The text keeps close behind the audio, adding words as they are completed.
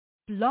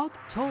Blog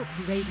Talk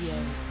Radio.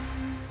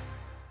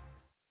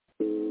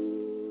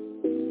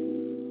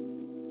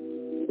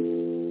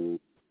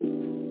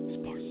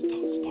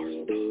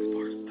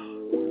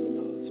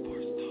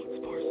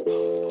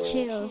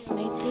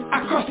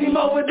 I cross him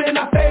over, then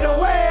I fade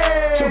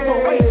away.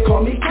 248,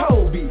 call me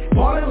Kobe.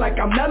 Ballin' like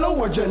I'm Melo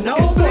or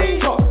Ginobili.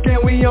 Sports Talk,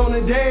 and we on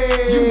the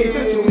day. You need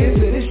to tune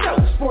into this show.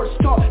 Sports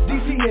Talk,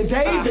 DC and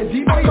Dave and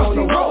D-Boy on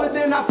the road,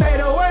 then I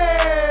fade away.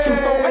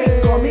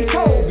 248, call me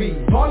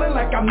Kobe. Ballin'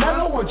 like I'm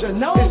Melo or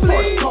Ginobili.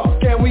 Sports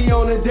Talk, and we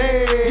on the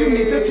day. You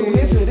need to tune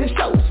into this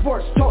show.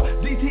 Sports Talk,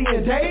 DT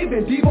and Dave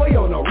and D-Boy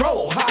on the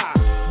road.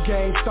 Ha!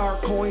 Game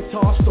start, coin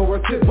toss, or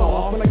a tip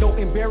ball. When I go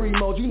in Barry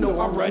mode, you know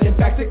I'm running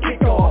back to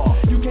kick off.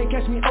 You can't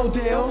catch me,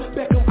 Odell.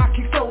 Beckham, I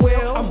kick so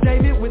well. I'm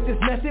David with this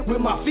method.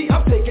 With my feet,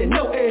 I'm taking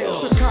no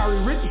L.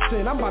 Sha'Carri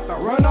Richardson, I'm about to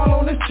run all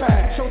on this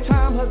track.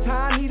 Showtime, her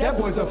time, that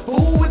boy's a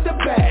fool with the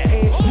bat.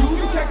 And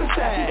you check the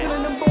stats. She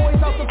killing them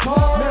boys off the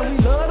park. Man,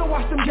 we love to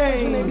watch them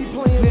games. And they be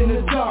playing in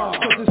the dark.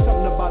 Cause there's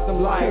something about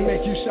them lights that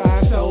make you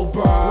shine so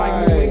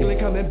bright. Like New England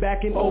coming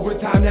back in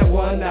overtime that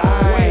one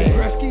night. Wayne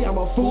Gretzky, I'm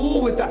a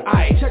fool with the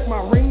ice. Check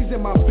my rings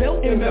and my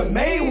belt in the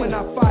main when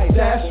I fight.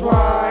 That's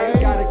right.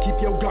 Gotta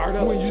keep your guard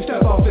up when you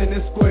step off in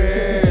the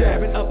square.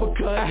 Jabbing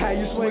uppercut, I had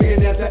you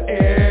swinging at the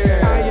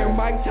air. I am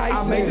Mike Tyson,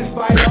 I make this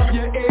fight up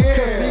your ear.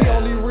 Cause the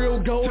only real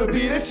goal to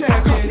be the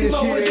champion this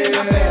year.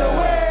 I fade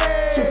away.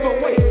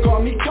 248, call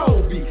me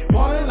Kobe.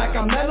 Ballin' like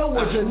I'm Melo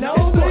or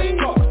Ginobili.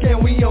 Sports Talk,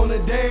 and we on the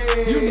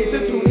day. You need to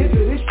tune into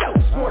this show.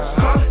 Sports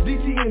Talk,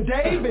 DT and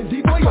Dave and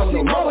D-Boy on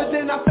the road,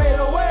 then I fade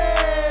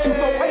away.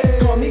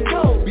 248, call me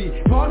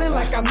Kobe. Ballin'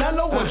 like I'm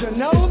Melo or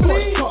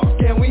Ginobili. Sports Talk,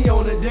 and we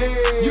on the day.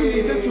 You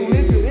need to tune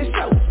into this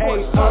show.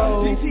 Sports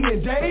Talk, DT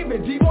and Dave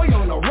and D-Boy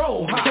on the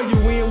road. So you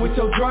win with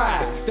your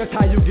drive. That's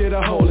how you get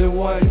a hole in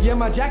one. Yeah,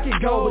 my jacket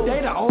go, but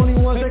they the only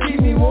ones that keep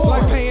me warm.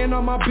 Like paying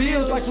all my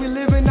bills, like we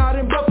living out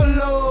in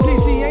Buffalo.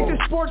 DC ain't the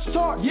Sports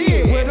Talk,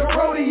 yeah, with a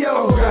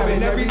rodeo. I'm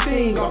grabbing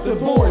everything off the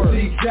board.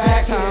 See,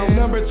 Jacktown,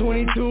 number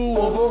 22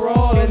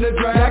 overall in the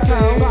draft.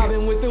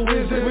 Bobbing with the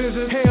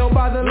Wizards, held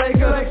by the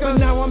Lakers. But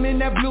now I'm in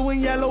that blue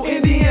and yellow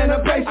Indiana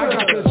Pacers. I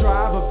got the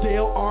drive of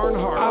Dale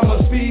Earnhardt. I'm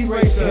a speed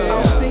racer.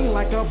 I'm seen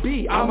like a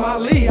bee. I'm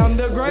Ali. I'm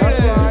the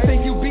greatest. You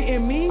think you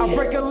beating me? I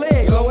break a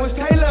leg. Lois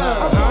Taylor.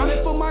 I'm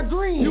running for my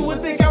green. You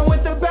would think I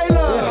went to Baylor.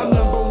 I'm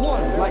number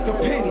one, like a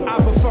penny. I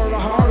prefer the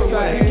harder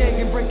way. The game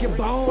can break your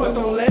bones, but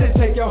don't let it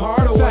take your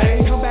heart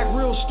away. Come back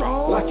real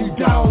strong, like you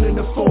down in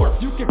the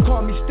fourth. You can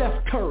call me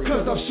Steph Curry,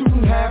 cause I'm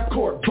shooting half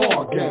court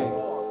ball game.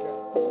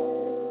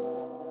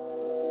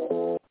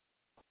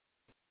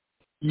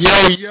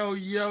 Yo,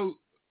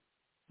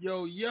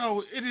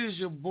 it is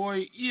your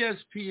boy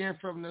ESPN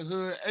from the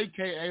hood,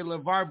 a.k.a.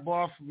 LeVar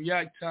Ball from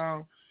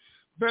Yaktown,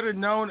 better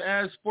known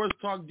as Sports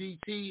Talk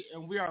DT,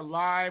 and we are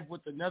live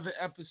with another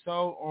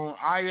episode on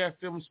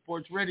iFM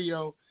Sports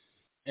Radio,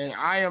 and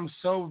I am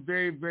so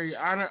very, very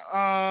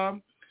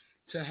honored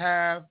to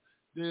have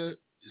the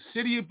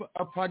City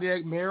of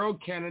Pontiac mayoral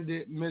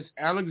candidate, Miss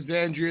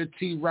Alexandria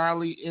T.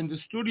 Riley, in the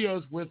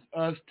studios with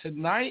us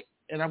tonight,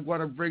 and I'm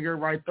going to bring her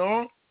right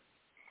on.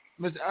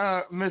 Miss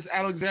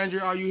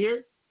Alexandria, are you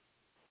here?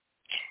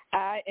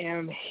 I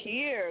am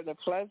here. The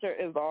pleasure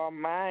is all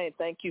mine.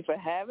 Thank you for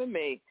having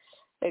me.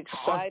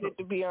 Excited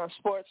to be on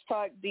Sports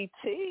Talk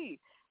DT,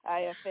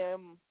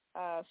 iFM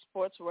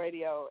Sports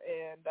Radio.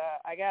 And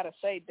I got to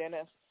say,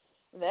 Dennis,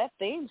 that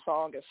theme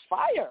song is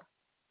fire.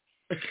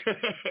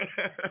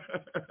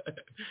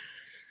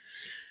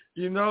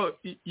 You know,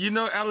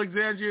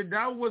 Alexandria,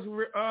 that was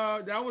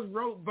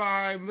wrote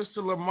by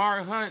Mr.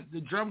 Lamar Hunt,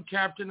 the drum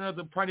captain of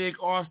the Pontiac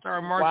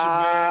All-Star Marching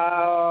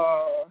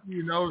Band.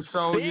 You know,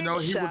 so big he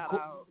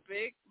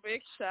was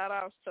big shout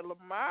outs to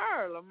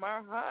Lamar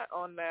Hunt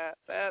on that.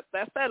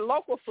 That's that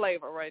local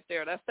flavor right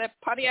there. That's that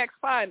Pontiac's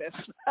finest.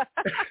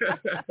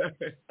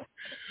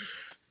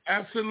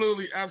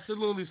 Absolutely.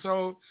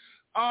 So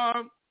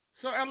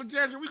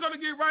Alexandria, we're gonna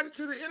get right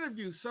into the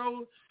interview.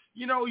 So,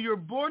 you know, you're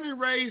born and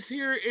raised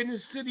here in the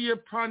city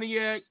of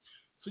Pontiac.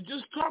 So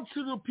just talk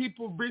to the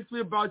people briefly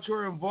about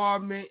your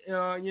involvement,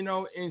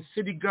 in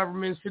city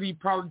government, city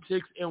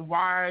politics, and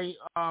why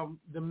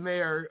the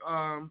mayor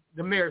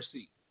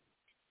seat.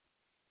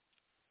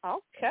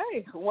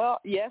 Okay. Well,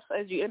 yes,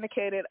 as you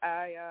indicated,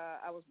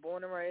 I was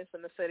born and raised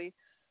in the city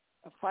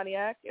of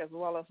Pontiac, as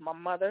well as my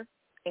mother,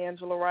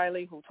 Angela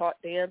Riley, who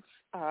taught dance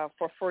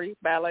for free,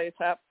 ballet,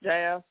 tap,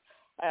 jazz,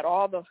 at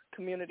all the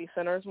community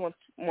centers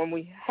when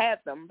we had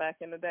them back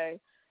in the day.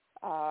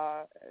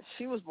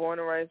 She was born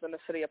and raised in the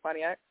city of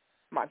Pontiac.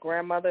 My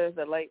grandmother,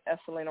 the late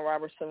Esselina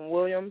Robertson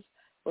Williams,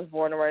 was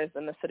born and raised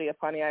in the city of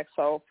Pontiac.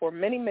 So for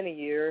many, many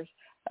years,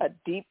 a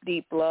deep,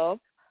 deep love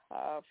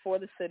for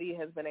the city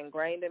has been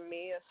ingrained in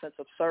me, a sense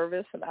of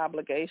service and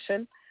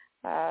obligation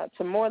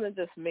to more than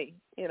just me.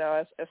 You know,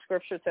 as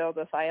Scripture tells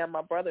us, I am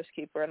my brother's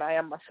keeper and I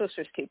am my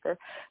sister's keeper.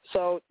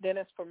 So,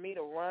 Dennis, for me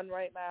to run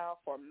right now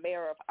for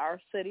mayor of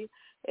our city,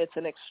 it's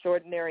an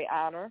extraordinary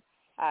honor.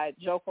 I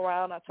joke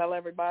around. I tell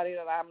everybody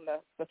that I'm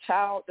the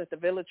child that the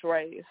village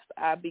raised.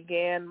 I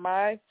began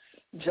my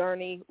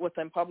journey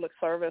within public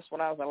service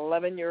when I was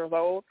 11 years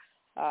old,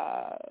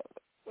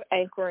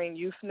 anchoring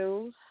youth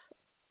news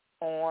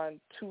on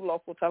 2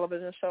 local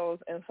television shows,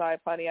 Inside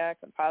Pontiac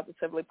and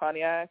Positively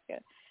Pontiac. And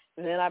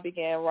then I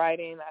began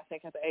writing, I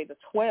think at the age of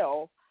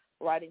 12,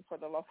 writing for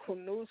the local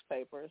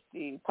newspapers,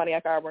 the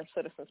Pontiac Arbor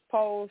Citizens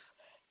Post,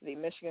 the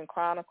Michigan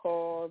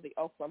Chronicle, the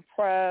Oakland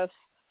Press.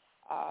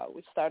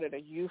 We started a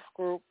youth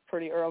group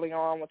pretty early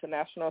on with the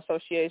National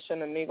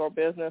Association of Negro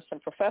Business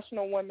and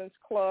Professional Women's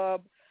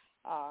Club.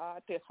 I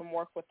did some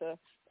work with the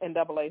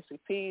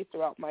NAACP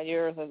throughout my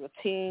years as a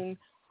teen,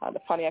 the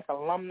Pontiac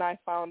Alumni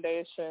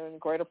Foundation,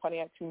 Greater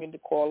Pontiac Community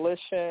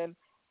Coalition,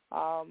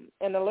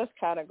 and the list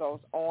kind of goes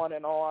on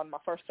and on. My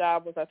first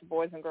job was at the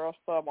Boys and Girls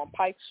Club on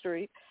Pike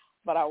Street,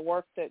 but I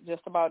worked at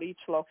just about each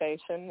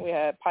location. We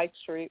had Pike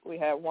Street, we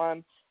had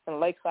one in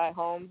Lakeside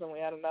Homes, and we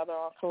had another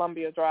on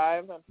Columbia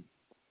Drive. And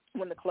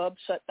when the club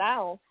shut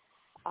down,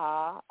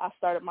 I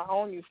started my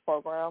own youth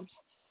programs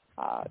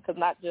because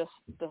not just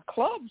the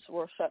clubs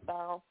were shut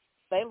down,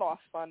 they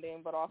lost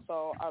funding, but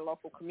also our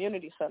local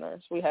community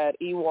centers. We had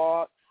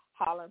Ewald,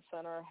 Holland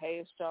Center,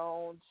 Hayes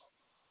Jones,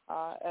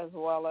 as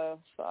well as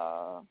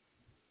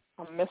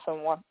I'm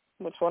missing one.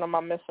 Which one am I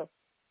missing?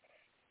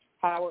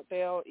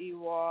 Howarddale,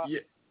 Ewald,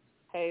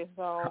 Hayes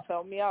Jones.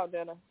 Help me out,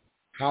 Dennis.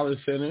 Holland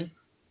Center.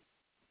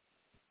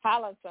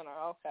 Holland Center,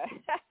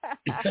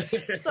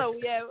 okay. So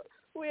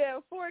we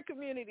have 4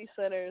 community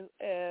centers,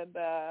 and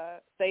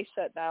they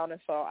shut down,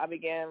 and so I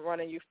began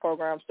running youth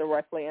programs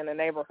directly in the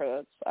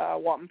neighborhoods.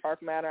 Walton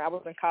Park Manor, I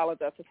was in college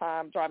at the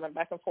time, driving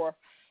back and forth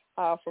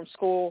from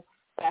school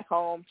back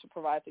home to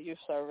provide the youth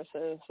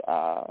services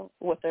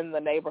within the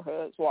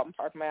neighborhoods, Walton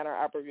Park Manor,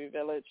 Arborview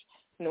Village,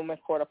 Newman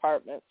Court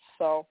Apartments.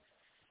 So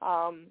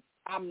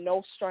I'm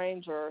no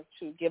stranger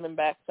to giving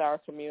back to our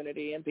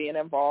community and being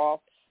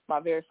involved. My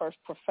very first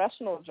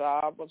professional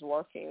job was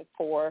working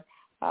for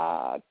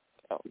a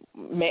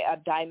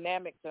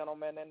dynamic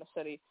gentleman in the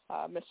city,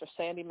 Mr.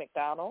 Sandy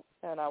McDonald,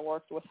 and I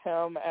worked with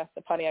him at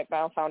the Pontiac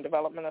Downtown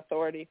Development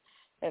Authority.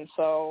 And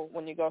so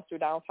when you go through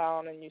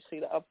downtown and you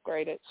see the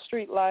upgraded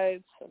street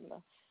lights and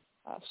the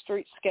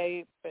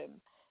streetscape, and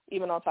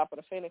even on top of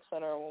the Phoenix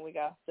Center when we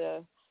got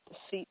the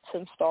seats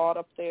installed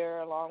up there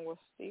along with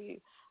the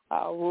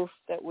roof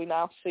that we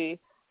now see,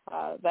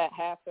 that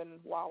happened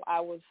while I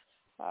was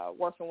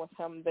working with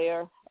him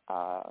there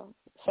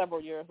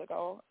several years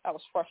ago. I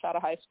was fresh out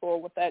of high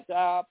school with that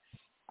job,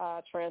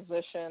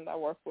 transitioned. I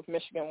worked with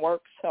Michigan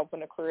Works, helping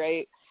to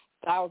create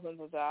thousands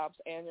of jobs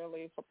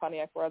annually for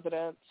Pontiac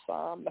residents,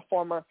 the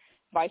former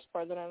vice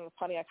president of the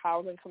Pontiac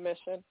Housing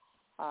Commission.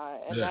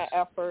 That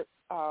effort,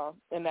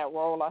 in that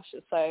role, I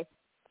should say,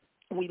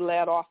 we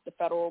led off the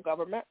federal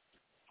government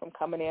from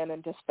coming in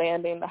and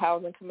disbanding the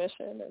Housing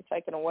Commission and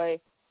taking away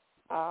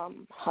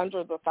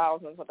hundreds of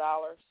thousands of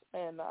dollars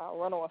in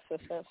rental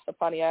assistance to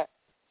Pontiac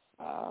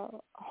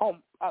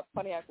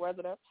Pontiac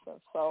residents. And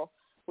so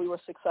we were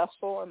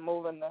successful in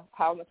moving the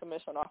Housing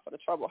Commission off of the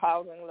troubled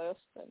housing list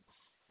and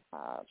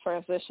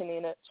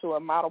transitioning it to a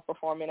model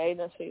performing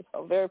agency.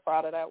 So very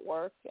proud of that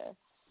work. And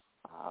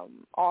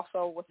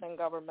also within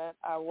government,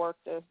 I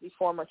worked as the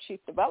former chief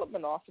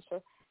development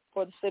officer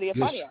for the city of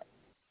Pontiac.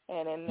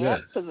 And in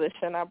that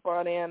position, I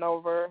brought in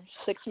over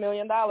 $6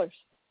 million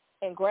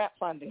in grant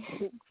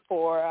funding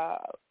for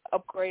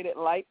upgraded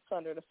lights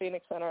under the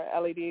Phoenix Center,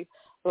 LED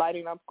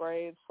lighting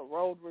upgrades, for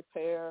road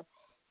repair,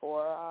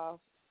 for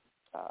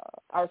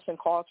arts and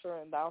culture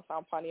in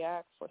downtown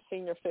Pontiac, for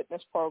senior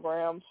fitness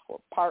programs, for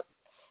park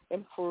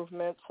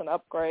improvements and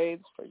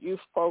upgrades, for youth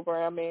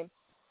programming.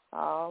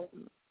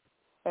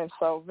 And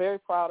so very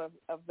proud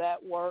of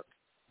that work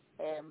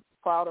and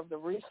proud of the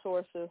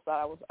resources that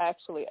I was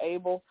actually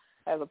able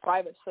as a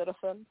private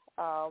citizen,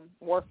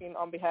 working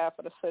on behalf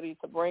of the city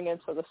to bring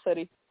into the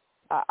city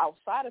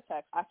outside of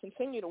tax. I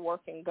continue to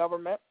work in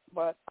government,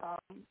 but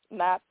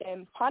not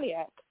in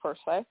Pontiac per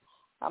se.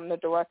 I'm the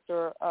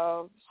director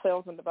of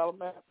sales and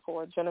development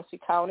for Genesee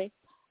County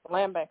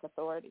Land Bank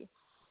Authority,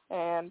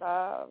 and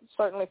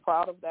certainly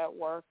proud of that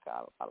work.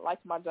 I like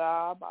my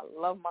job. I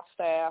love my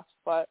staff,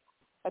 but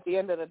at the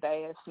end of the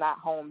day, it's not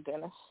home,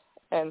 Dennis.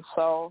 And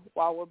so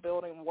while we're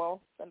building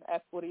wealth and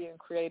equity and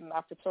creating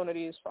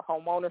opportunities for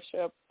home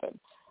ownership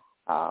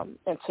and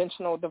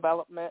intentional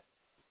development,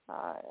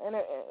 and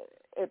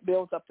it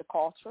builds up the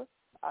culture,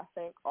 I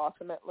think,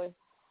 ultimately,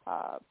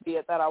 be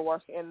it that I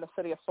work in the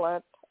city of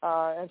Flint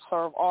and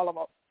serve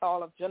all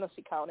of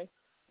Genesee County,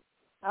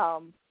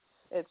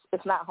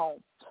 it's not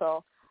home.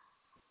 So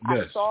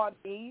I saw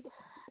a need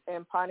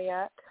in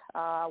Pontiac.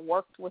 I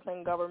worked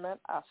within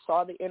government. I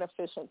saw the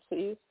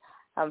inefficiencies.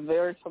 I'm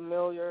very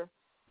familiar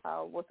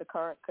with the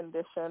current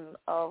condition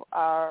of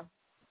our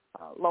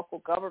local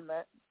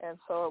government. And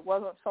so it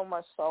wasn't so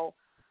much so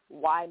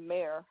why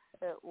mayor,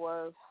 it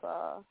was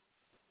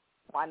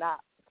why not,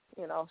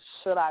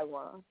 should I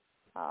run?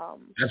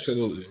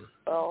 Absolutely.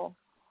 So,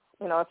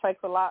 it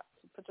takes a lot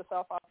to put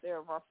yourself out there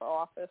and run for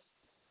office.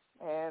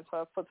 And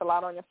so it puts a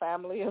lot on your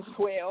family as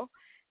well.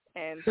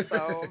 And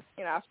so,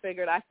 I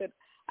figured I could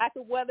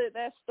weather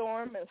that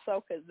storm, and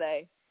so could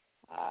they.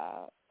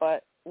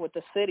 But with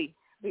the city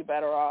be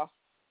better off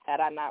had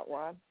I not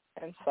run.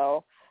 And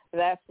so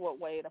that's what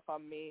weighed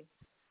upon me.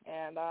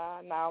 And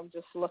now I'm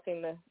just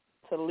looking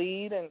to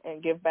lead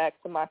and give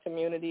back to my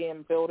community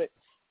and build it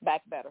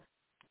back better.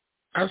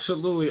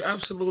 Absolutely,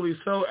 absolutely.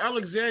 So,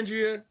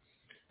 Alexandria,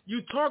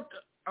 you talked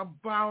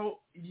about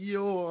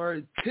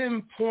your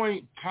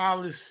 10-point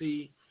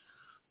policy,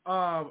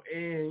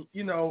 and,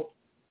 you know,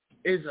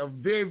 it's a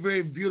very,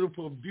 very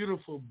beautiful,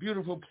 beautiful,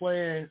 beautiful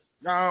plan.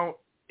 Now,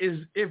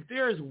 if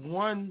there's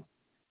one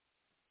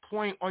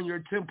point on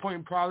your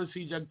 10-point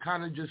policy that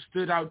kind of just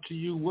stood out to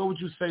you, what would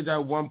you say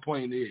that one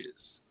point is?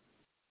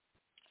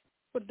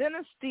 Well,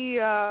 Dennis,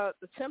 the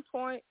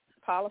 10-point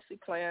policy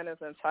plan is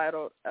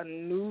entitled A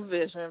New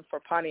Vision for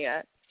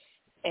Pontiac.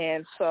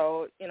 And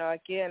so, you know,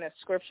 again, as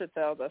Scripture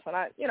tells us, and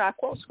I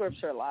quote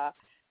Scripture a lot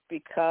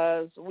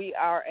because we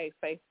are a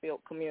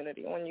faith-filled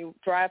community. When you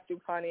drive through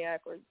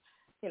Pontiac or,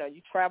 you know,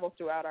 you travel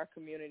throughout our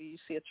community, you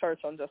see a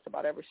church on just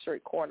about every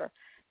street corner.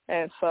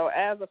 And so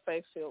as a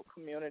faith-filled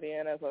community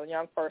and as a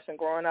young person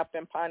growing up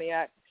in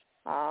Pontiac,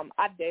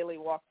 I daily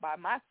walk by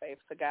my faith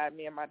to guide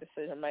me in my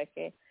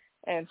decision-making.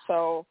 And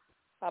so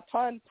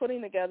upon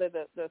putting together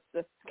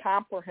the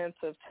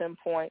comprehensive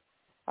 10-point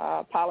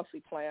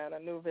policy plan, A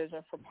New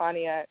Vision for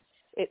Pontiac,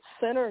 it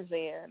centers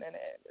in, and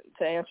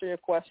to answer your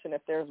question,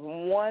 if there's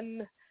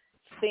one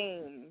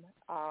theme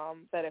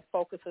that it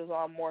focuses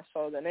on more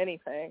so than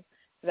anything,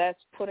 that's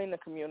putting the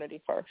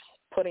community first,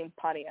 putting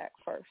Pontiac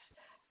first.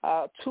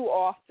 Too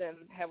often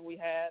have we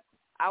had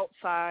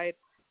outside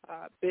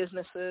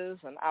businesses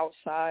and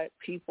outside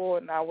people,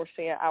 and now we're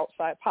seeing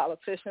outside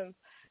politicians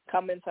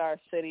come into our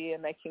city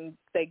and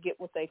they get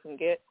what they can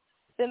get,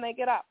 then they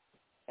get out.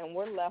 And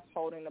we're left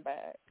holding the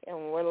bag, and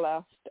we're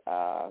left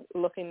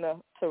looking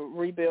to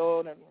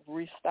rebuild and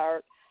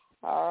restart.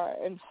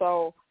 And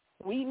so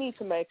we need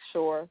to make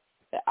sure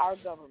that our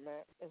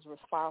government is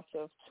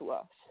responsive to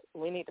us.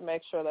 We need to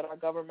make sure that our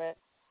government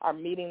is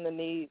meeting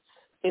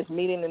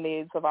the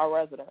needs of our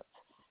residents.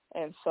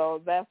 And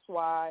so that's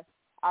why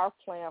our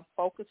plan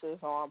focuses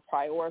on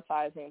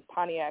prioritizing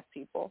Pontiac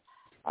people,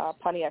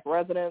 Pontiac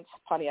residents,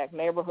 Pontiac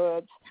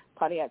neighborhoods,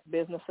 Pontiac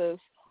businesses.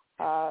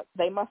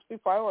 They must be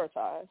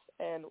prioritized,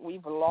 and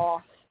we've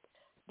lost,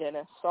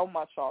 Dennis, so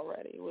much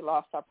already. We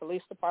lost our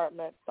police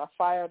department, our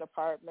fire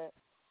department.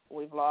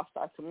 We've lost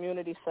our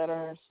community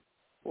centers.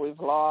 We've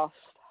lost,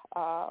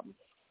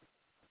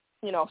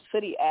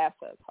 city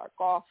assets, our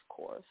golf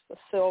course, the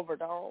Silver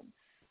Dome.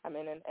 I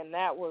mean, and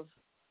that was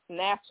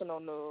national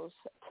news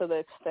to the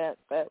extent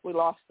that we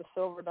lost the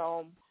Silver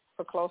Dome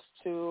for close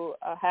to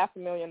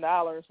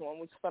 $500,000 when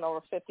we spent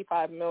over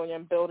 $55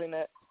 million building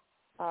it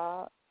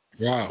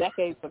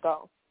decades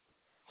ago.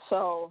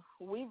 So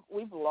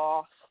we've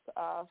lost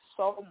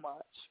so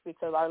much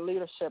because our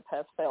leadership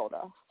has failed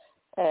us,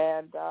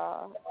 and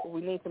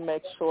we need to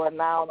make sure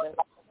now that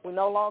we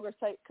no longer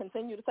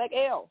continue to take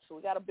L's. So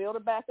we got to build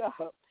it back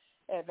up,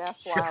 and that's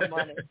why I'm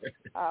running.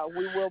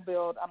 We will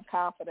build. I'm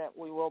confident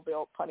we will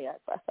build Pontiac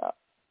back up.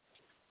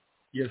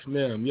 Yes,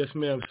 ma'am. Yes,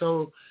 ma'am.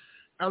 So,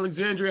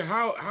 Alexandria,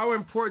 how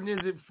important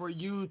is it for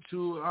you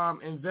to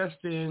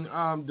invest in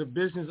the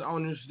business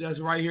owners that's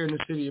right here in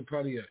the city of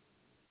Pontiac?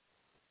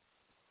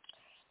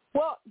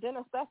 Well,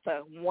 Dennis, that's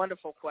a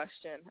wonderful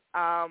question.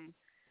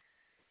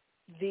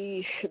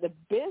 The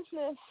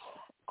business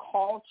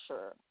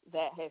culture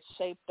that has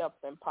shaped up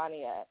in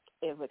Pontiac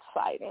is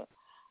exciting.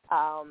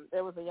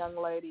 There was a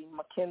young lady,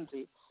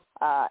 Mackenzie,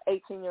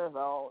 18 years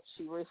old.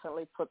 She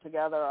recently put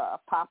together a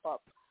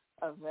pop-up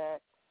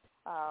event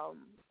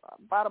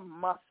about a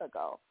month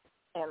ago,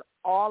 and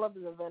all of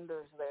the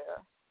vendors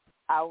there,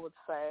 I would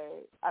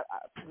say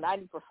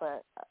 90%,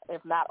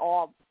 if not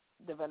all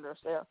the vendors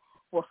there,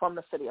 were from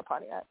the city of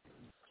Pontiac.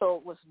 So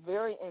it was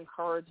very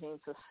encouraging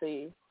to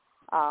see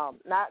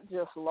not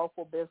just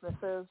local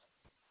businesses,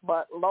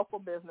 but local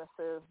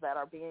businesses that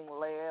are being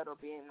led or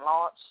being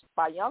launched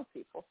by young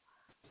people.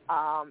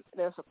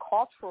 There's a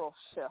cultural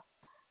shift.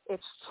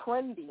 It's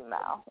trendy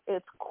now.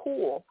 It's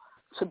cool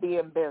to be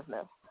in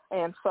business.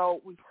 And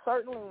so we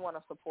certainly want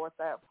to support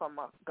that from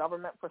a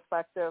government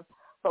perspective,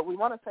 but we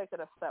want to take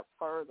it a step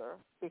further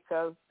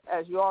because,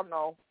 as you all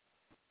know,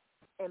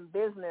 in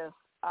business,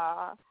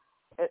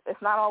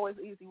 it's not always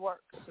easy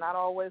work. It's not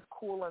always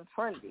cool and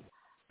trendy.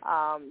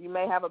 You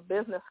may have a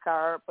business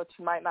card, but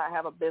you might not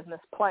have a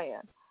business plan.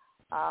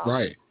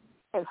 Right.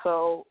 And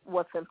so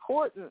what's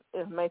important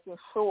is making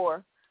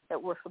sure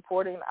that we're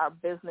supporting our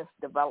business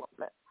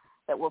development,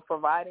 that we're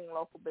providing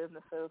local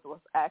businesses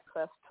with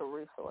access to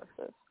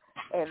resources,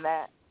 and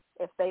that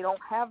if they don't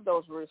have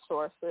those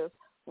resources,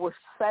 we're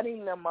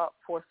setting them up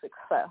for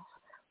success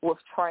with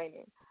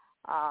training.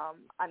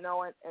 I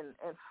know in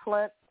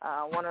Flint,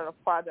 one of the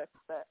projects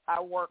that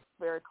I work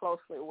very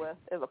closely with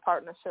is a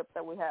partnership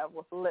that we have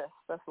with LIST,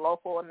 that's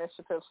Local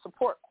Initiative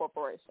Support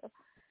Corporation.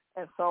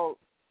 And so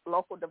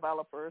local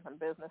developers and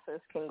businesses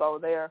can go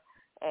there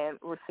and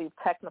receive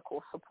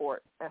technical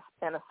support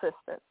and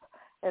assistance.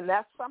 And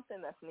that's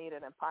something that's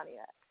needed in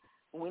Pontiac.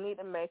 We need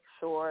to make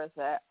sure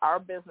that our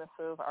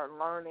businesses are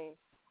learning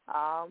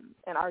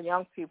and our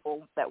young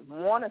people that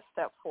want to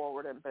step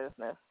forward in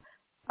business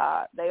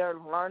they are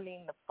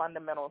learning the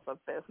fundamentals of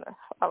business.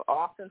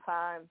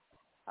 Oftentimes,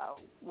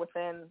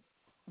 within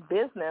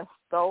business,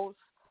 those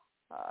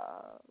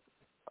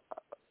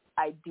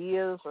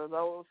ideas or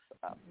those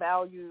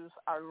values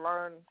are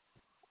learned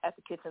at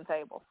the kitchen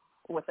table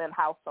within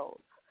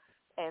households.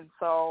 And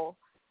so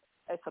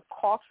it's a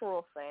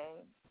cultural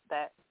thing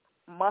that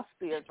must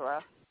be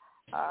addressed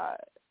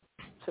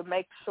to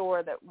make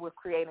sure that we're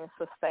creating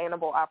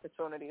sustainable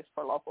opportunities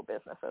for local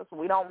businesses.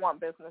 We don't want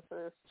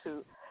businesses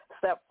to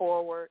step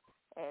forward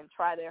and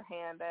try their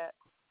hand at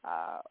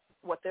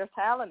what their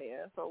talent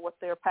is or what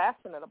they're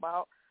passionate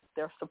about.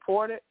 They're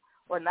supported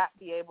or not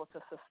be able to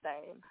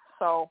sustain.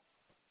 So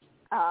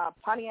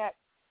Pontiac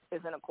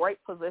is in a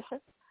great position.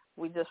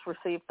 We just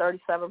received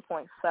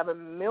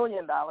 $37.7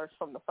 million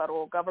from the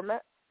federal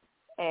government,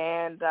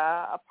 and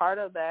a part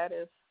of that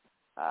is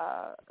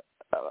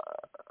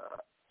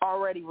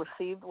already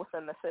received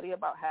within the city,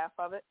 about half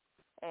of it,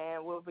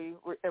 and we'll be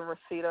in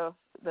receipt of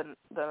the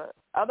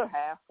other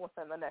half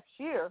within the next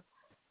year.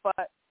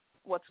 But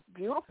what's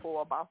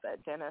beautiful about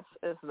that, Dennis,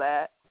 is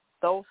that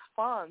those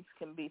funds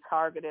can be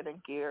targeted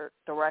and geared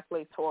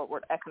directly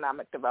toward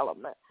economic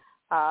development.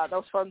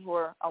 Those funds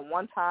were a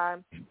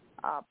one-time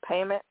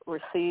payment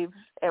received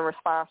in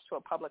response to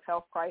a public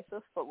health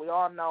crisis, but we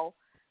all know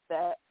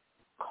that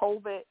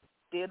COVID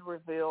did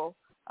reveal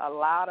a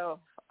lot of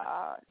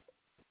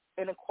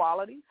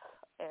inequalities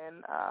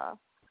and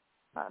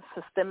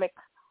systemic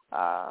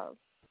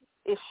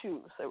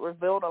issues. It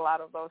revealed a lot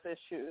of those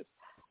issues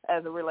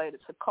as it related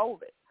to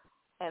COVID,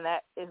 and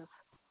that is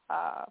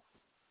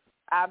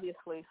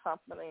obviously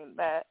something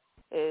that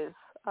is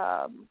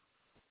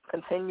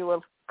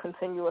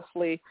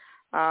continuously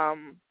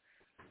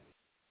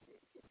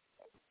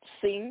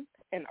seen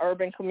in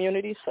urban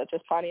communities such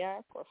as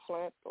Pontiac or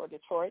Flint or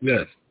Detroit.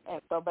 Yes.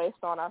 And so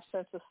based on our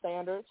census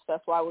standards,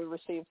 that's why we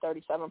received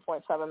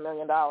 $37.7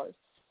 million.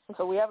 And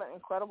so we have an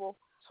incredible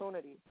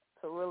opportunity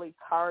to really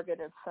target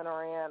and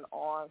center in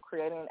on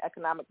creating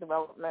economic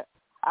development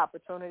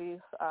opportunities,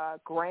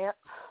 grants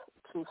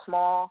to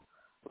small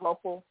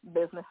local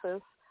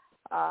businesses.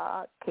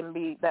 That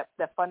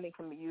funding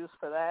can be used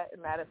for that,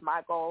 and that is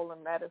my goal,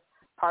 and that is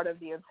part of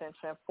the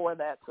intention for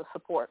that, to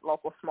support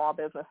local small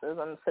businesses in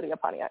the city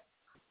of Pontiac.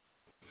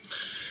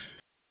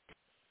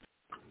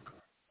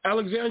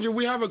 Alexandria,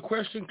 we have a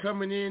question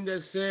coming in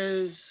that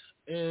says,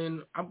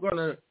 and I'm going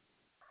to,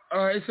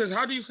 it says,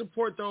 how do you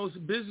support those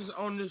business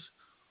owners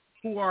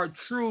who are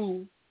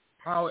true,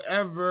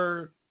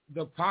 however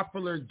the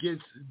popular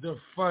gets the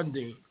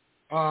funding?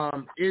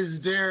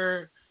 Is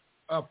there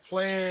a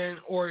plan,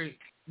 or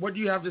what do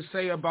you have to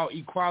say about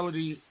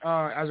equality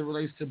as it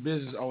relates to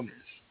business owners?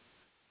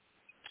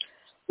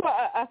 Well,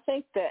 I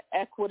think that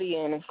equity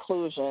and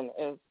inclusion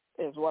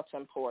is what's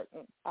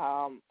important.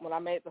 When I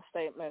made the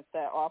statement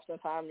that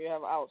oftentimes you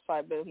have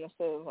outside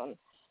businesses and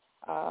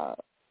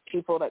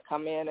people that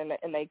come in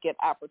and they get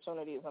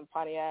opportunities in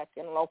Pontiac,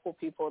 and local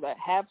people that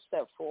have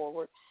stepped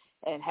forward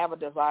and have a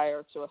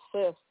desire to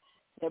assist,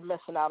 they're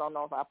missing out on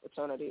those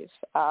opportunities.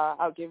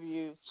 I'll give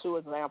you two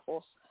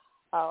examples,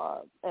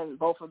 and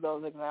both of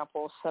those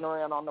examples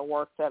center in on the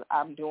work that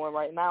I'm doing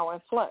right now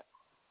in Flint.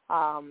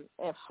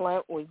 In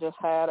Flint, we just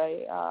had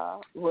a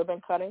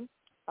ribbon cutting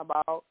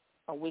about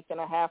a week and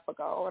a half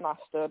ago, and I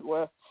stood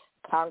with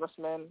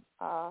Congressman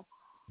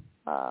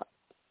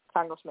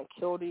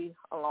Kildee,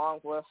 along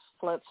with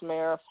Flint's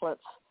mayor,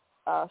 Flint's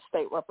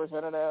state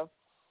representative,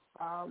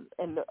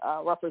 and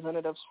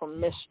representatives from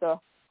MISTA,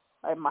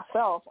 and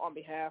myself on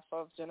behalf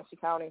of Genesee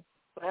County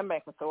Land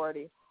Bank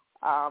Authority,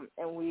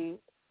 and we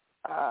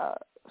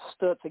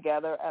stood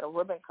together at a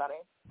ribbon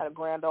cutting at a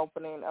grand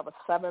opening of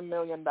a $7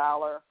 million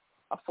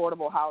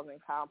affordable housing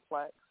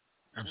complex.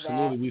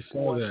 Absolutely, we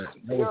saw that.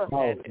 That was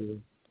powerful.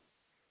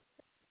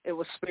 It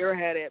was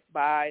spearheaded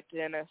by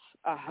Dennis,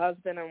 a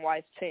husband and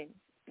wife team,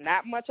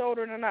 not much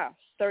older than us,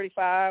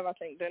 35. I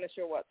think, Dennis,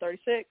 you're what,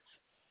 36?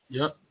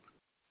 Yep.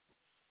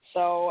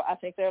 So I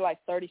think they're like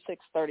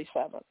 36,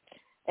 37.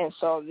 And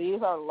so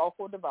these are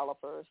local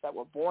developers that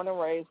were born and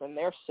raised in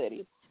their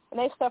city, and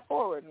they stepped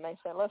forward and they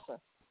said, listen,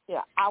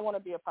 I want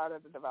to be a part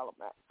of the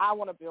development. I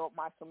want to build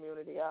my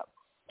community up.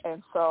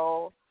 And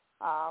so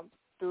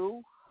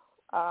through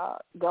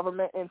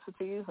government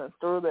entities and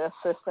through the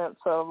assistance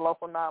of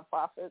local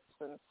nonprofits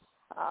and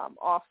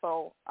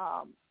also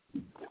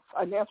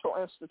financial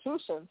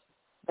institutions,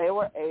 they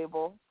were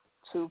able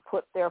to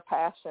put their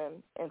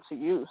passion into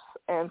use.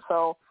 And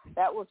so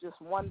that was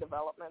just one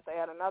development. They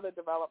had another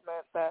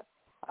development that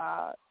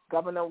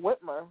Governor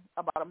Whitmer,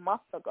 about a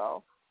month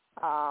ago,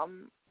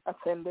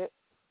 attended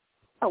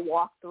a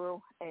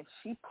walkthrough, and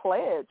she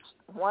pledged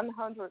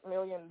 $100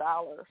 million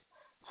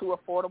to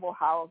affordable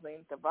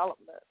housing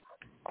development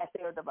at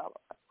their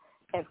development.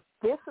 And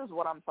this is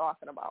what I'm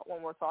talking about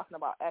when we're talking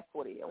about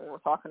equity and when we're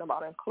talking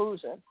about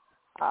inclusion.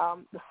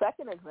 The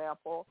second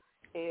example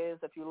is,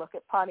 if you look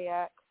at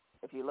Pontiac,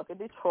 if you look at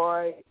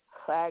Detroit,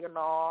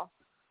 Saginaw,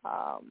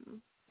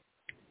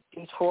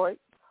 Detroit,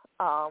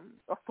 or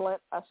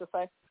Flint, I should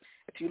say,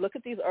 if you look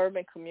at these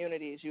urban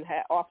communities, you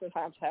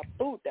oftentimes have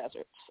food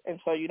deserts. And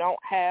so you don't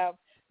have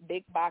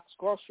big box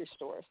grocery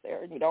stores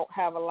there, and you don't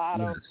have a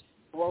lot of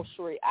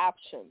grocery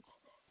options.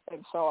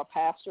 And so a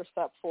pastor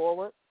stepped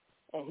forward,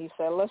 and he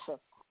said, listen,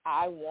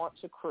 I want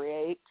to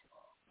create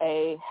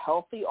a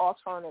healthy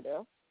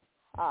alternative,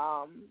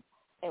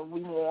 and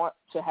we want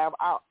to have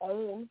our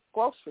own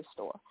grocery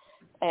store.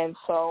 And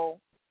so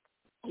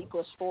he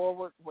pushed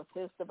forward with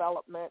his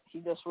development. He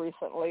just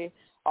recently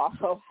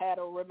also had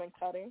a ribbon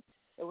cutting.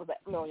 It was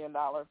a $1 million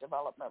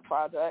development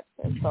project.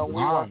 And so we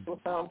worked with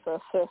him to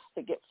assist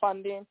to get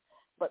funding.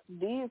 But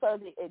these are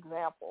the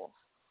examples.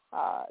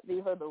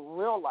 These are the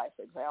real-life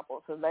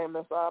examples. His name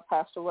is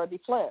Pastor Reggie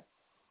Flynn.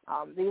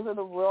 These are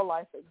the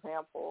real-life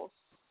examples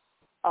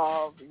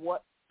of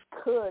what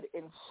could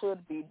and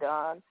should be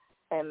done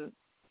in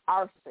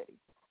our city.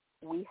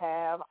 We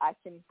have, I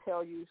can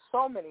tell you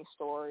so many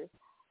stories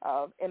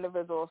of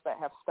individuals that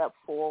have stepped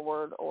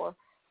forward, or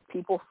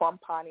people from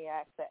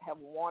Pontiac that have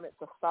wanted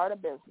to start a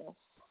business,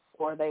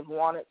 or they've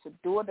wanted to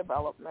do a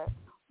development,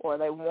 or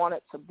they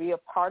wanted to be a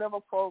part of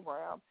a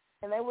program,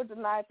 and they were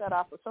denied that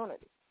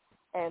opportunity.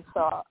 And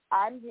so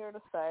I'm here to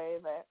say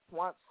that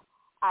once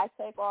I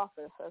take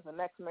office as the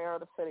next mayor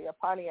of the city of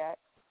Pontiac,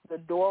 the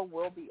door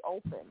will be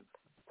opened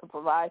to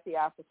provide the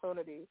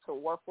opportunity to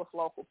work with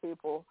local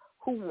people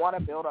who want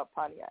to build up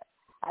Pontiac.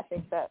 I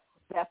think that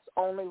that's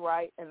only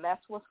right, and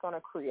that's what's going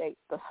to create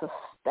the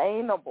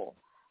sustainable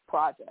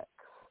projects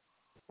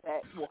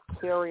that will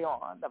carry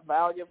on, the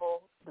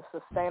valuable, the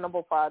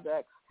sustainable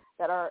projects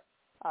that are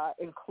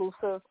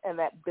inclusive and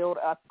that build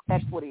up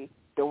equity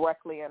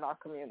directly in our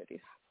communities.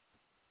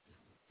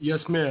 Yes,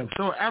 ma'am.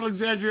 So,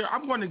 Alexandria,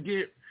 I'm going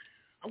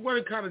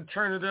to kind of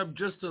turn it up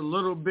just a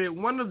little bit.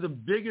 One of the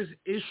biggest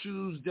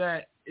issues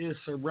that is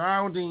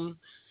surrounding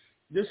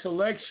this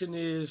election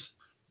is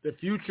the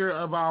future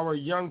of our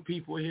young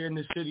people here in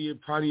the city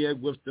of Pontiac,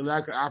 with the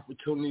lack of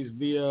opportunities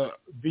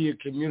via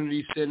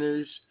community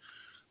centers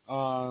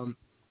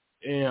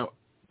and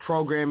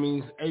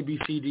programming A, B,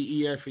 C, D,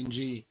 E, F, and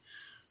G.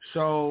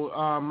 So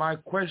my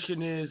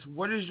question is,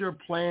 what is your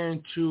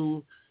plan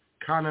to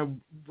kind of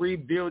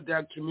rebuild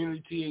that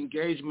community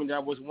engagement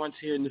that was once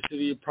here in the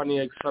city of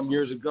Pontiac some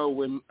years ago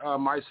when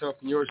myself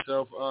and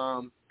yourself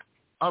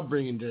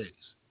upbringing days?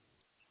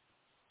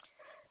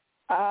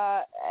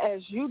 As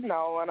you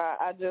know, and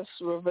I just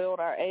revealed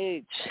our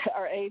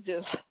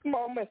ages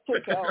moments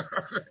ago,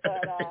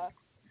 but,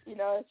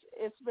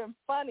 it's been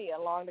funny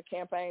along the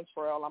campaign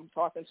trail. I'm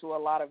talking to a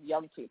lot of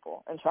young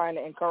people and trying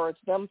to encourage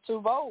them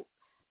to vote,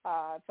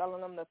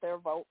 telling them that their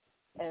vote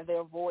and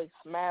their voice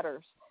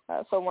matters.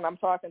 So when I'm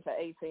talking to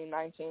 18,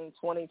 19,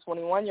 20,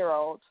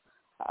 21-year-olds,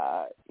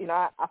 I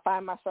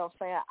find myself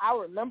saying, I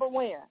remember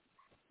when.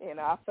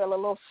 I feel a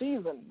little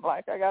seasoned,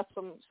 like I got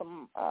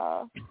some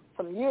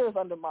years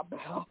under my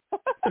belt.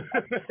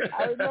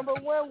 I remember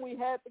when we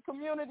had the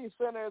community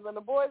centers and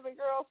the Boys and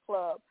Girls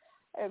Club.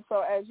 And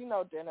so, as you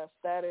know, Dennis,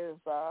 that is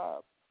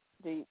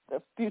the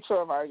future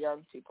of our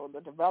young people,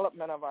 the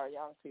development of our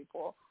young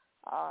people,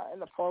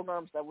 and the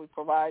programs that we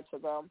provide to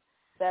them.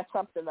 That's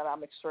something that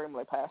I'm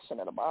extremely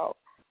passionate about.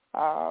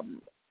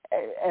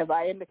 As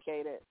I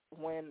indicated,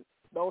 when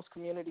those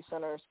community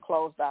centers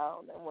closed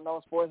down and when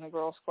those Boys and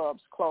Girls Clubs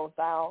closed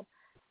down,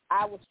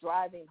 I was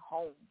driving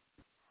home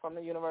from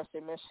the University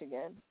of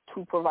Michigan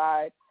to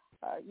provide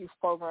youth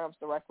programs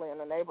directly in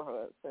the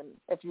neighborhoods. And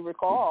if you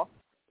recall,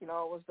 it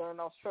was during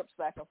those trips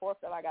back and forth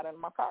that I got in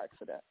my car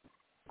accident.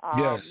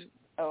 Yes.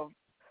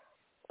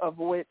 Of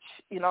which,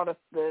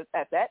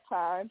 at that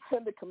time,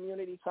 the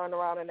community turned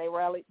around and they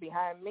rallied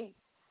behind me.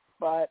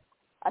 But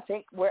I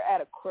think we're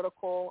at a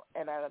critical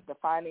and at a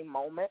defining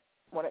moment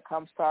when it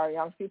comes to our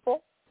young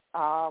people.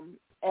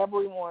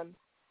 Everyone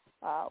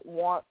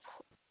wants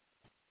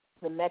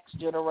the next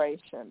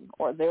generation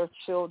or their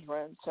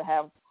children to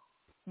have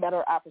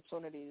better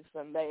opportunities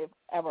than they've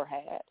ever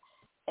had.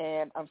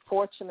 And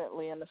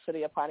unfortunately, in the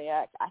city of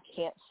Pontiac, I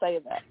can't say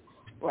that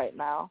right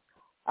now.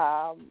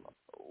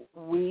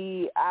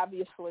 We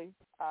obviously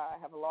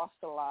have lost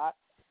a lot.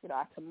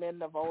 I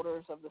commend the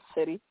voters of the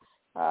city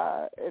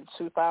in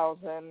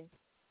 2000.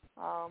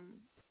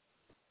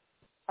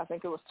 I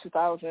think it was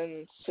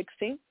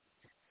 2016.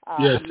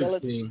 Yes, the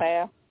millage was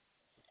passed.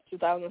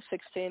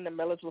 2016, the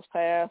millage was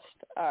passed,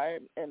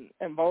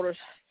 and voters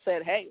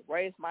said, hey,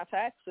 raise my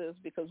taxes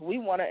because we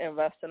want to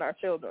invest in our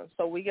children.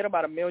 So we get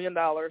about $1 million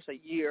a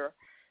year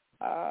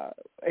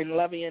in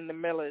levying the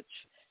millage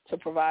to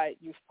provide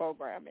youth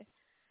programming.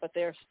 But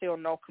there's still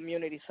no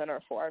community center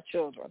for our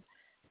children.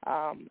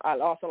 I'd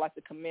also like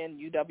to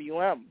commend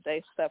UWM.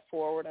 They stepped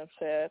forward and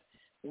said,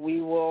 we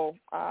will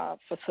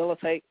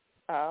facilitate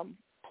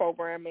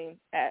programming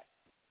at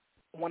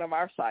one of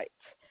our sites.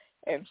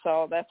 And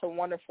so that's a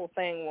wonderful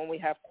thing when we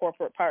have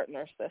corporate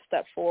partners that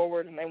step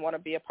forward and they want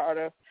to be a part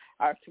of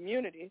our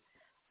community.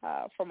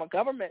 From a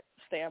government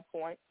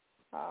standpoint,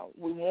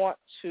 we want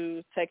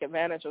to take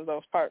advantage of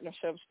those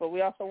partnerships, but we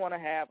also want to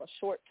have a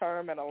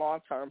short-term and a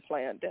long-term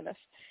plan, Dennis.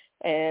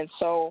 And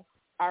so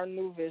our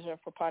new vision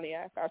for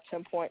Pontiac, our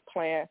 10-point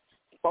plan,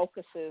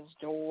 focuses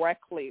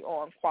directly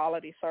on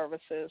quality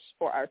services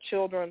for our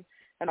children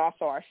and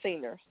also our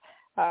seniors.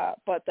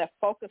 But the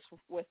focus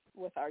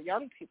with our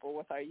young people,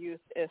 with our youth,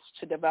 is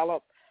to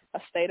develop a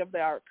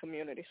state-of-the-art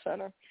community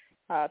center,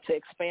 to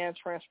expand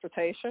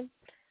transportation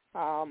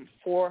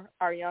for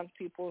our young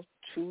people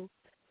to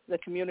the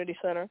community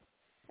center,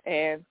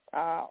 and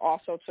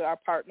also to our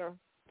partner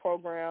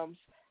programs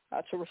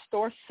to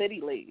restore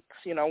city leagues.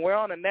 You know, we're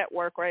on a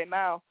network right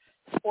now,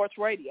 sports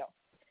radio.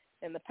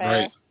 In the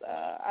past,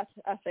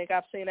 I think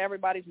I've seen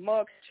everybody's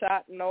mug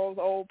shot in those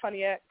old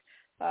Pontiac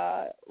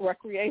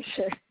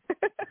recreation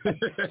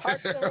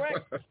Parks and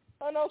Rec,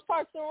 on those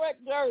Parks and Rec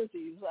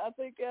jerseys. I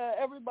think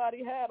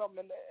everybody had them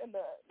in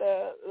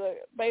the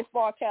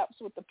baseball caps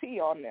with the P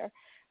on there.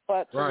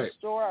 But to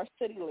restore our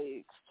city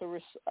leagues, to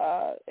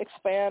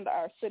expand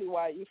our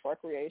citywide youth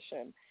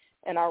recreation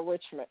and our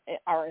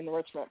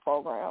enrichment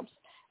programs,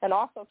 and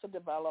also to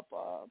develop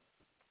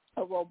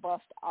a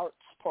robust arts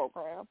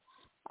program,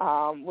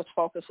 which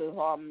focuses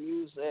on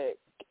music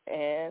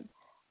and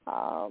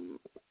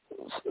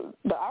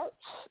the arts,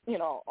 you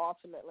know,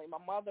 ultimately. My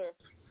mother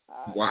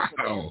is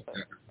a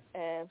dancer,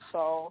 and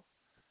so,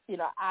 you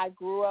know, I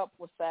grew up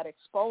with that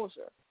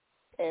exposure.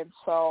 And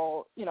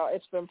so, you know,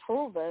 it's been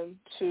proven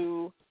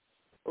to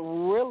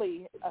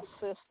really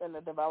assist in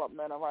the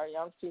development of our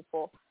young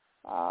people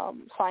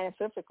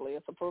scientifically.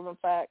 It's a proven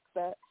fact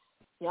that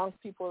young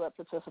people that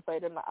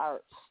participate in the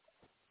arts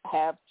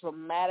have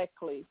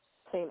dramatically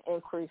seen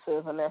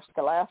increases in their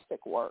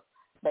scholastic work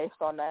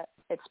based on that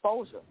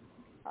exposure.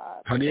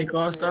 Pontiac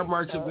All-Star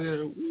Marching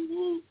Band.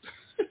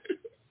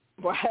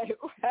 Right.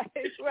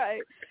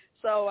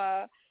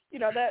 So, you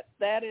know,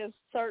 that is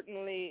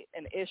certainly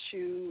an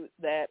issue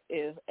that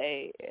is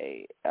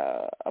a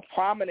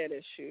prominent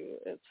issue.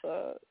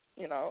 It's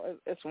you know,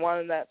 it's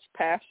one that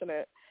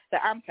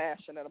I'm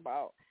passionate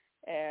about,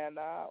 and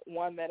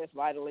one that is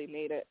vitally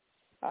needed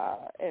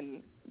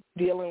in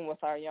dealing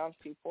with our young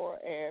people,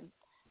 and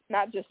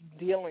not just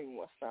dealing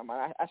with them.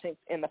 I think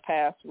in the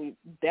past we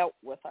dealt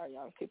with our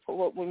young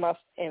people. We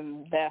must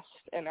invest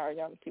in our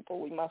young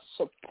people. We must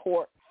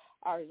support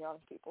our young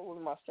people.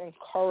 We must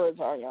encourage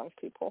our young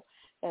people,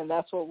 and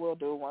that's what we'll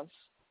do once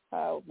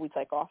we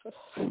take office.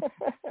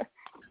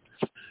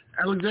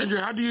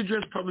 Alexandria, how do you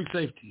address public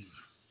safety?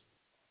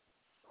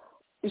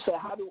 You said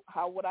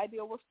how would I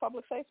deal with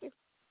public safety?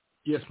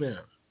 Yes, ma'am.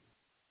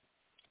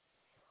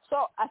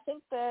 So I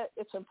think that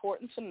it's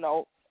important to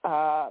note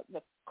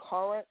the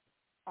current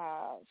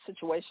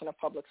situation of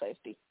public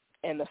safety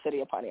in the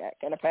city of Pontiac.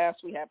 In the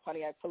past, we had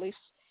Pontiac Police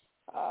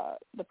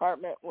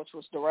Department, which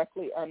was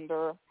directly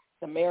under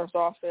the mayor's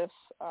office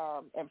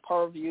and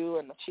purview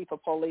and the chief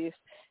of police.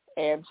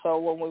 And so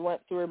when we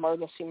went through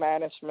emergency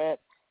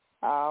management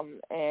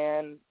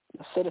and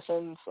the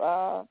citizens,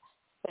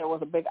 there was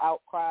a big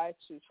outcry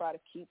to try to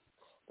keep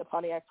the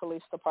Pontiac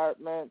Police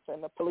Department,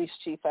 and the police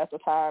chief at the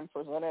time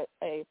presented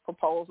a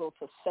proposal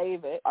to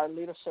save it. Our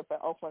leadership at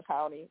Oakland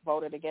County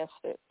voted against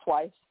it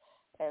twice,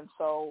 and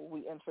so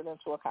we entered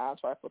into a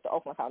contract with the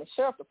Oakland County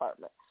Sheriff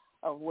Department,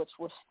 of which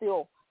we're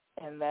still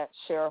in that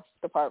Sheriff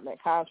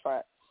Department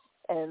contract.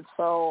 And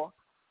so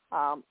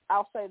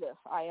I'll say this.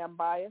 I am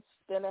biased,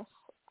 Dennis.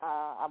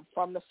 I'm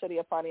from the city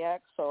of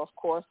Pontiac, so of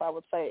course I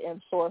would say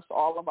in-source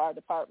all of our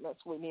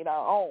departments. We need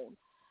our own.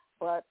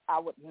 But I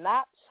would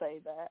not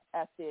say that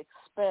at the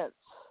expense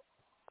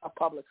of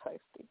public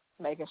safety,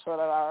 making sure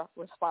that our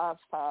response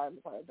times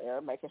are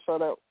there, making sure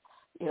that,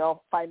 you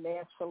know,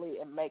 financially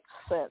it makes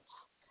sense.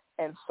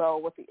 And so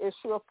with the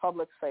issue of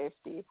public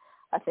safety,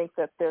 I think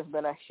that there's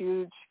been a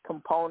huge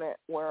component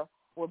where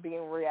we're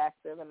being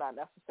reactive and not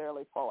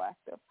necessarily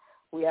proactive.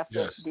 We have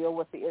to deal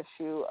with the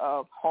issue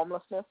of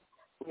homelessness.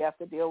 We have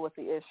to deal with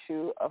the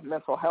issue of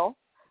mental health.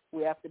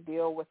 We have to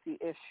deal with the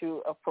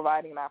issue of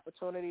providing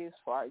opportunities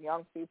for our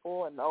young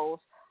people and those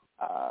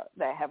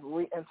that have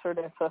re-entered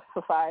into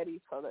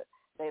society so that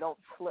they don't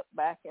slip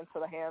back into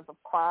the hands of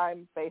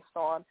crime based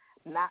on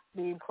not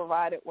being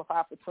provided with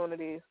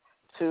opportunities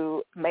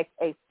to make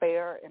a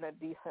fair and a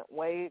decent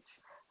wage.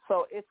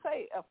 So it's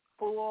a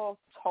full,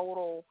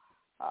 total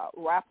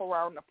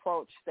wraparound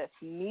approach that's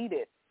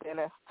needed in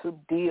us to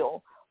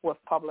deal with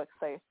public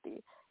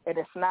safety. And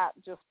it's not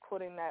just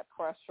putting that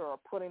pressure or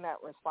putting that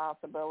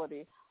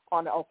responsibility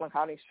on the Oakland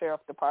County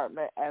Sheriff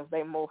Department as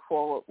they move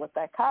forward with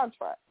that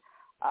contract.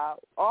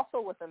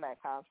 Also within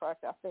that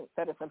contract, I think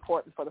that it's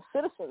important for the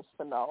citizens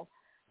to know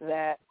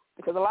that,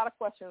 because a lot of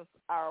questions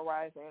are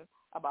arising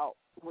about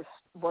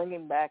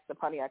bringing back the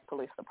Pontiac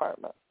Police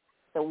Department.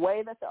 The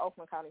way that the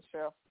Oakland County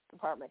Sheriff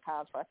Department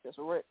contract is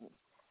written,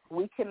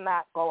 we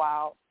cannot go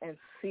out and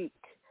seek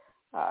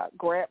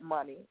grant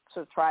money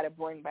to try to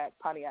bring back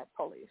Pontiac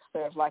Police.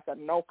 There's like a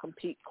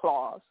no-compete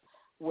clause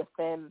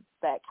within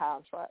that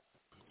contract.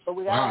 So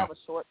we got to have a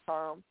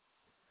short-term.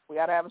 We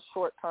got to have a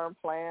short-term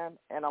plan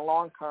and a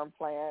long-term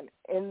plan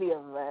in the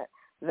event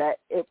that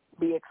it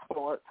be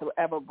explored to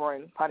ever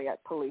bring Pontiac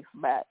Police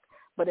back.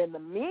 But in the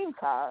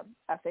meantime,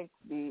 I think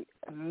the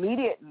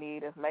immediate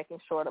need is making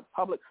sure that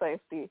public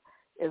safety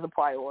is a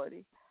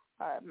priority,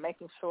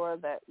 making sure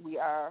that we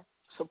are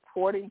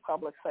supporting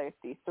public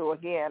safety through,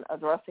 again,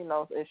 addressing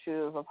those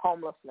issues of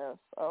homelessness,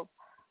 of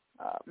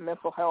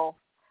mental health,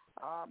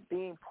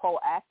 being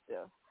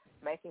proactive,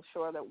 making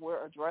sure that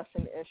we're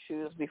addressing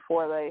issues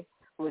before they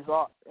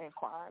result in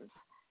crimes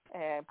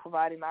and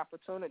providing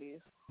opportunities.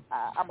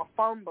 I'm a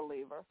firm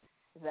believer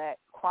that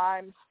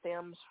crime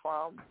stems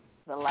from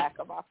the lack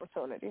of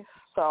opportunities.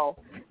 So,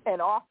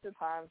 and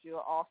oftentimes you'll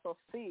also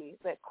see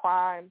that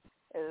crime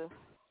is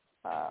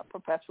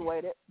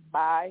perpetuated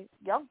by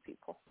young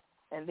people.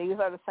 And these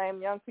are the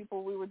same young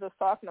people we were just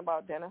talking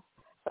about, Dennis.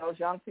 Those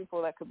young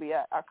people that could be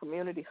at our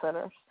community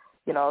centers,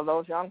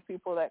 those young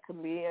people that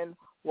can be in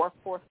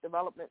workforce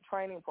development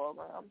training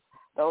programs,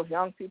 those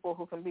young people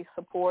who can be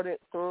supported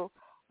through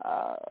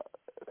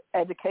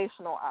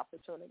educational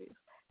opportunities.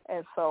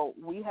 And so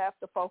we have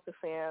to focus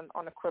in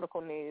on the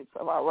critical needs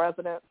of our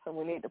residents, and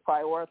we need to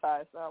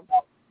prioritize them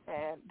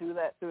and do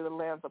that through the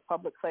lens of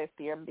public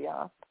safety and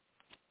beyond.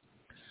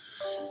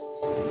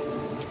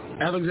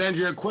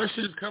 Alexandria, a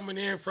question is coming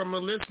in from a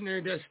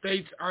listener that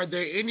states, are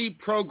there any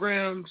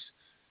programs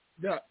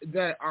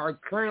that are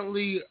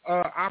currently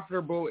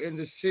operable in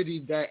the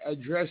city that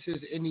addresses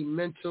any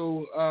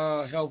mental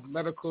health,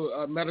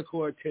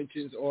 medical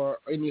attentions, or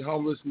any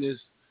homelessness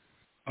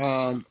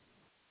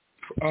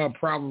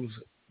problems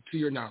to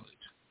your knowledge?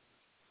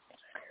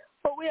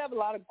 Well, we have a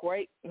lot of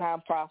great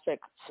nonprofits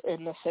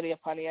in the city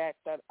of Pontiac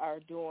that are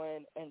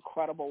doing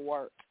incredible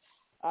work.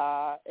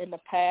 In the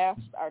past,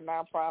 our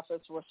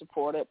nonprofits were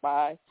supported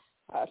by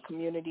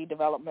community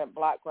development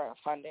block grant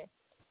funding.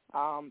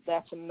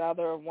 That's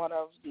another one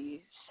of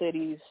the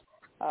city's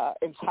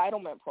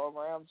entitlement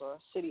programs, or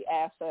city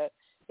asset,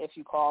 if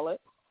you call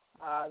it,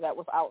 that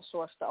was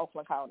outsourced to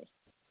Oakland County.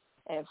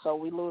 And so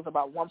we lose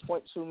about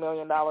 $1.2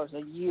 million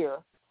a year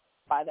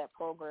by that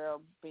program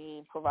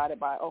being provided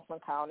by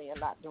Oakland County and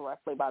not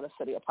directly by the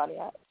city of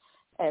Pontiac.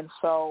 And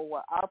so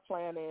what our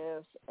plan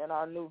is, and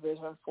our new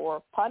vision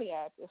for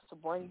Pontiac, is to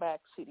bring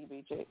back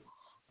CDBG.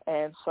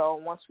 And so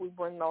once we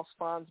bring those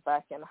funds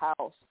back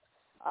in-house,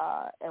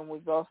 and we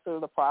go through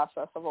the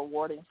process of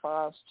awarding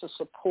funds to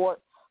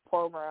support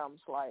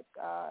programs like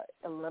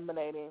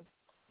eliminating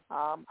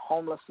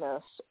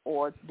homelessness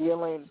or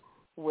dealing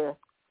with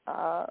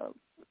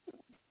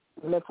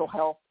mental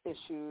health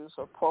issues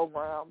or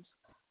programs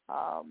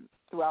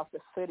throughout the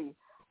city,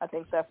 I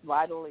think that's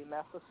vitally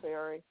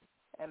necessary,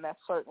 and that's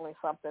certainly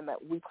something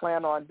that we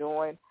plan on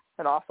doing,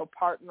 and also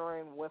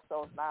partnering with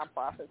those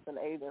nonprofits and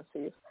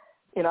agencies.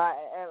 And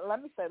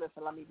let me say this,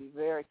 and let me be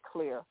very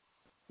clear.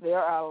 There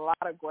are a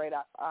lot of great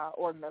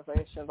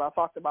organizations. I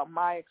talked about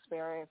my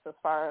experience as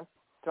far as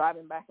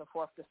driving back and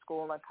forth to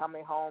school and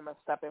coming home and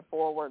stepping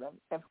forward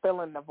and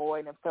filling the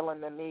void and filling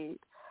the need.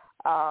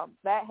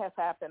 That has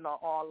happened on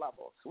all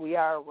levels. We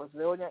are a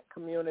resilient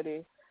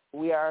community.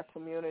 We are a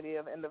community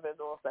of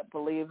individuals that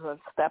believes in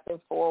stepping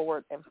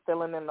forward and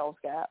filling in those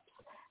gaps.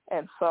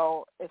 And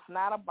so it's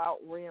not about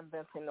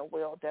reinventing the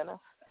wheel, Dennis.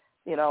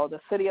 The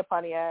city of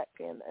Pontiac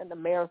and the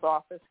mayor's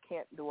office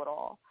can't do it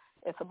all.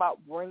 It's about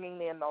bringing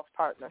in those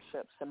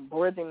partnerships and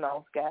bridging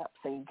those gaps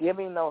and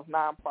giving those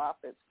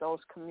nonprofits, those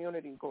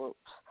community groups,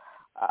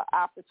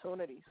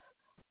 opportunities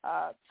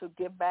to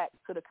give back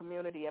to the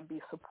community and be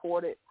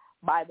supported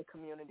by the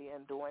community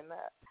in doing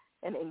that,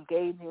 and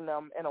engaging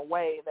them in a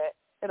way that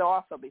it'll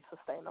also be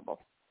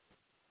sustainable.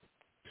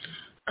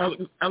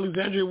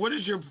 Alexandria, what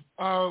is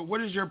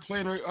your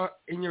plan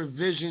in your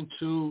vision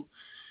to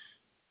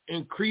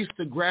increase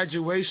the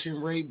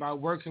graduation rate by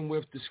working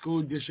with the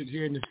school district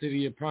here in the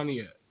city of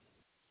Pontiac?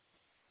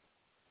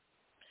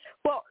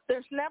 Well,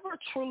 there's never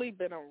truly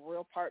been a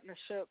real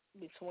partnership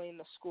between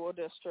the school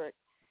district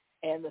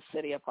and the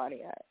city of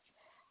Pontiac.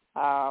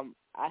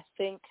 I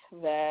think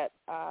that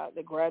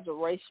the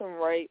graduation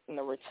rate and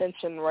the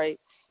retention rate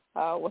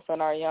within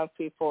our young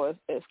people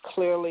is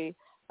clearly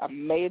a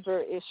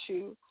major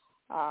issue.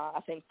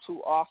 I think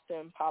too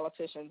often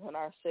politicians in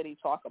our city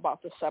talk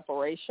about the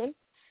separation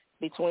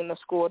between the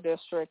school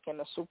district and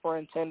the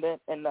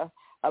superintendent and the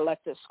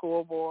elected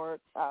school board,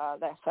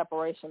 that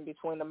separation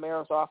between the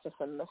mayor's office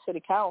and the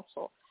city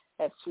council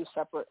as two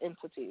separate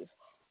entities.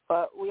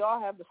 But we all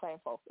have the same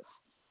focus,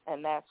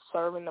 and that's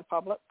serving the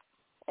public,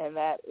 and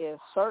that is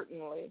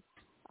certainly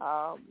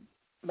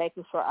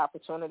making sure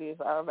opportunities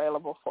are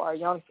available for our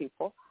young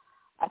people.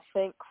 I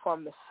think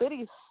from the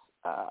city's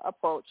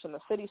approach and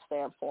the city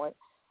standpoint,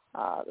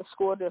 the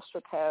school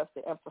district has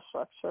the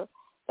infrastructure.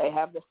 They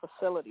have the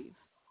facilities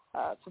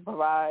to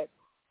provide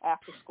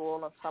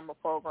after-school and summer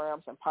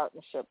programs in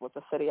partnership with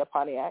the city of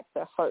Pontiac.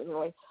 That's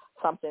certainly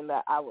something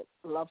that I would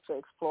love to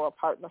explore a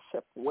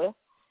partnership with.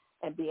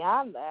 And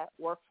beyond that,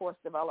 workforce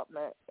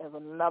development is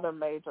another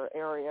major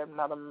area,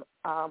 another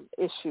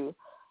issue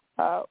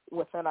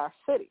within our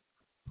city.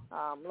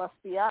 Let's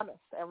be honest,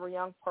 every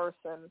young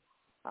person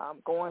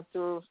going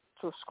through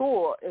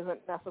school isn't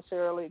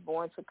necessarily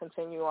going to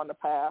continue on the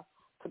path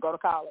to go to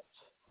college.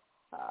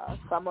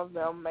 Some of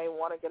them may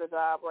want to get a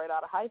job right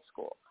out of high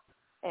school.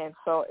 And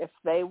so if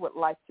they would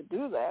like to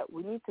do that,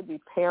 we need to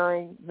be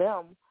pairing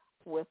them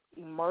with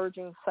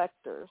emerging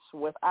sectors,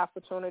 with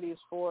opportunities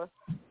for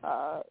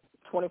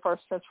 21st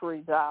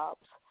century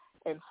jobs.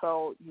 And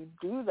so you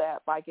do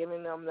that by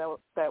giving them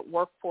that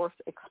workforce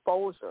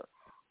exposure,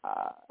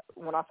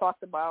 when I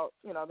talked about,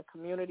 the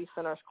community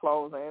centers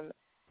closing,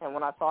 and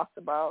when I talked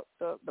about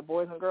the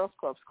Boys and Girls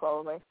Clubs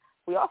closing,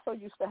 we also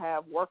used to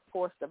have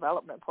workforce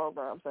development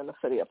programs in the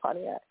city of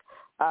Pontiac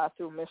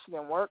through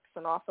Michigan Works,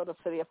 and also the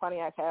city of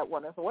Pontiac had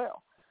one as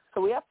well. So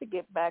we have to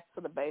get back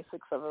to the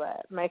basics of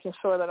that, making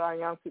sure that our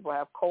young people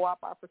have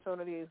co-op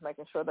opportunities,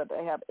 making sure that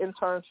they have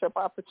internship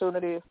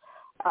opportunities,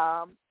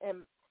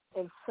 and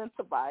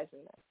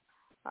incentivizing it.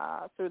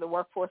 Through the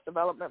workforce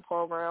development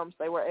programs,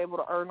 they were able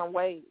to earn a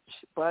wage,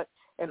 but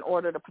in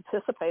order to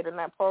participate in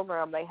that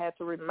program, they had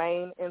to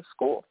remain in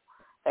school.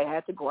 They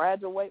had to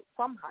graduate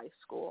from high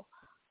school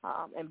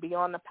and be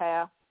on the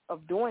path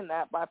of doing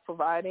that by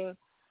providing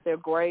their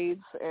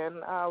grades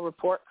and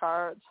report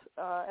cards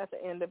at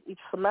the end of each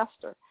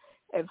semester.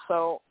 And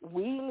so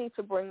we need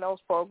to bring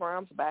those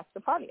programs back to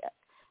Pontiac.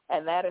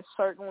 And that is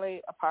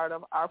certainly a part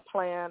of our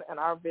plan and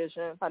our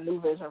vision, a new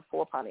vision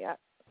for Pontiac.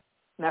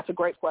 And that's a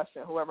great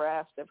question, whoever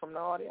asked it from the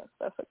audience.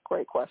 That's a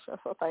great question,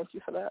 so thank you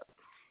for that.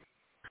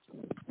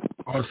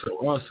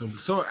 Awesome.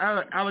 So,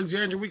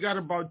 Alexandria, we got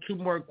about 2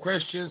 more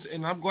questions,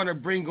 and I'm going to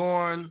bring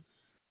on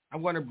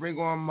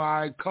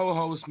my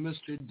co-host,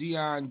 Mr.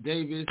 Dion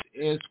Davis,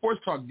 and Sports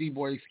Talk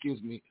D-Boy,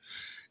 excuse me,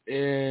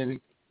 and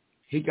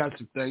he got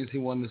some things he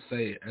wanted to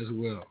say as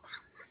well.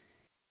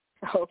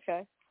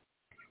 Okay.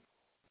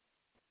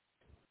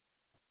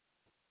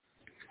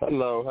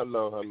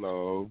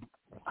 Hello.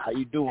 How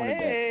you doing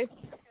today?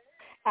 Hey,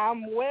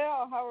 I'm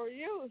well. How are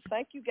you?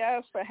 Thank you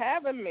guys for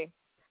having me.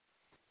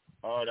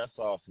 Oh, that's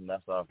awesome.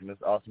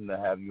 It's awesome to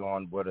have you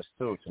on with us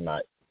too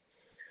tonight.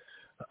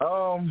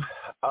 I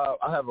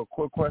have a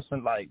quick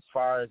question, like as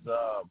far as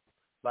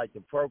like the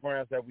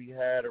programs that we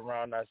had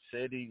around our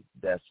city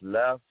that's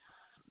left.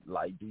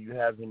 Like, do you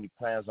have any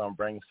plans on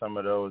bringing some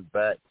of those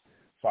back?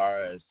 As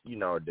far as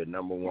the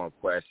number one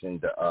question,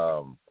 the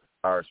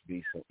Arts,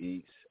 Beats, and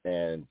Eats,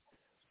 and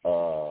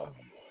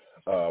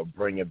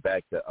bringing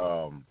back the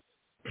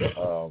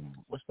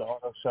what's the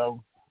auto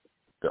show?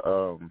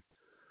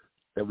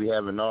 That we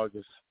have in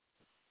August.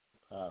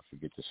 I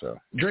forget the show.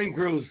 Dream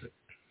Cruise.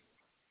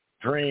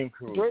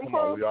 Come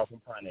on, we off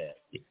from Pontiac.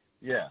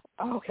 Yeah.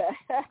 Okay.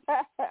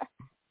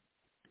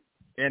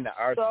 And the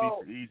Arts,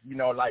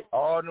 like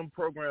all them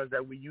programs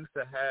that we used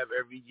to have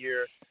every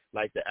year,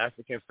 like the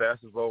African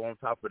Festival on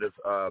top of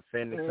the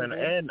Phoenix Center,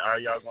 and are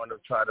y'all going to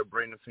try to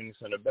bring the Phoenix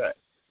Center back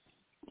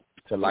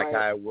to like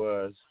how it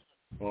was,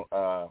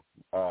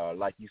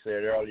 like you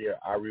said earlier,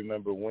 I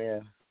remember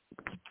when?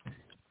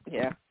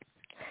 Yeah.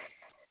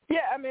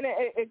 Yeah, I mean,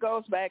 it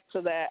goes back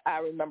to that I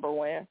remember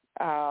when.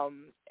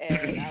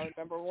 And I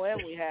remember when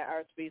we had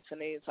Arts, Beats,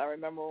 and Eats. I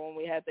remember when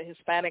we had the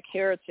Hispanic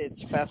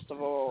Heritage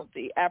Festival,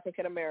 the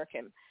African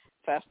American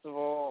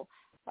Festival.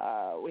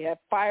 We had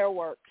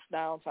fireworks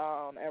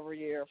downtown every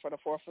year for the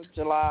 4th of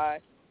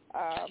July.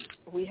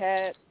 We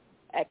had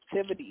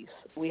activities.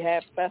 We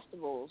had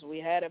festivals. We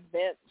had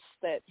events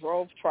that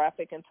drove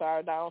traffic into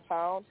our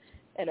downtown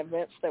and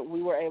events that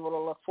we were able to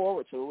look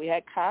forward to. We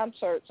had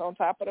concerts on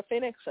top of the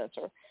Phoenix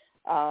Center.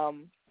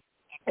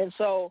 And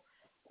so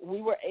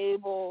we were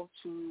able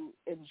to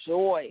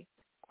enjoy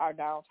our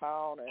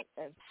downtown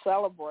and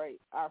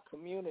celebrate our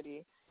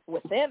community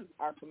within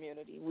our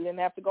community. We didn't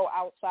have to go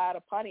outside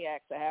of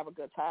Pontiac to have a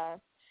good time,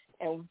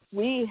 and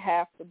we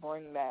have to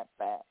bring that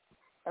back.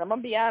 And I'm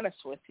going to be honest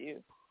with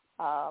you.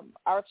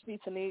 Arts,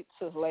 Beats, and Eats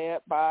is led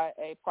by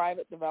a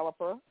private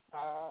developer,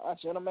 a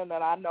gentleman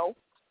that I know.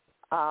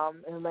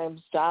 His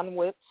name's John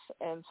Witz,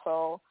 and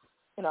so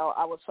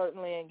I would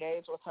certainly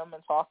engage with him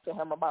and talk to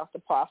him about the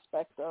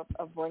prospect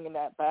of bringing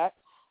that back.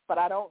 But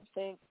I don't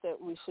think that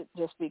we should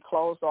just be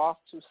closed off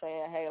to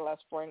saying, hey,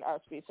 let's bring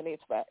Arts, Beats, and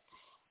Eats back.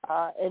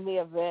 In the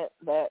event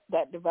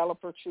that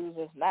developer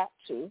chooses not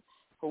to,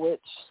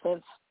 which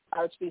since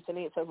Arts, Beats, and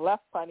Eats has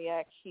left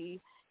Pontiac, he's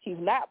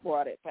not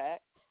brought it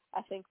back,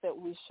 I think that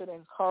we should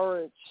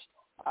encourage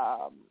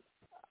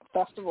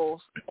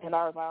festivals in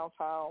our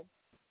downtown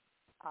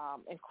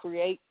and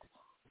create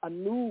a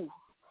new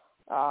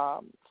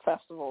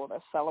festival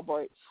that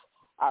celebrates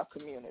our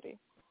community.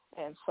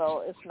 And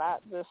so it's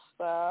not just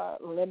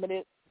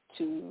limited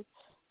to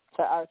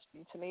Arts,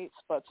 Beats, and Eats,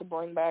 but to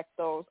bring back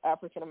those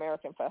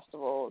African-American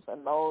festivals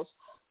and those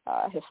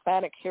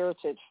Hispanic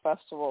heritage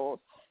festivals,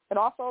 and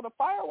also the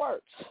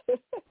fireworks.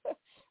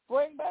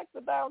 Bring back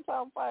the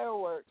downtown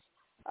fireworks.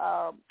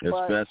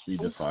 Especially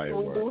the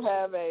fireworks. We do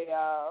have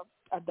a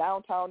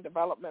downtown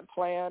development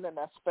plan, and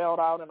that's spelled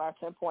out in our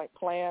 10-point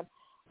plan.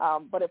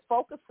 But it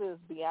focuses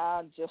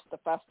beyond just the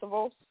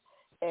festivals,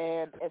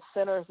 and it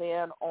centers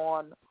in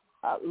on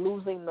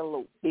losing the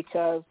loop,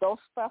 because those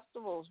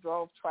festivals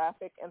drove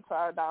traffic into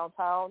our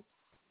downtown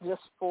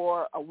just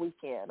for a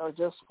weekend or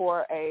just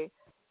for a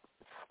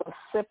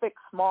specific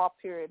small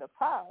period of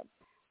time,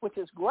 which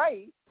is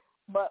great,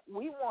 but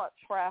we want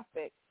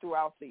traffic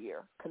throughout the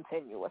year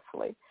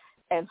continuously.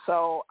 And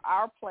so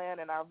our plan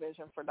and our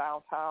vision for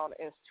downtown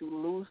is to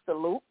lose the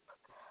loop,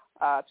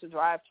 to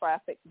drive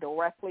traffic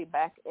directly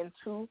back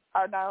into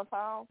our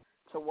downtown,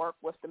 to work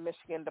with the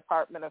Michigan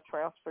Department of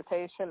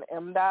Transportation,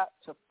 MDOT,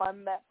 to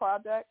fund that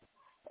project,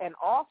 and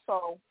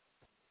also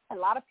a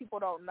lot of people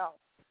don't know,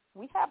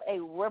 we have a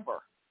river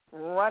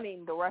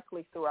running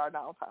directly through our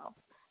downtown,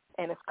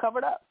 and it's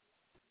covered up.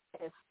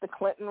 It's the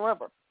Clinton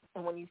River.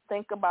 And when you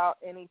think about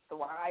any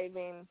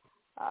thriving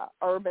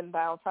urban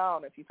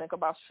downtown, if you think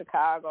about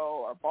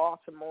Chicago or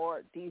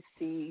Baltimore,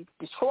 D.C.,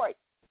 Detroit,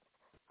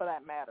 for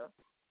that matter,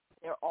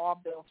 they're all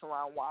built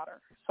around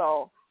water.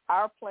 So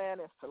our plan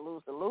is to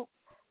lose the loop,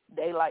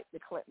 daylight the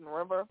Clinton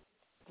River,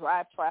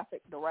 drive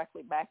traffic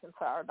directly back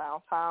into our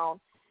downtown,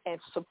 and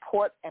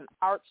support an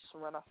arts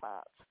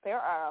renaissance. There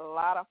are a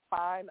lot of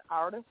fine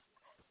artists,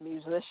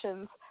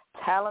 musicians,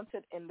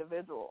 talented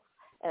individuals,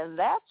 and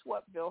that's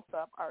what built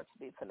up Arts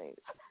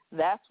Needs.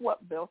 That's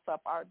what built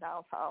up our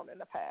downtown in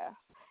the past.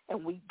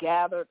 And we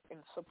gathered and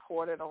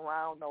supported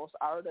around those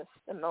artists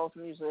and those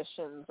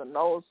musicians and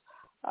those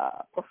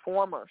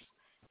performers.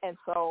 And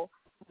so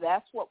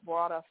that's what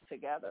brought us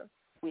together.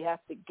 We have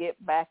to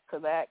get back to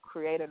that,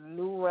 create a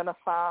new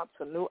renaissance,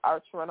 a new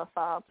arts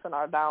renaissance in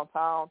our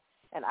downtown,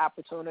 and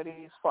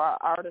opportunities for our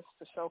artists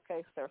to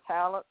showcase their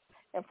talents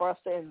and for us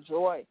to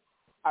enjoy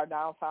our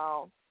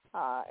downtown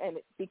and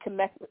be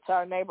connected to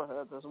our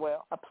neighborhoods as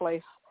well, a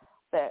place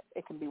that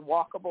it can be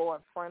walkable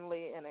and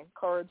friendly and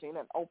encouraging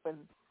and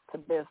open to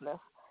business.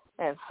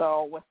 And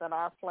so within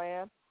our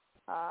plan,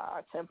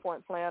 our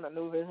 10-point plan, a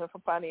new vision for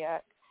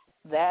Pontiac,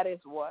 that's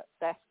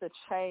the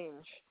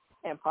change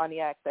in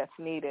Pontiac that's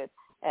needed,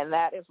 and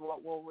that is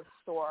what will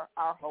restore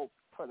our hope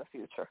for the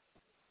future.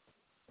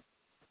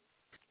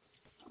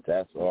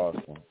 That's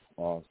awesome.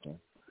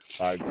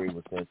 I agree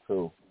with that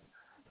too.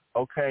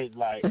 Okay,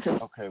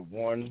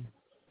 one,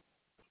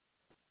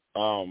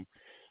 you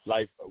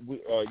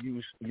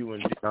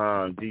and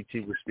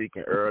DT were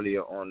speaking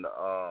earlier on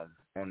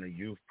the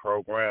youth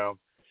program,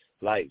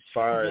 like as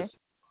far as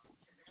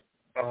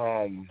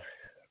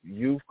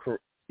youth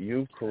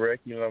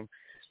curriculum,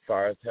 as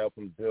far as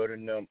helping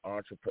building them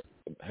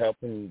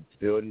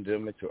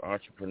into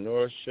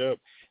entrepreneurship.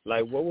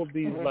 Like, what would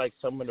be like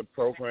some of the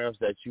programs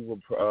that you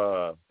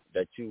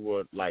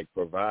would like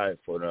provide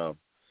for them,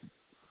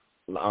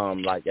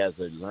 like as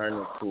a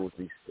learning tool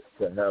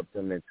to help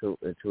them into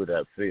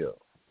that field?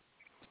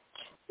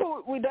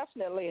 Well, we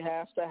definitely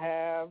have to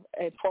have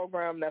a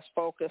program that's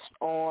focused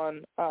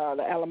on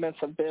the elements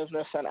of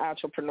business and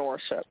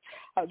entrepreneurship.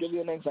 I'll give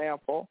you an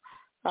example.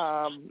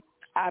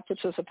 I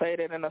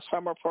participated in a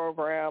summer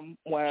program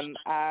when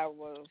I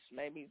was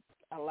maybe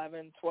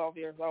 11, 12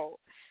 years old.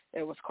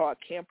 It was called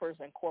Campers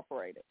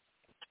Incorporated.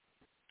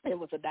 It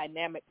was a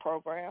dynamic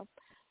program.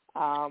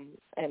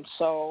 And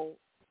so,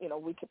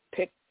 we could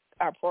pick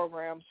our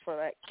programs for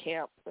that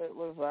camp. It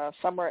was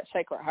Summer at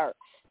Sacred Heart,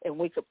 and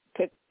we could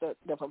pick the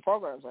different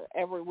programs. And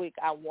every week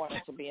I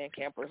wanted to be in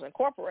Campers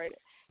Incorporated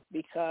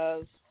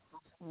because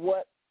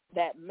what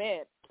that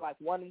meant, like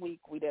one week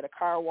we did a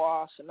car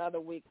wash, another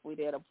week we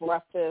did a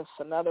breakfast,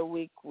 another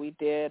week we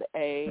did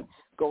a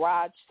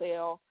garage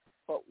sale.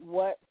 But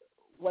what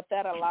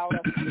that allowed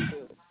us to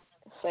do,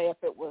 say if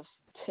it was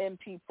 10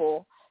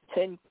 people,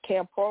 10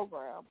 camp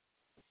program,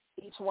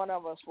 each one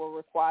of us were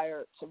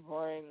required to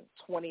bring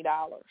 $20,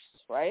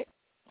 right,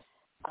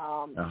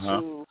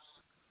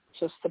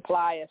 to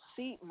supply a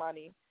seed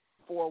money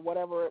for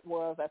whatever it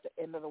was at the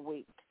end of the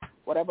week,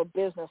 whatever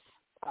business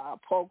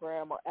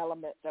program or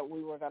element that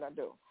we were going to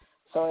do.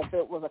 So if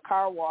it was a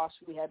car wash,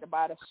 we had to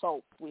buy the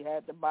soap, we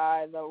had to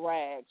buy the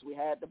rags, we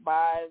had to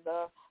buy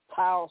the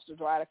towels to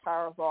dry the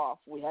cars off,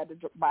 we had to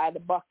buy the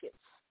buckets,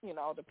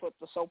 to put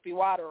the soapy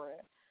water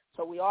in.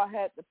 So we all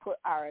had to put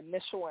our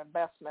initial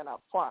investment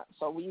up front.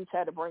 So we each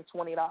had to bring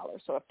 $20.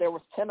 So if there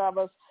was 10 of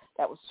us,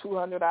 that was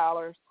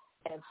 $200.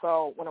 And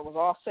so when it was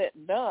all said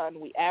and done,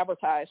 we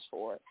advertised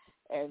for it.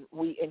 And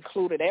we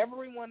included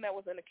everyone that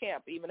was in the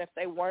camp, even if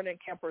they weren't in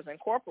Campers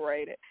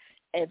Incorporated.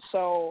 And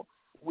so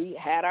we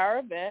had our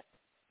event,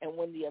 and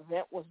when the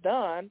event was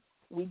done,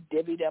 we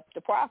divvied up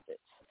the profits.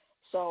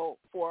 So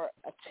for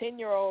a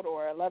 10-year-old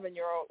or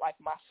 11-year-old like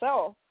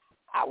myself,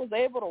 I was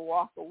able to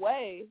walk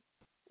away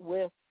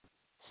with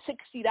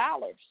 $60,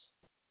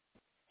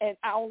 and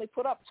I only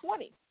put up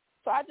 $20.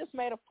 So I just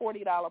made a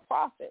 $40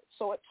 profit.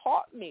 So it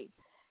taught me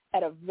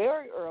at a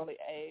very early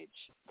age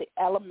the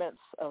elements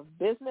of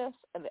business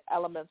and the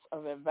elements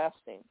of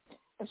investing.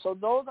 And so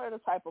those are the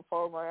type of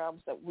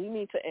programs that we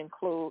need to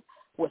include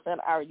within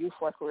our youth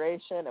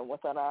recreation and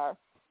within our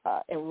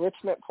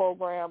enrichment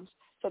programs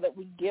so that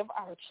we give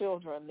our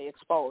children the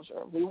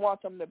exposure. We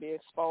want them to be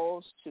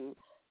exposed to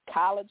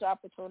college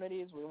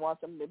opportunities. We want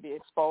them to be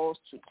exposed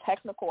to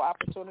technical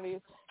opportunities.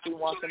 We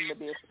want them to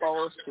be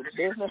exposed to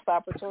business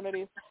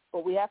opportunities.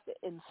 But we have to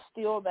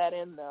instill that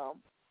in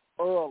them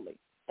early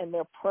in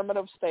their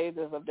primitive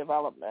stages of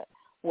development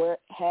where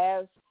it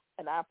has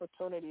an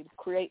opportunity to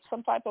create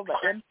some type of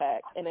an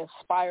impact and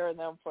inspire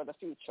them for the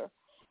future.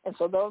 And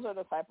so those are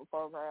the type of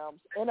programs,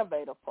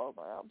 innovative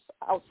programs,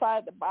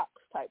 outside-the-box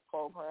type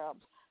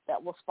programs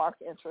that will spark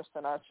interest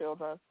in our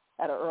children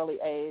at an early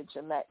age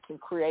and that can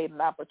create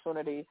an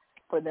opportunity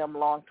for them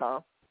long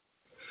term.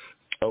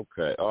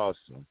 Okay,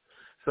 awesome.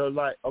 So,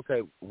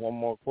 one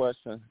more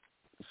question.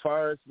 as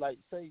far as like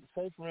say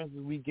for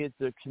instance we get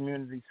the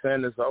community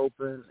centers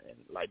open and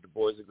like the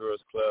Boys and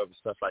Girls Club and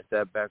stuff like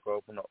that back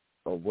open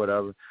or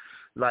whatever,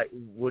 like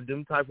would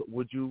you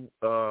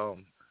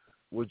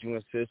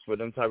insist for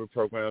them type of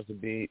programs to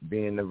be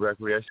in the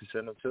recreation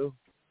center too?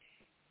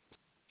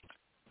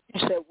 You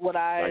said would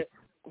I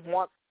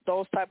want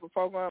those type of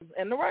programs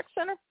in the rec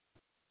center?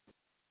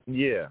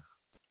 Yeah.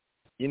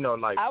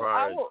 Like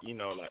I would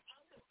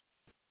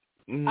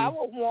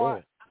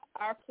want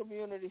our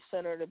community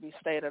center to be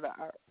state of the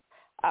art.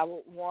 I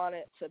would want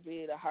it to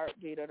be the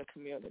heartbeat of the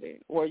community,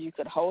 where you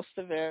could host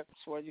events,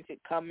 where you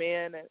could come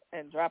in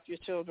and drop your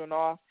children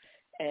off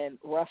and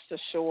rest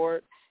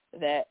assured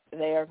that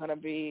they are going to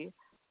be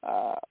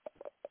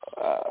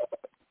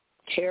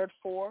cared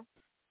for,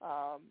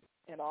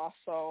 and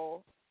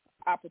also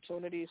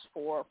opportunities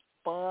for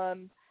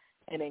fun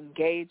and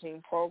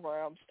engaging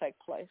programs take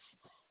place.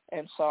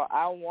 And so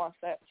I want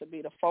that to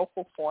be the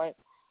focal point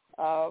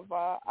of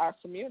our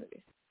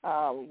community,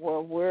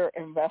 where we're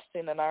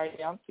investing in our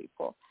young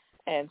people.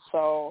 And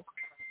so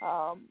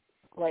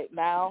right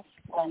now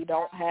we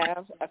don't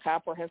have a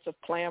comprehensive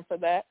plan for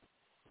that.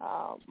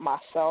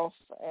 Myself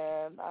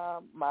and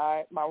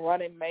my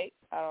running mate,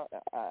 I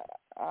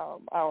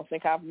don't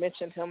think I've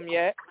mentioned him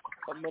yet,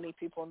 but many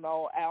people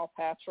know Al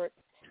Patrick.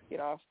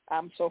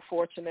 I'm so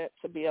fortunate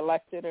to be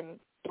elected in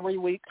 3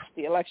 weeks.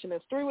 The election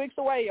is 3 weeks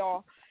away,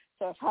 y'all.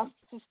 So if I'm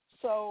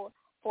so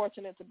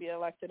fortunate to be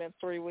elected in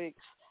 3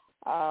 weeks,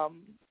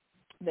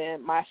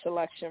 then my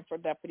selection for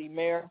deputy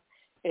mayor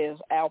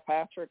is Al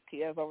Patrick.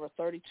 He has over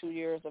 32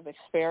 years of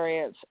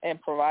experience in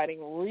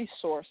providing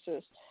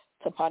resources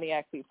to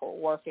Pontiac people,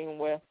 working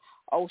with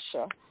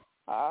OSHA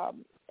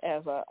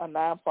as a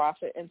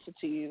nonprofit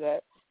entity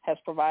that has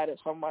provided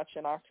so much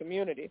in our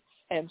community.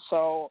 And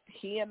so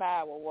he and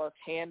I will work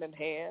hand in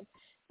hand,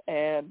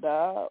 and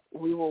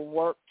we will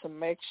work to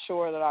make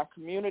sure that our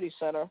community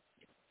center,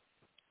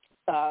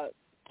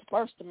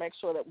 first to make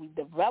sure that we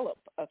develop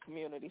a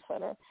community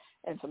center,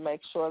 and to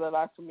make sure that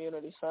our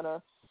community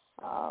center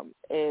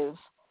is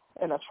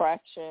an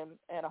attraction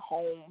and a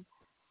home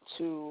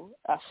to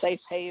a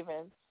safe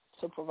haven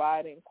to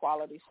providing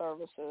quality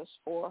services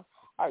for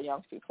our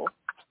young people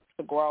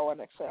to grow and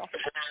excel.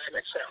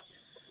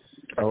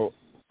 Oh,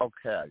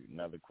 okay.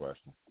 Another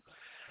question.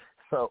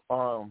 So,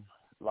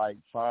 like,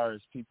 far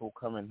as people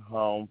coming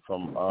home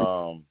from,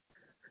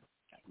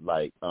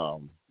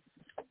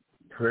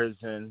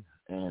 prison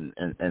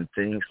and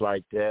things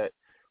like that,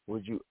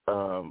 would you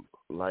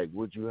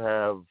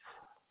have,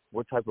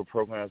 what type of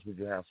programs would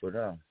you have for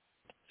them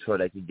so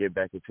they could get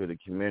back into the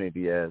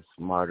community as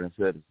modern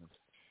citizens?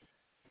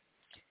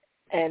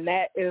 And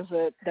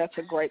that's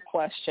a great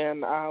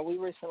question. We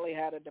recently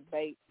had a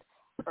debate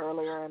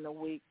earlier in the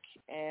week,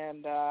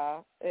 and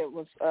it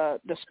was a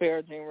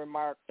disparaging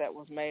remark that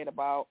was made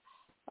about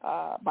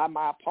by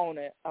my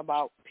opponent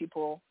about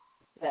people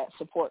that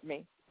support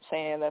me,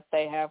 saying that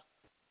they have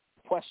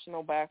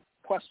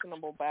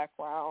questionable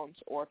backgrounds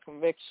or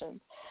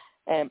convictions.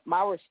 And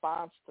my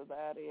response to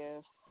that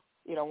is,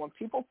 when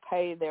people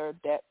pay their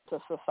debt to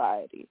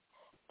society,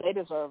 they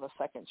deserve a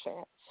second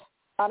chance,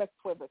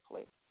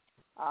 unequivocally.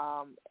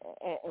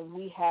 And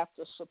we have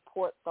to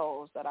support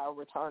those that are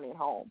returning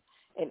home.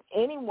 And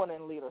anyone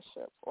in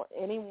leadership or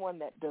anyone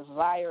that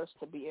desires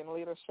to be in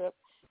leadership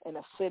in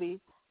a city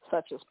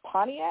such as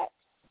Pontiac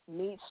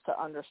needs to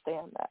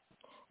understand that.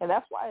 And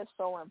that's why it's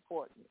so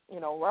important.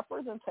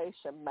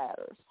 Representation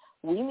matters.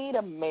 We need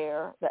a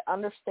mayor that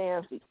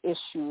understands the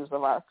issues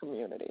of our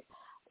community.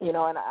 And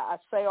I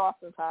say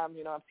oftentimes,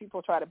 if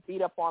people try to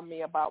beat up on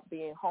me about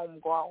being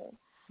homegrown,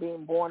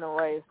 being born and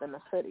raised in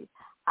the city,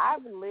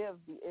 I've lived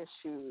the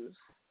issues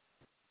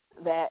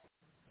that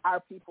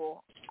our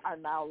people are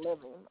now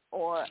living,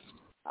 or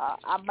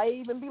I may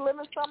even be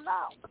living some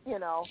now,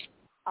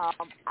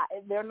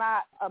 they're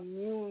not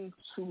immune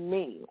to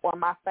me or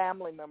my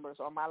family members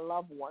or my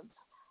loved ones.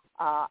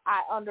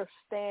 I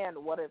understand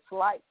what it's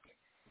like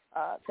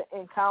to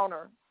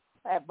encounter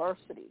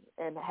adversity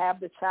and have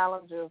the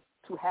challenges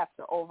to have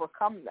to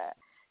overcome that.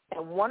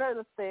 And one of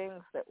the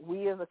things that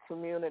we as a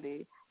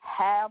community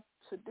have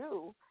to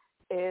do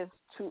is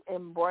to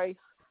embrace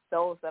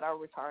those that are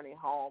returning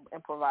home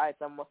and provide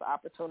them with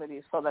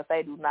opportunities so that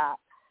they do not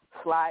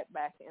slide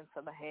back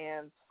into the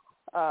hands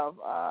of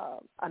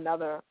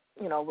another,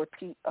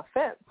 repeat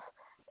offense.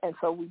 And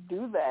so we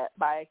do that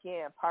by,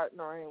 again,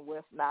 partnering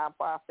with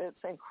nonprofits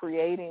and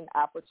creating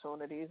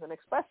opportunities, and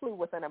especially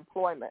within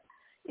employment,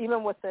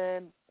 even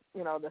within,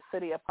 the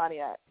city of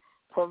Pontiac,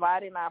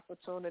 providing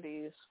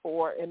opportunities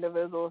for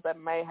individuals that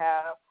may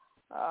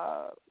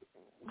have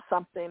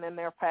something in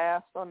their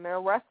past on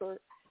their record,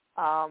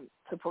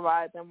 to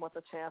provide them with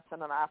a chance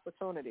and an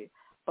opportunity,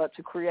 but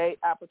to create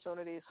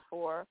opportunities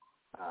for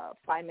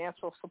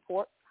financial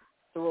support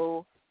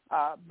through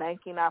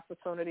banking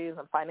opportunities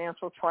and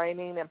financial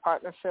training in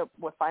partnership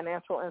with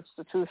financial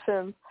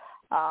institutions,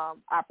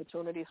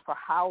 opportunities for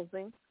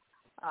housing,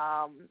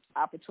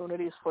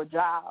 opportunities for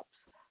jobs.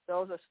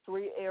 Those are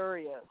three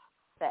areas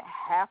that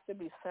have to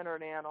be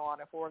centered in on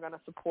if we're going to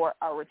support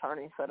our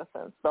returning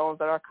citizens, those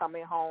that are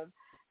coming home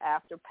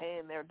after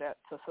paying their debt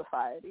to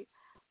society.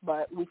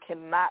 But we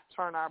cannot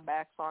turn our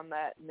backs on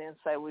that and then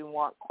say we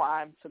want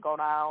crime to go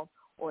down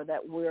or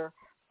that we're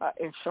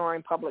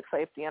ensuring public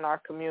safety in our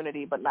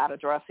community but not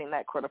addressing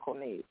that critical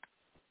need.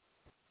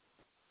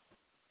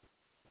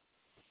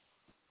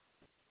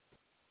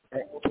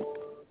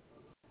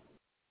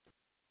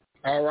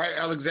 All right,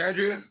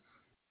 Alexandria.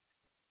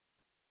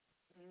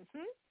 Mm-hmm.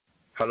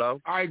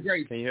 Hello? All right,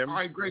 great. Can you hear me? All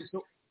right, great.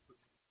 So,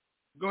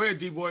 go ahead,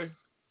 D-Boy.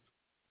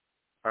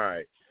 All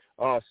right.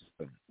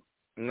 Awesome.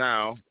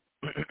 Now,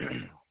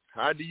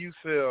 how do you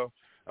feel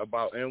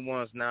about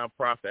M1's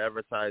nonprofit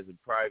advertising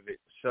private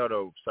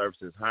shuttle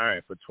services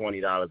hiring for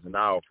 $20 an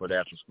hour for the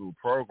after-school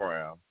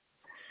program,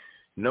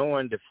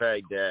 knowing the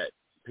fact that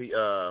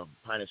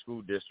Pontiac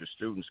School District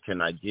students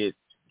cannot get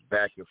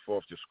back and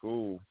forth to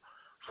school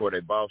for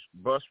their bus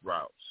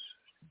routes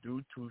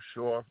due to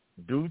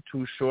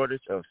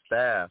shortage of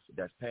staff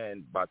that's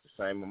paying about the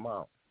same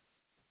amount?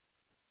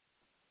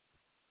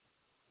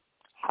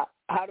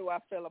 How do I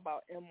feel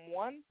about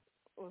M1?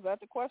 Was that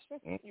the question?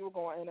 You were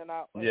going in and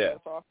out when you were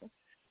talking.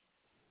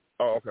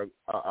 Oh, okay.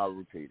 I'll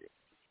repeat it.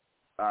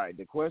 All right.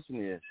 The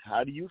question is,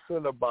 how do you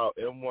feel about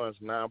M1's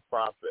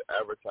nonprofit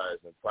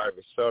advertising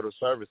private shuttle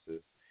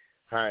services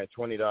hiring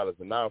 $20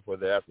 an hour for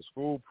the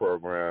after-school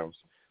programs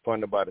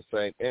funded by the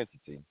same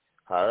entity?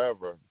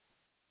 However,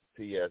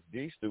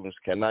 PSD students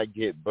cannot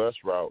get bus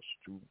routes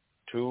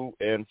to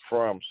and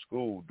from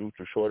school due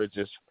to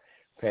shortages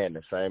paying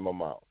the same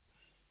amount.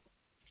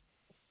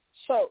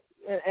 So,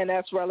 and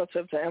that's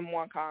relative to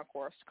M1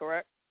 Concourse,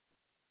 correct?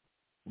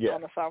 Yeah.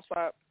 On the south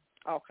side?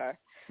 Okay.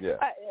 Yeah.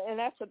 And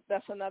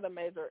that's another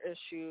major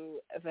issue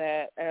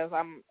that as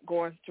I'm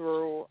going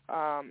through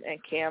and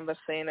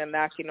canvassing and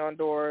knocking on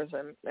doors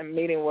and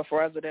meeting with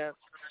residents,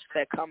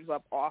 that comes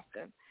up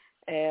often.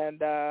 And,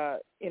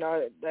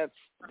 that's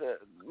the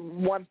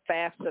one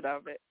facet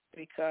of it,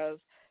 because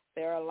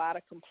there are a lot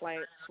of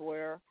complaints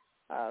where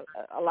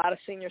a lot of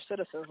senior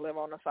citizens live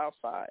on the south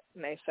side,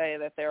 and they say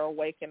that they're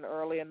awakened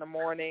early in the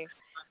morning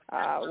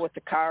with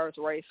the cars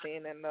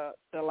racing and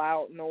the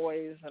loud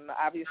noise and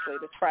obviously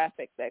the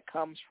traffic that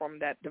comes from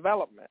that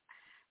development.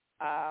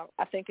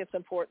 I think it's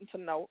important to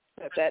note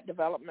that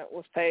development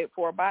was paid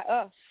for by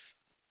us,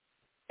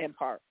 in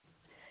part.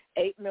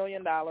 $8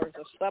 million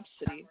of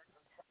subsidy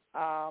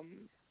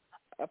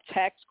of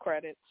tax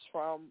credits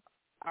from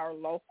our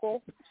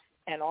local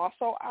and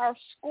also our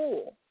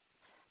school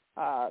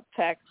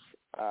tax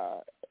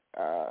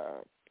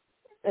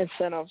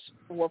incentives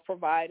were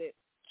provided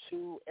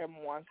to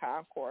M1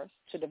 Concourse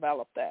to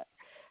develop that.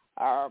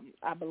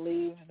 I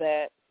believe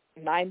that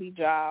 90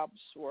 jobs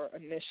were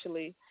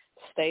initially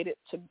stated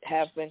to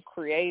have been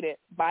created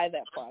by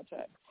that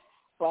project.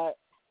 But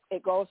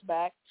it goes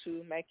back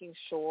to making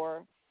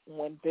sure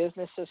when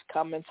businesses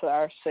come into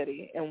our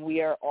city and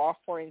we are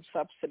offering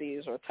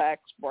subsidies or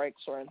tax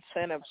breaks or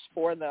incentives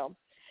for them,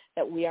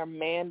 that we are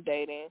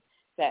mandating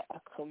that a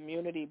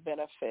community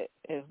benefit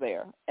is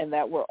there and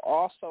that we're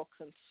also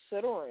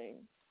considering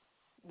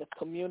the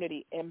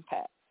community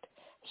impact.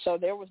 So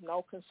there was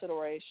no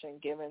consideration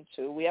given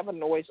to, we have a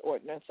noise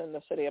ordinance in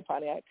the city of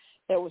Pontiac,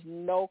 there was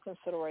no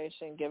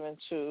consideration given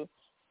to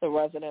the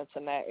residents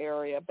in that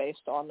area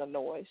based on the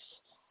noise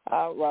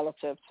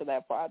relative to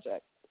that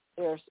project.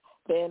 There's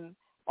been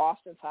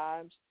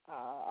oftentimes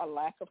a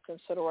lack of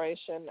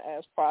consideration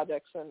as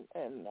projects and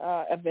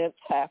events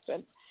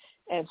happen.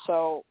 And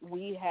so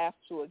we have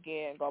to,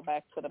 again, go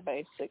back to the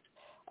basics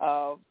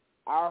of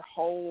our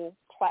whole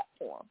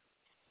platform,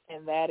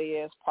 and that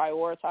is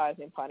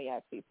prioritizing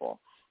Pontiac people,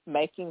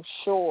 making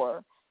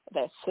sure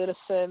that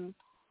citizen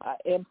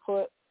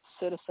input,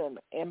 citizen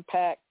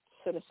impact,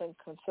 citizen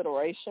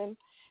consideration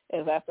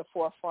is at the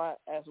forefront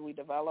as we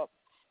develop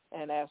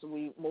and as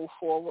we move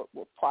forward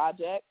with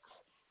projects,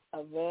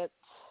 events,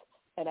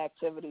 and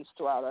activities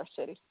throughout our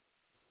city.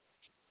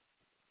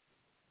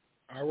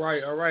 All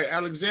right.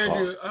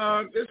 Alexandria,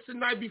 it's the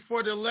night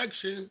before the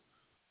election.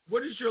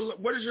 What is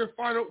your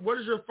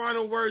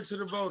final word to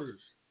the voters?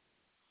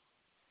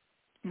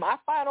 My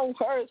final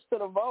words to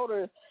the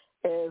voters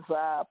is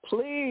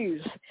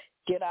please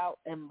get out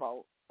and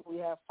vote. We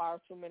have far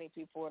too many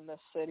people in this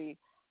city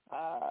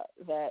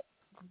that,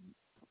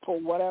 for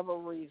whatever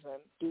reason,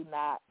 do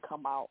not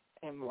come out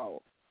and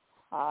vote.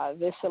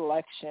 This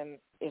election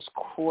is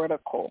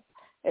critical.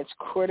 It's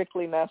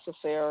critically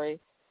necessary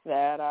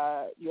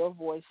that your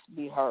voice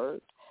be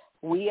heard.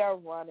 We are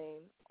running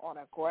on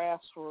a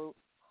grassroots,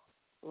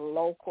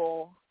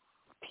 local,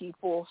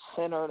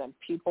 people-centered and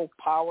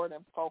people-powered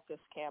and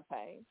focused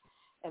campaign,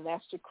 and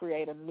that's to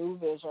create a new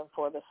vision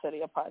for the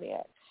city of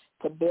Pontiac,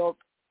 to build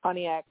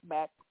Pontiac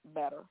back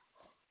better.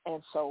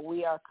 And so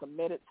we are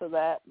committed to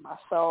that.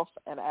 Myself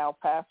and Al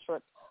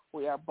Patrick,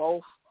 we are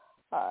both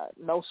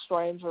no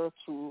stranger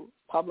to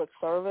public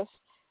service,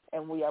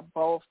 and we are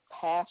both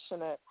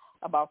passionate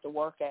about the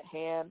work at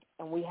hand,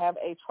 and we have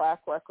a track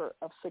record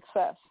of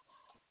success.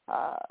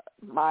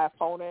 My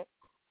opponent,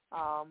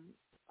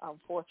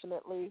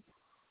 unfortunately,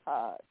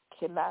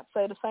 cannot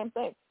say the same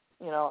thing,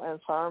 in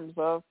terms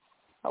of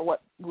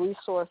what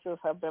resources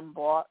have been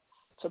brought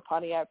to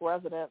Pontiac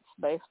residents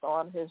based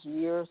on his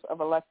years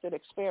of elected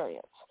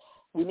experience.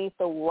 We need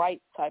the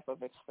right type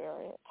of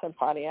experience in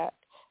Pontiac,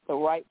 the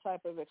right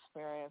type of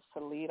experience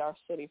to lead our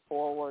city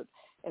forward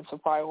and to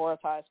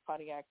prioritize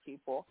Pontiac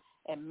people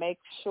and make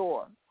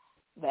sure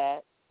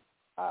that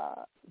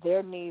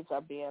their needs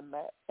are being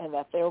met and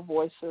that their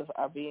voices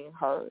are being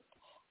heard,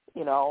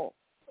 you know,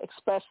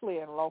 especially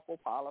in local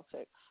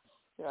politics.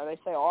 You know, they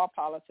say all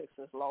politics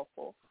is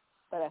local,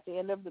 but at the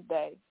end of the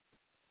day,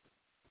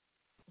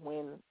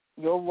 when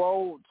your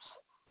roads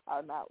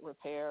are not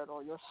repaired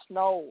or your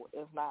snow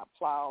is not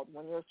plowed,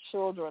 when your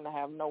children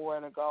have nowhere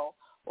to go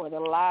or the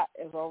lot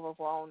is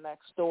overgrown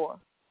next door,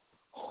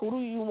 who do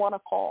you want to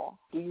call?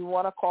 Do you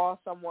want to call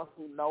someone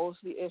who knows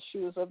the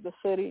issues of the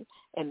city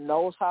and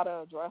knows how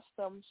to address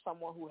them,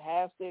 someone who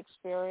has the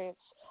experience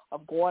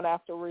of going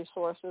after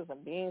resources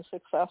and being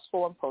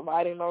successful in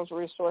providing those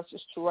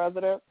resources to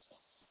residents,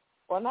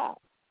 or not?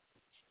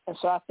 And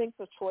so I think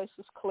the choice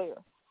is clear.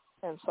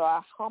 And so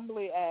I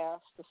humbly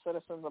ask the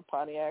citizens of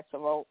Pontiac to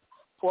vote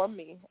for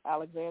me,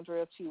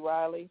 Alexandria T.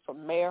 Riley, for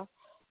mayor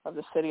of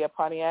the city of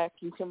Pontiac.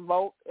 You can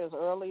vote as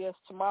early as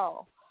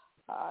tomorrow.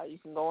 You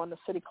can go in the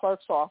city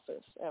clerk's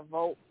office and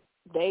vote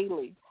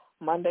daily,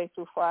 Monday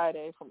through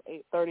Friday from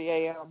 8:30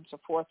 a.m. to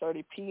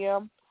 4:30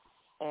 p.m.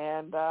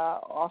 And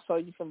also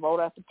you can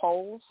vote at the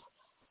polls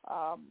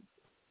on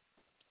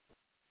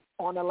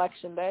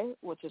Election Day,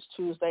 which is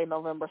Tuesday,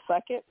 November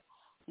 2nd.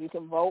 You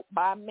can vote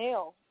by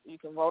mail. You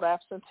can vote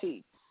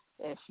absentee.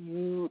 If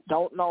you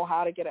don't know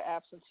how to get an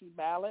absentee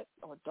ballot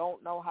or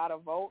don't know how to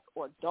vote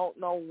or don't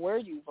know where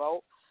you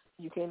vote,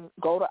 you can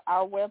go to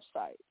our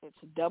website.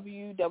 It's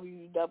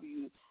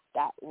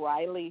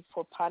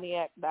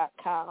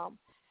www.rileyforpontiac.com,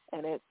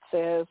 and it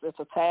says, it's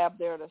a tab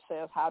there that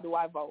says, how do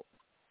I vote?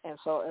 And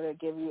so it'll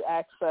give you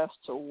access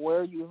to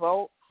where you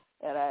vote,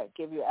 and it'll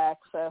give you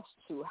access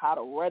to how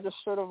to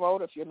register to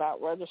vote if you're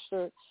not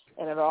registered,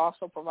 and it'll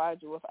also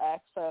provide you with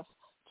access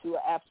to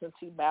an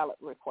absentee ballot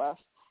request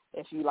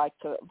if you like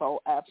to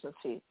vote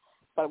absentee.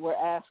 But we're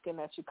asking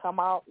that you come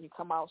out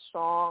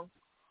strong,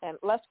 and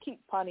let's keep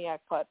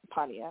Pontiac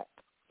Pontiac.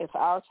 It's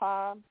our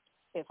time.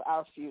 It's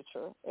our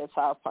future. It's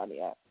our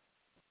Pontiac.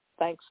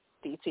 Thanks,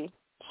 DT.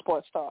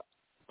 Sports Talk.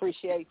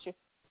 Appreciate you.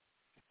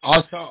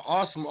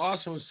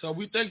 Awesome. So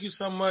we thank you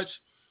so much,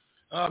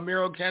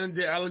 Mayoral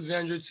candidate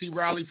Alexandria T.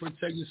 Riley, for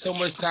taking so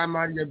much time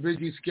out of your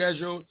busy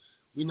schedule.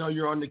 We know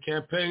you're on the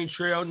campaign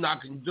trail,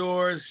 knocking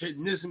doors,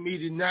 hitting this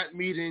meeting, that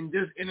meeting,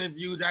 this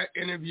interview, that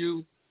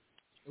interview.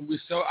 And we're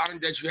so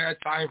honored that you had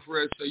time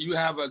for us. So you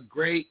have a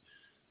great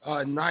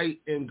night,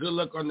 and good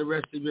luck on the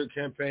rest of your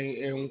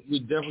campaign. And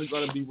we're definitely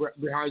going to be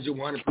behind you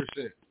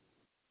 100%.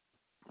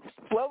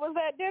 What was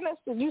that, Dennis?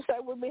 Did you say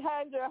we're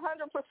behind you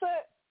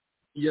 100%?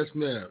 Yes,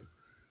 ma'am.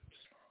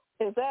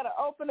 Is that an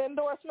open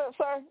endorsement,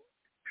 sir?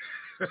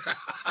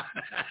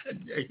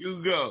 There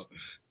you go.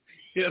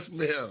 Yes,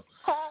 ma'am.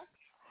 Huh?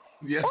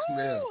 Yes,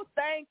 ma'am. Oh,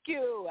 thank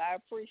you. I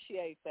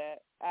appreciate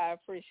that.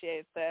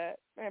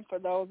 And for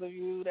those of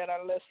you that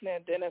are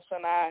listening, Dennis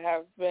and I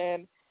have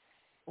been,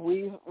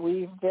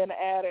 we've been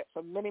at it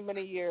for many,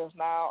 many years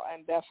now,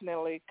 and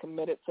definitely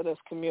committed to this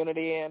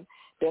community. And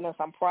Dennis,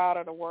 I'm proud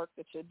of the work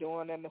that you're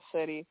doing in the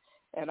city,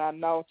 and I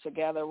know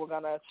together we're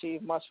going to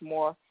achieve much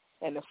more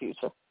in the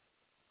future.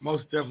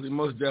 Most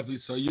definitely.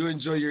 So you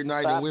enjoy your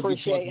night, so and we'll be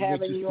talking appreciate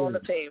having you on the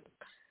team.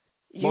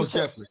 Most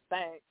definitely.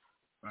 Thanks.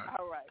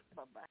 All right.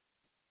 Bye-bye.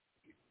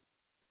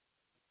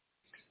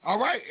 All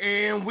right,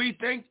 and we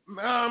thank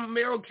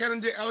Mayoral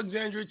candidate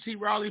Alexandria T.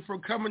 Riley for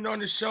coming on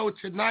the show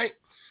tonight.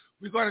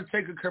 We're going to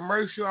take a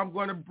commercial. I'm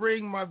going to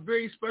bring my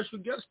very special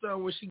guest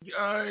on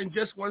in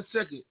just 1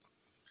 second.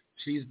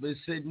 She's been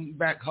sitting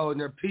back holding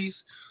her peace.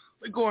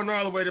 We're going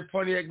all the way to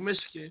Pontiac,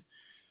 Michigan.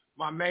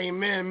 My main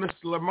man,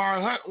 Mr.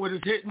 Lamar Hunt, with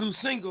his hit new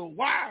single,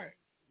 Why?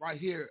 Right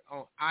here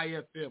on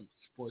iFM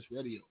Sports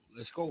Radio.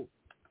 Let's go.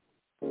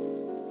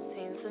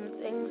 Seen some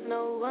things,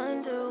 no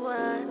wonder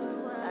why.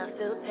 I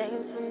feel pain,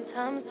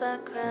 sometimes I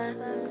cry.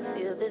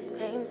 Feel this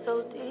pain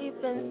so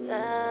deep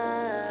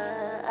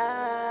inside.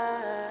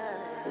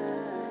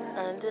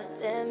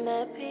 Understand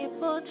that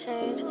people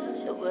change.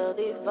 The world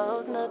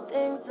evolves,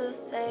 nothing's the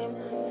same.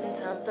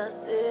 Sometimes I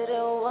sit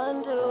and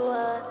wonder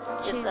why.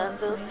 Yes, I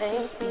feel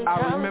pain, sometimes I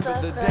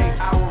remember the day,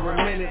 hour, a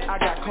minute, I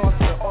got called to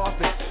the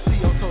office.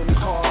 CEO told me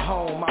call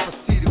home, I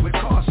proceeded with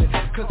caution,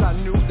 cause I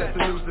knew that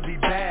the news would be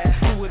bad.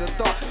 Who would have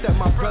thought that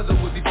my brother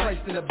would be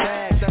placed in a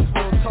bag? That's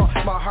real talk,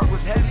 my heart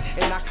was heavy,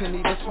 and I couldn't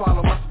even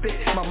swallow my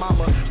spit. My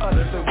mama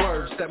uttered the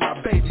words that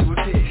my baby was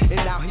hit,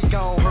 and now he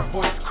gone, her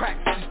voice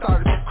cracked, she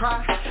started to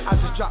cry. I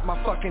just dropped my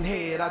fucking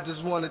head, I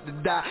just wanted to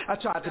die. I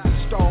tried to be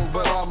strong,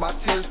 but all my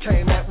tears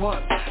came at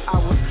once. I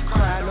was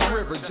crying a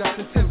river,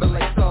 Justin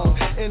Timberlake song.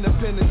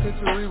 Independent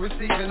sensory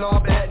receiving all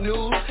bad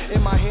news.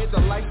 In my head the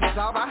lights was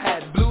out, I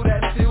had blew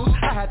that fuse.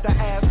 I had to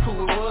ask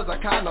who it was, I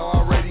kinda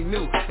already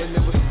knew. And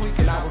it was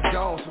squeaking, I was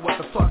gone, so what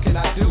the fuck can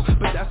I do?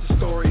 But that's the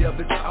story of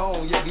its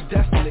own, yeah, we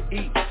destined to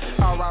eat.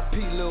 R.I.P.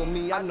 Lil'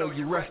 me, I know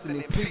you resting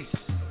in peace.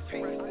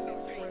 Seen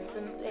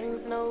some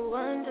things, no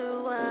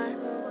wonder why.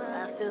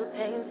 I feel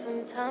pain,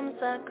 sometimes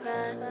I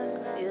cry.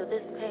 feel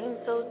this pain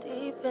so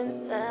deep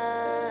inside.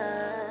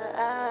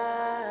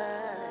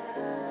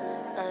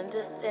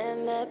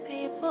 Understand that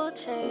people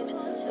change,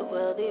 the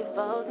world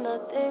evolves,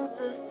 nothing's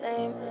the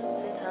same.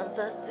 Sometimes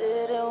I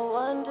sit and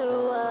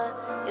wonder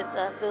why. Yes,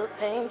 I feel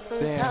pain,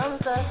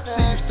 sometimes I cry.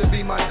 She used to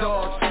be my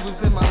dog, she was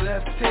in my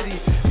left titty.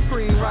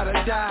 Scream right or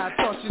die,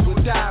 thought she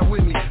would die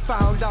with me.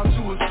 Found out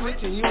you was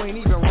switching, you ain't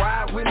even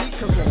ride with me.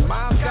 Cause when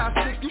mom got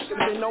sick, you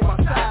should've been on my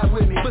side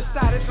with me.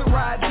 Decided to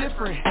ride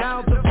different,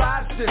 now the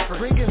vibe's different.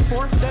 Bringing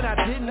forth that I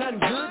did nothing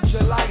good,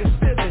 July is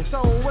stiffing.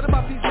 So what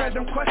about these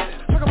random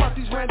questions? Talk about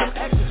these random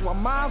exes. While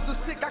moms was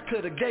sick, I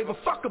could've gave a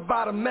fuck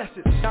about a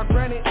message. Now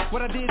granted,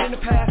 what I did in the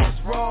past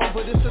is wrong,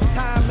 but it's the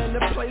time and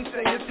the place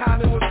and your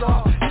timing was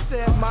off. You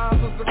said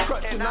moms was a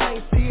crutch and I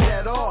ain't see it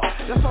at all.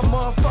 That's my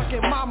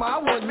motherfucking mama, I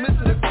wasn't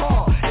missing a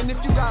call. And if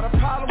you got a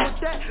problem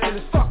with that, then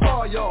it's fuck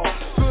all y'all.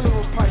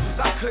 Funeral prices,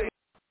 I couldn't.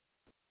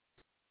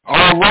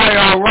 All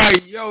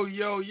right. Yo.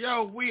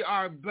 We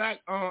are back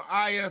on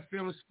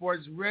iFM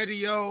Sports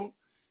Radio.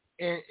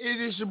 And it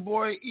is your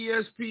boy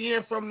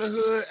ESPN from the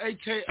hood,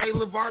 a.k.a.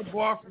 LeVar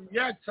Ball from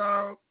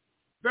Yacktown,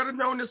 better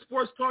known as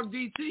SportsTalk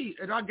DT.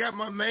 And I got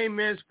my main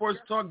man,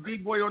 SportsTalk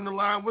D-Boy, on the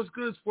line. What's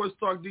good,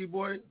 SportsTalk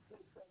D-Boy?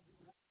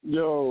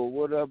 Yo,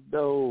 what up,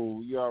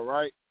 though? You all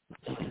right?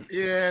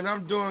 Yeah, and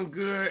I'm doing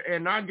good.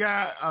 And I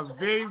got a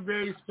very,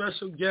 very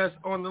special guest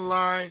on the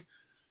line.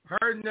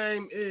 Her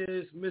name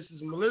is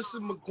Mrs. Melissa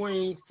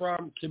McQueen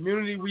from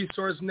Community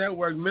Resource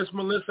Network. Miss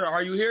Melissa,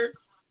 are you here?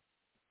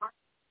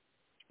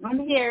 I'm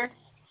here.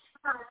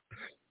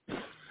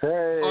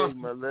 Hey,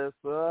 Awesome.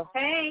 Melissa.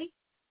 Hey.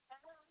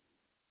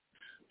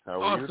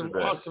 How are you today?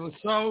 Awesome.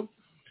 So,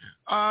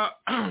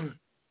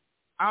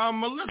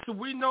 Melissa,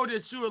 we know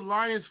that you're a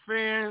Lions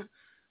fan,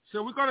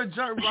 so we're going to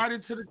jump right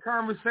into the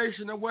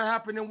conversation of what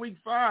happened in Week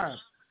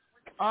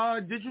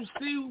 5. Did you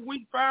see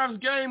Week 5's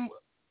game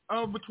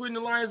between the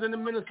Lions and the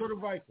Minnesota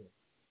Vikings?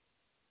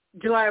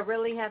 Do I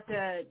really have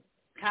to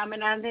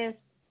comment on this?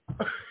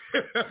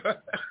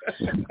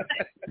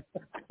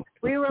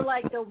 We were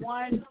like the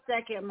 1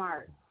 second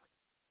mark.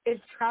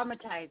 It's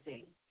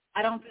traumatizing.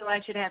 I don't feel I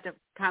should have to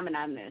comment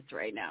on this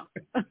right now.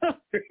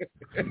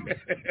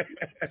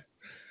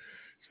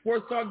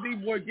 Sports Talk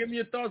D-Boy, give me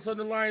your thoughts on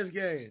the Lions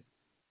game.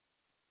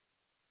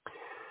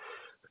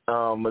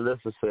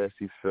 Melissa says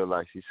she feel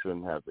like she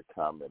shouldn't have to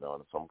comment on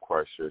it, so I'm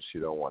quite sure she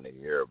don't want to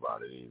hear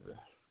about it either.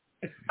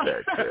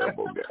 That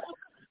terrible guy.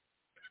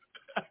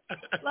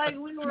 Like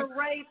we were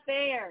right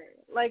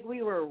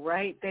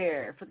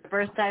there. For the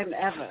first time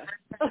ever.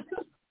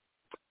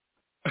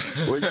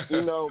 Well,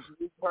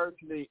 me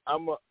personally,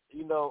 I'm gonna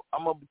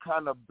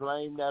kind of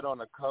blame that on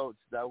the coach.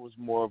 That was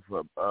more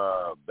of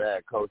a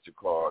bad coaching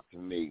call to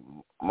me,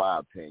 my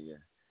opinion.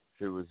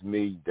 If it was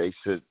me,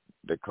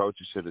 the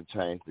coaches should have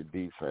changed the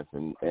defense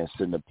and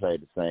shouldn't have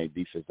played the same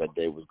defense that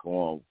they was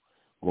going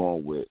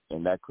with,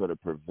 and that could have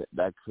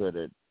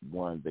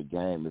won the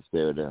game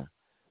instead of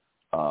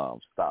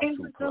stop. It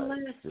was the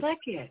last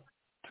second.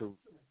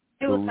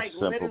 It was like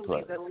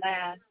literally the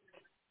last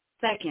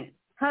second.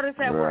 How does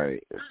that work?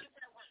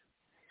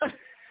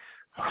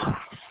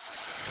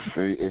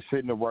 It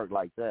shouldn't have worked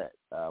like that.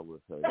 I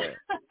would say that.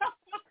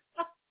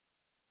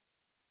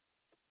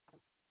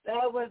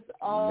 That was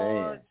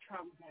all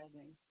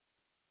traumatizing.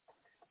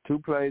 2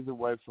 plays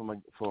away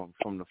from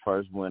the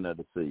first win of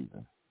the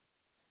season.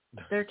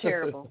 They're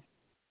terrible.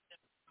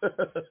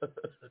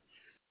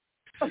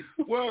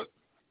 Well,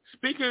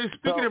 speaking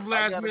of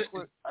last minute,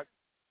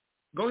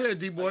 go ahead,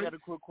 D-Boy. I got a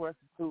quick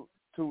question to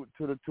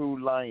the 2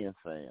 Lions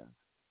fans.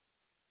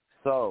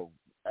 So,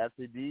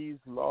 after these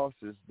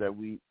losses that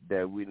we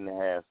didn't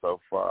have so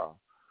far,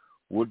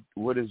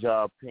 what is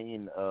your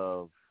opinion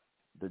of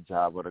the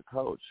job of the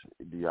coach?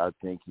 Do y'all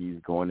think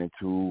he's going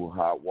into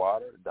hot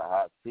water, the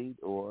hot seat,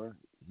 or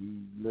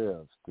he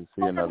lives to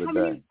see another day? How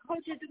many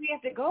coaches do we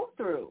have to go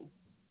through?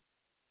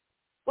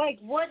 Like,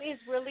 what is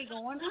really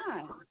going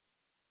on?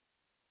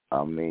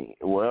 I mean,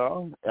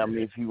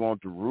 if you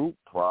want the root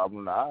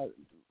problem,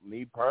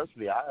 me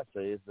personally, I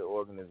say it's the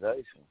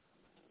organization.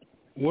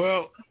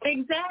 Well,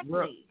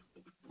 exactly.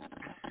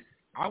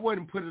 I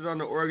wouldn't put it on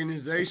the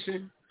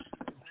organization.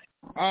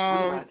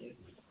 Why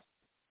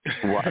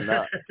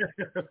not?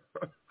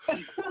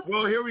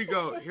 Well, here we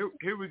go.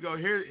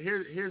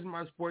 Here's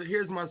my Sports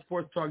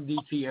Talk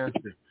DT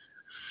answer.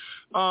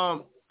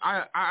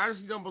 I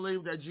honestly don't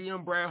believe that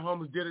GM Brad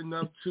Holmes did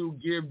enough to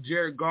give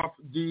Jared Goff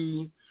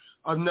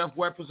enough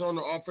weapons on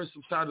the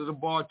offensive side of the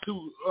ball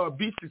to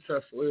be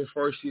successful in his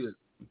first year.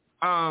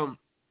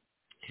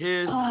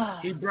 He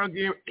brought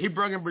in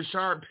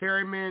Brashard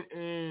Perriman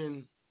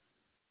and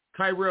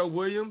Tyrell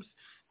Williams.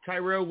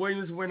 Tyrell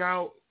Williams went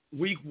out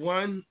week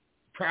 1,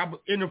 probably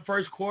in the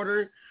first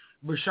quarter.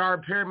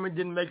 Brashard Perriman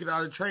didn't make it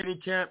out of training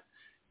camp,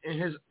 and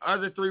his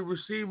other 3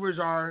 receivers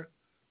are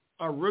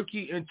a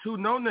rookie and 2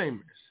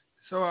 no-namers.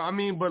 So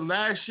but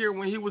last year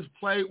when he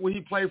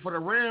played for the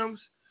Rams,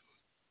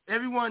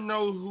 everyone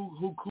knows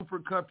who Cooper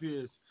Kupp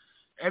is.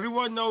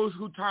 Everyone knows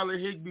who Tyler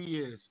Higbee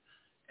is.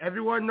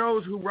 Everyone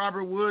knows who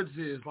Robert Woods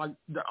is. Like,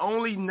 the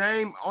only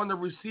name on the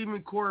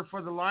receiving corps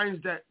for the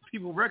Lions that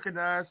people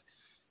recognize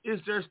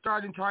is their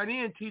starting tight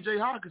end, T.J.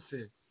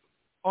 Hawkinson.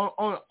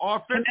 On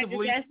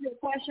offensively. Can I just ask you a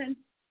question?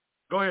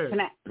 Go ahead.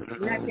 Not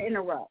to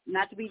interrupt,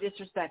 not to be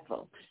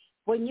disrespectful.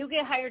 When you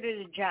get hired at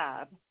a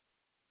job,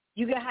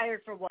 you get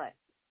hired for what?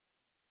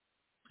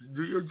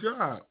 Do your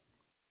job.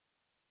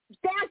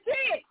 That's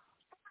it.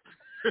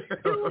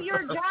 Do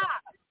your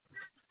job.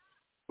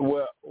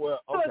 Well, okay,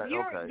 so if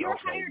you're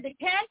hired to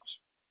catch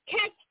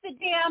the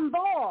damn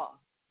ball.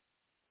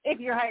 If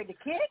you're hired to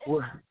kick,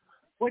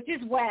 which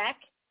is whack,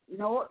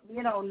 no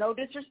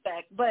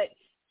disrespect, but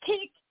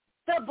kick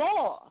the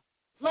ball.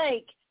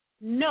 Like,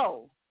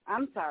 no,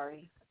 I'm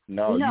sorry.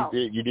 No,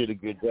 you did a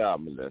good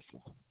job, Melissa.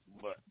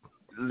 But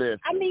listen,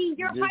 I mean,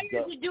 you're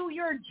hired to do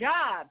your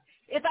job.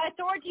 If I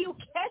throw it to you,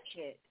 catch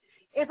it.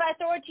 If I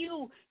throw it to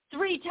you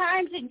 3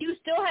 times and you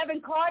still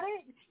haven't caught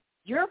it,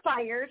 you're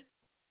fired.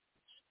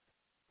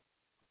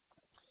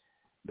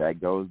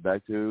 That goes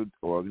back to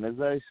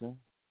organization.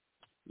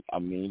 I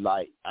mean,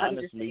 like,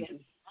 honestly,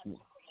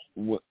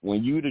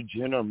 when you the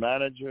general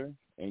manager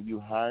and you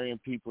hiring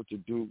people to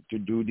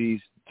do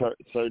these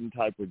certain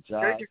type of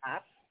jobs,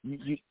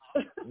 you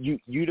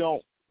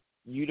don't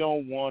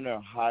want to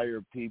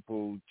hire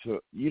people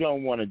you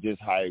don't want to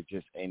just hire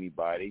just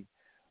anybody,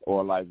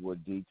 or like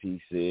what DT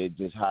said,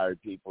 just hire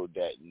people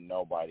that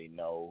nobody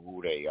know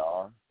who they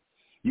are.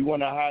 You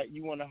want to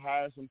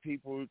hire some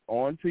people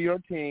onto your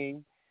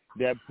team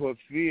that put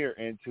fear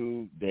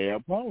into their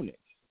opponents.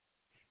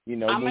 You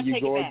know, when you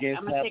go against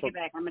I'm going to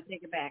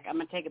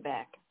take it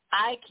back.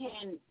 I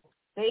can,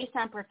 based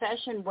on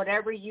profession,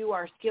 whatever you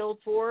are skilled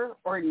for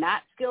or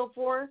not skilled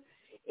for,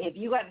 if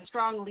you got a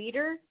strong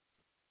leader,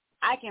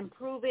 I can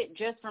prove it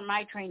just from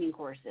my training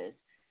courses.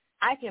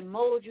 I can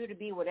mold you to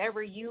be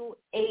whatever you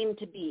aim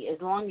to be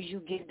as long as you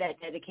give that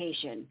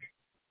dedication.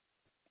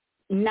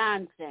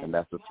 Nonsense. And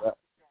that's a fact.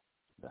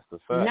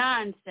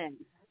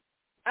 Nonsense.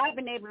 I've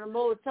been able to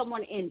mold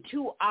someone in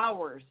 2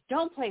 hours.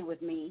 Don't play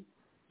with me.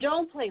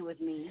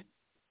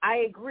 I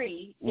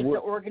agree. It's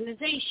the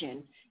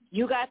organization.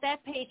 You got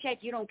that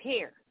paycheck, you don't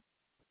care.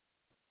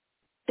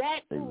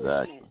 That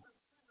foolishness.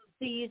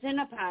 Season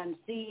upon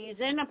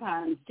season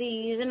upon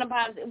season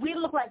upon. We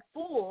look like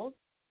fools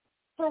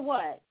for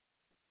what?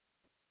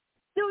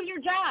 Do your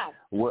job.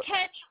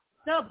 Catch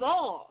the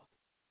ball.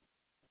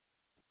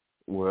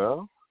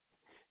 Well.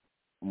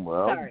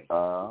 Sorry,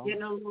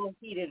 getting a little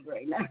heated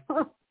right now.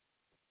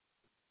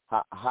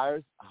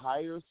 Hire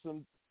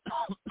some.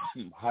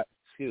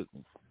 Excuse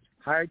me.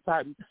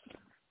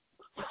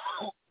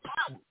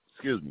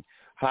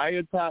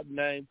 Hire top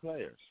name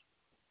players.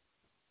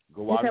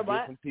 Go out and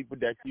get some people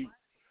that you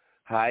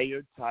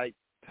hire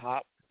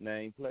top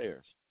name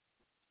players.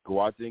 Go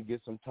out there and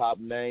get some top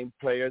name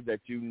players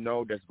that you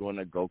know that's going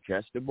to go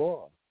catch the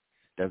ball,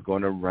 that's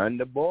going to run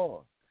the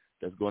ball,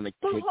 that's going to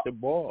kick the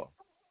ball.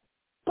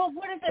 But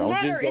what does it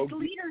matter? It's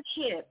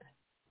leadership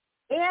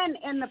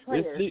and the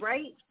players,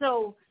 right?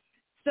 So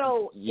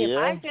if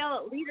I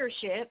fail at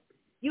leadership,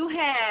 you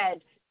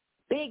had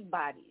big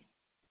bodies,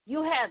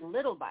 you had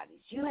little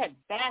bodies, you had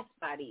fast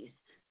bodies.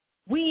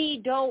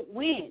 We don't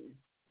win.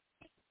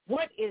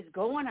 What is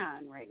going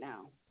on right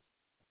now?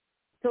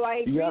 So I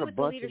agree with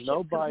the leadership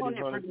component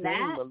from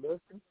that.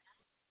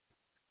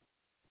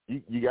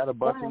 You got a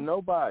bunch of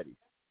nobodies.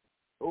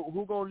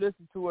 Who gonna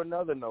listen to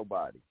another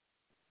nobody?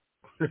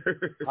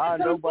 How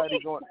nobody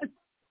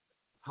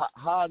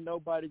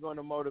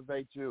gonna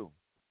motivate you?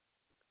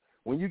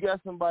 When you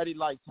got somebody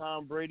like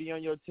Tom Brady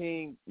on your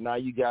team, now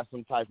you got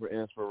some type of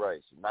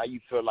inspiration. Now you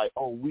feel like,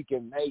 oh, we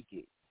can make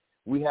it.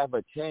 We have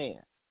a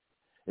chance.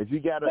 If you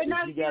got a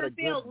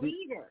good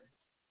leader,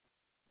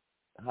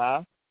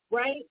 huh?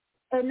 Right?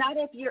 And not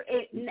if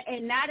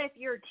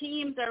your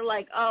teams are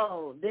like,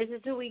 oh, this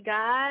is who we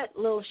got,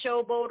 little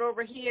showboat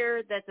over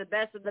here, that's the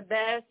best of the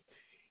best.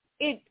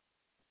 It's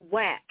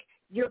whack.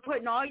 You're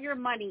putting all your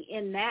money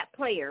in that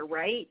player,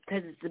 right?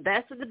 Because it's the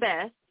best of the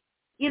best.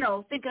 You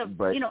know, think of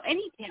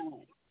any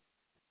talent.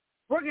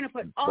 We're going to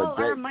put all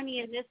our money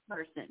in this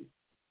person.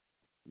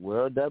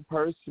 Well, that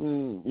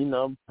person,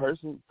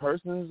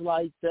 persons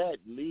like that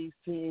leads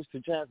teams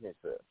to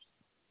championships.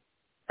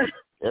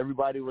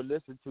 Everybody would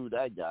listen to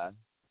that guy.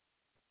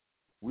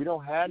 We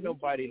don't have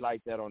nobody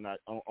like that on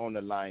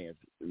the Lions,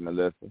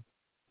 Melissa.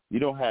 You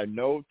don't have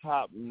no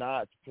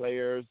top-notch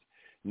players.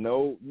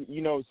 No,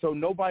 so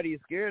nobody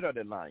is scared of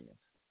the Lions.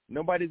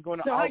 Nobody's going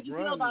to outrun. So how do you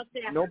feel about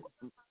Stafford?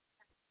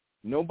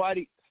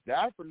 Nobody.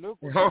 Stafford, look.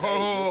 He got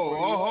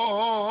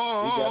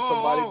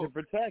somebody to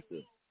protect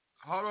him.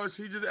 Hold on,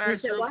 she just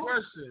asked you a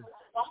question.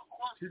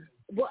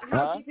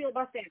 How do you feel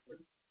about Stafford?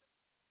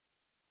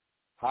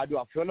 How do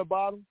I feel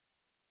about him?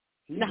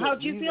 Now, how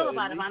do you feel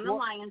about him on the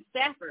Lions,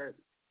 Stafford?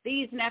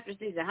 Season after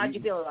season, how do you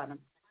feel about him?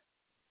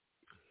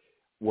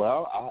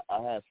 Well,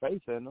 I have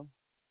faith in him.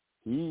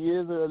 He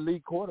is an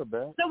elite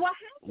quarterback. So what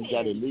happened? He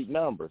got elite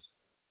numbers.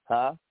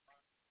 Huh?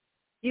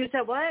 You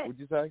said what? What'd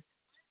you say?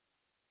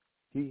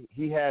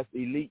 He has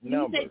elite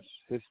numbers.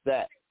 His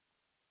stats.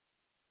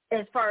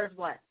 As far as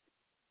what?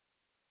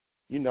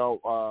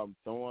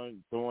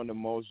 throwing the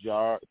most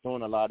yards,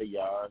 throwing a lot of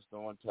yards,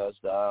 throwing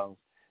touchdowns,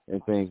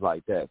 and things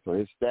like that. So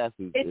his stats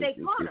is if they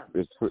caught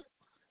them.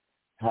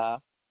 Huh?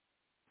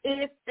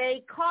 If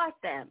they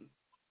caught them.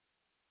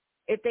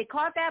 If they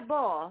caught that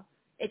ball,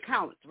 it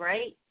counts,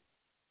 right?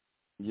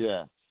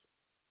 Yeah.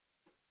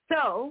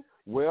 So.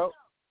 Well,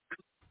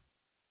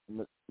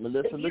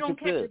 Melissa, if you look don't at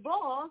catch this. the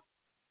ball,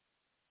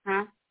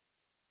 huh?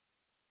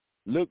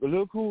 Look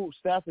who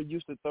Stafford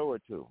used to throw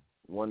it to.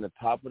 One of the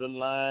top of the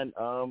line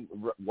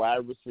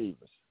wide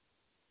receivers.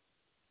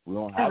 We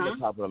don't have a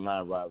top of the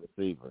line wide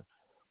receiver.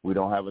 We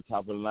don't have a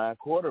top of the line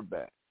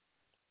quarterback.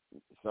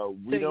 So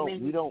we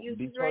don't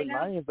Detroit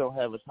Lions don't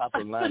have a top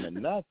of the line or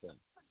nothing.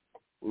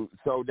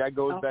 So that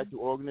goes back to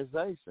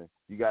organization.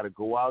 You got to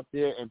go out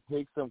there and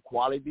pick some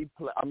quality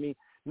play. I mean,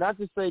 not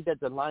to say that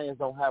the Lions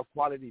don't have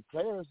quality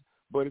players,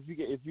 but if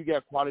you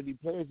got quality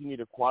players, you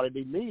need a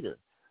quality leader.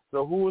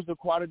 So who is the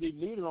quality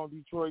leader on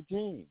Detroit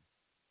team?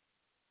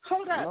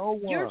 Hold up. No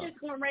one. You're just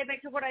going right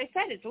back to what I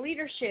said. It's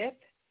leadership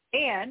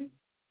and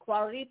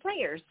quality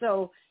players.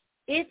 So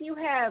if you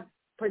have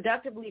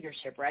productive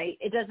leadership, right,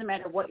 it doesn't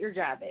matter what your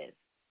job is.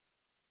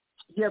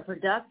 You have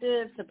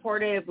productive,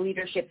 supportive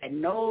leadership that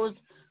knows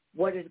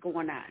what is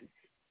going on.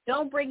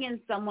 Don't bring in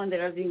someone that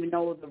doesn't even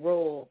know the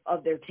role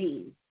of their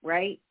team,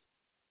 right?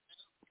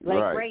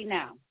 Like right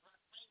now,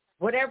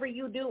 whatever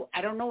you do,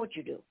 I don't know what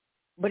you do.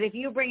 But if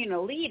you bring in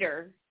a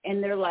leader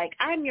and they're like,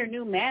 I'm your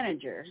new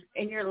manager,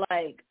 and you're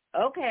like,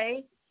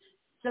 okay,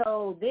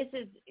 so this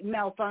is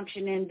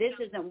malfunctioning, this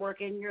isn't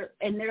working,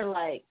 and they're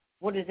like,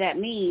 what does that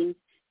mean?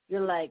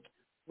 You're like,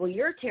 well,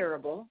 you're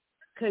terrible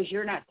because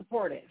you're not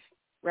supportive,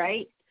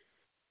 right?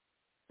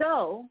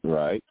 So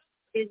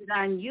is it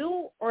on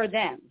you or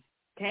them,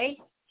 okay?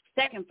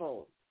 Second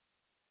fold.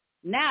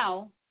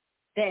 Now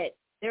that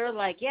they're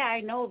like, yeah, I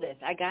know this,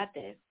 I got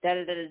this,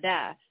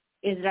 da-da-da-da-da,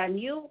 is it on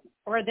you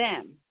or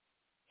them?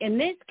 In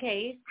this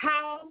case,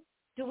 how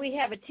do we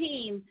have a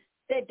team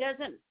that it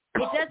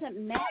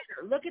doesn't matter?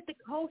 Look at the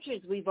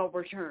coaches we've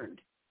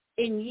overturned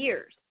in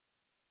years.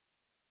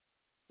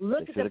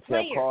 Look at the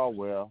players. Kept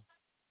Caldwell.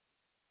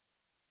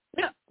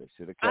 No, they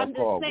should have kept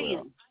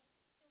Caldwell.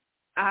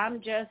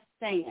 I'm just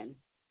saying.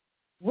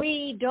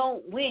 We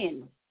don't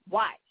win.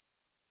 Why?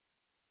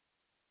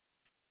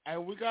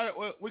 And we got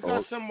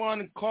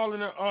someone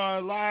calling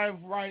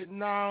live right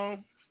now.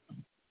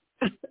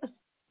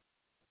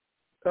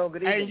 Oh,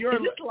 good evening. Is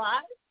this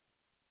live?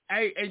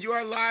 Hey, and you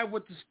are live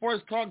with the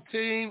Sports Talk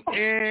team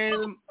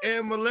and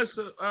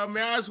Melissa.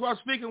 May I ask who I'm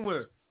speaking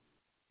with?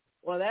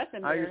 Well, that's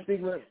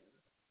embarrassing.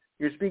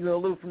 You're speaking with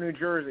Lou from New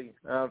Jersey.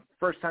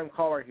 First time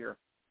caller here,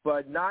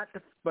 but not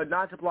to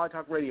Blog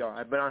Talk Radio.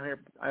 I've been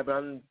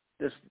on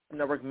this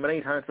network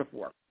many times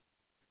before.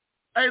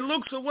 Hey,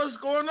 Luke, so what's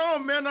going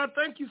on, man? I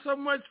thank you so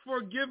much for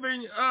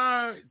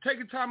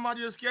taking time out of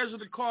your schedule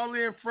to call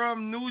in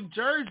from New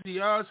Jersey.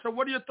 So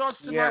what are your thoughts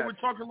tonight? We're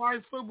talking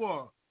Lions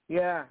football.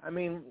 Yeah, I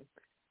mean,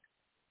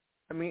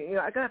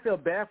 I kind of feel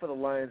bad for the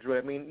Lions,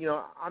 right? I mean,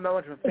 I'm not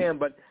much of a fan,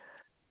 but,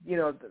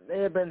 they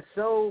have been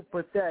so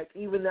pathetic.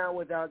 Even now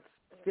without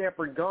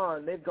Stafford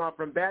gone, they've gone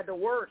from bad to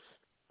worse.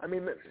 I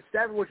mean,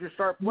 Stafford was your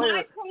star player.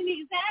 My point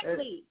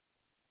exactly.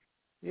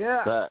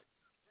 Yeah. But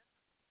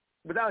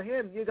without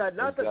him, you got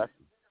nothing. Exactly.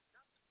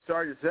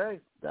 Sorry to say.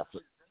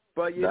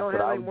 But you don't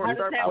have any more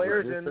star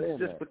players, and it's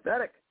just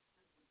pathetic.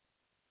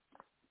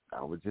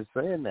 I was just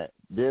saying that.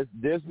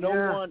 There's no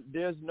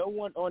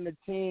one on the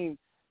team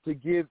to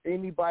give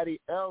anybody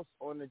else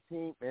on the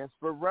team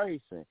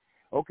inspiration.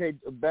 Okay,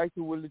 back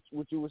to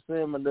what you were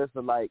saying,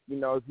 Melissa, like,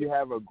 if you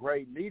have a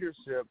great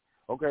leadership,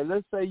 okay,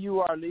 let's say you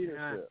are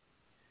leadership.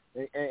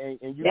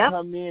 And you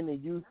come in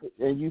and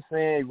you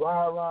saying,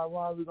 rah,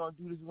 we're going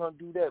to do this, we're going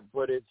to do that.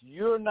 But if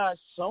you're not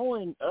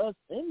showing us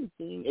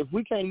anything, if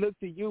we can't look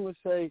to you and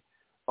say,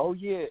 oh,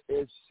 yeah,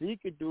 if she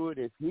could do it,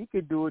 if he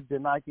could do it,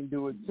 then I can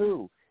do it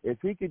too. If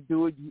he could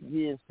do it,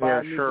 he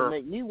inspired me to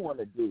make me want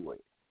to do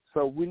it.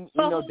 So,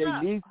 they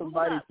need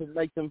somebody to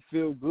make them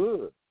feel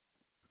good.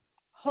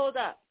 Hold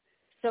up.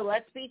 So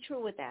let's be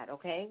true with that,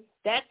 okay?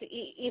 That's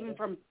even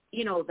from,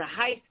 the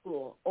high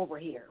school over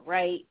here,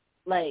 right?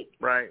 Like,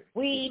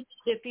 we need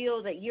to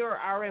feel that you're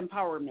our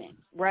empowerment,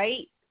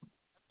 right?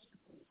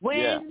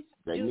 When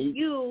do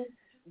you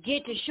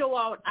get to show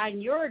out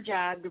on your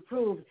job to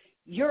prove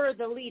you're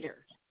the leader?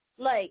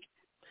 Like,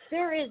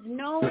 there is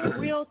no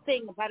real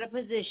thing about a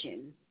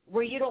position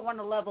where you don't want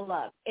to level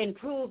up and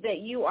prove that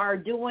you are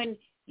doing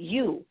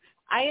you.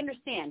 I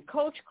understand.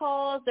 Coach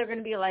calls, they're going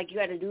to be like, you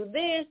got to do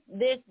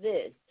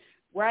this,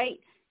 right?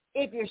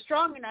 If you're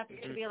strong enough, you're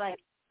going to be like,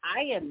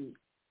 I am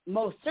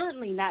most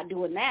certainly not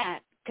doing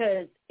that.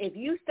 Because if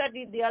you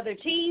study the other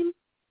team,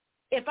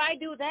 if I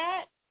do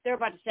that, they're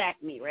about to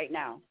sack me right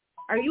now.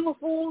 Are you a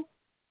fool?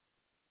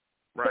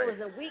 Right. So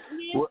is it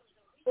weakness,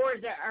 or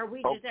are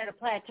we just at a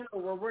plateau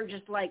where we're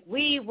just like,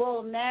 we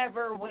will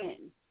never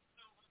win?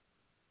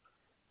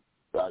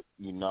 But,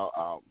 I'm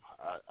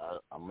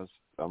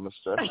gonna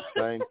stress the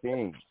same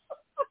thing.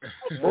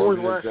 When was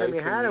the last time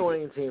you had a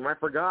winning team? I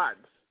forgot.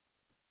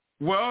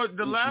 Well,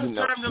 the last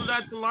time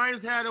that the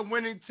Lions had a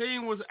winning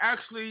team was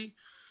actually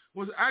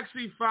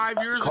 5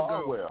 years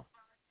ago.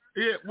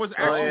 It was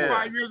actually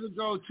 5 years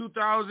ago,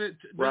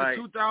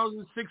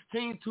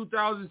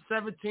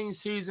 2016-2017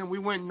 season. We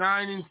went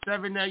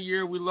 9-7 that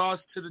year. We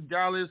lost to the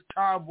Dallas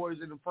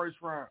Cowboys in the first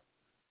round.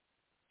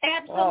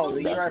 Absolutely. Oh,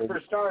 the year I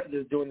first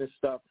started doing this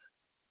stuff,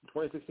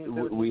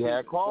 2016. We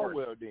had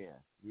Caldwell then.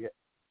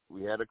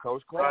 We had a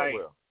coach Caldwell.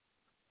 Right.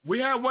 We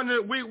had one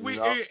of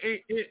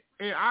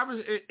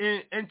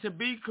and to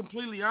be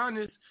completely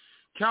honest,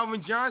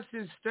 Calvin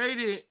Johnson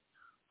stated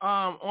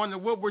on the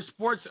Woodward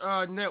Sports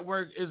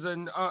Network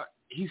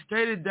he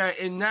stated that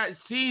in that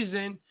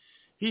season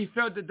he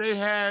felt that they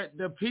had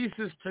the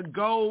pieces to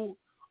go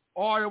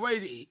all the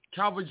way.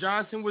 Calvin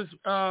Johnson was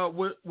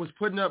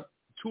putting up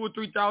 2,000 or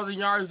 3,000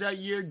 yards that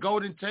year.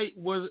 Golden Tate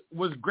was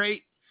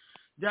great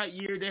that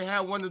year. They had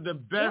one of the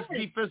best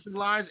defensive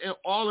lines in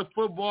all of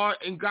football.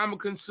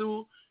 Ndamukong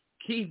Suh,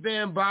 Keith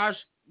Van Bosch,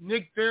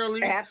 Nick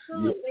Fairley.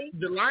 Absolutely.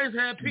 The Lions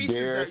had pieces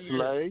that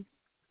year.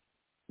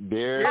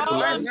 The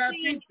Lions had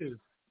pieces.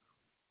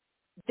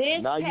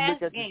 Now you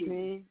look at the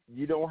team,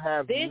 you don't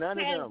have none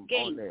of them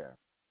on there.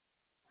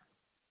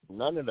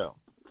 None of them.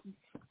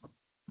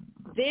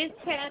 This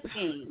past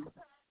game,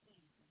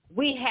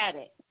 we had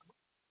it,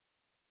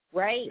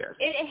 right? Yes.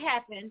 It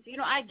happens.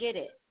 I get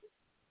it.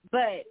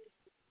 But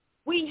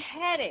we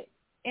had it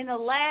in the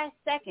last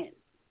second,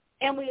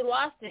 and we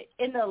lost it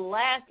in the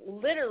last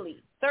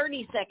literally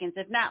 30 seconds,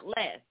 if not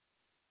less.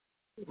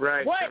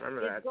 Right. What I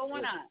remember is that.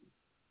 going on?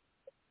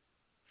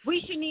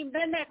 We shouldn't even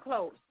been that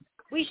close.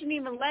 We shouldn't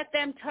even let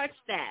them touch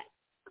that.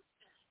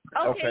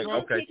 Okay,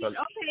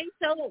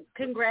 so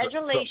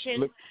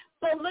congratulations.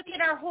 But look at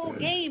our whole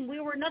game.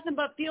 We were nothing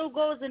but field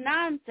goals and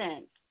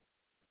nonsense.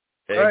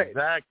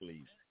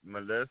 Exactly,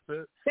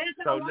 Melissa.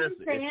 That's all I'm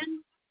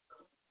saying.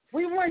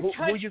 We weren't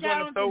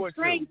touchdowns and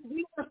strength.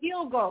 We were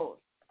field goals.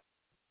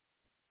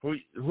 Who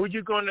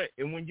you gonna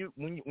and when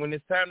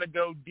it's time to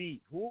go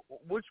deep? Who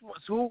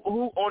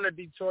on the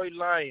Detroit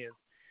Lions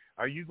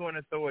are you going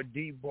to throw a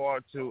deep ball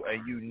to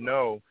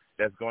and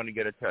that's going to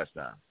get a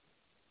touchdown?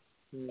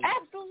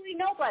 Absolutely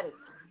nobody.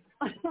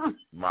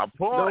 My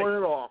point. No one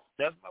at all.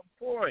 That's my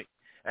point.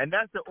 And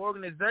that's the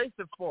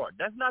organization fault.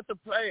 That's not the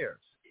players.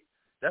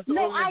 That's the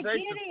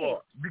organization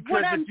fault. Because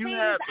what I'm saying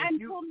is I'm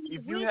totally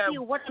with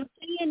you. What I'm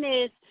saying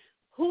is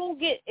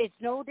it's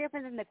no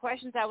different than the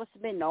questions I was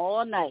submitting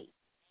all night.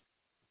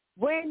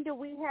 When do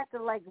we have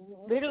to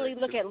literally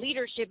look at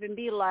leadership and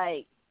be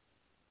like,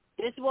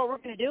 this is what we're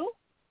going to do?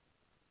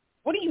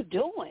 What are you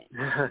doing?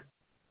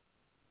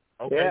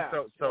 Okay,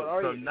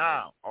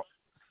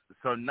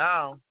 so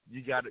now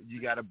you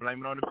gotta blame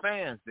it on the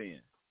fans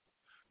then,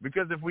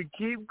 because if we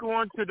keep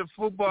going to the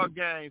football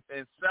games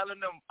and selling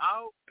them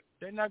out,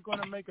 they're not going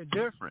to make a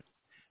difference.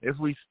 If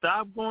we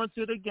stop going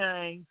to the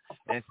games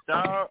and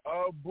start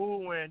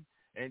booing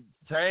and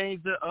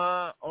change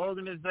the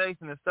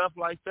organization and stuff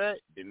like that,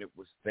 then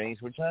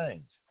things would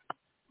change.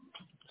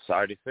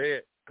 Sorry to say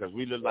it, because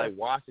we look like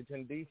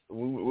Washington D.C.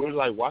 We look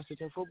like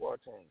Washington football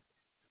team.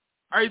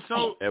 All right,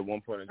 so at one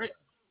point in time.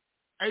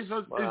 Hey,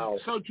 so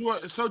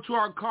to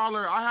our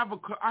caller, I have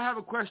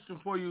a question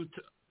for you.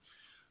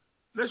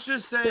 Let's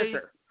just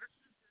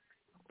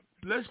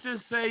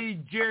say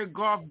Jared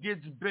Goff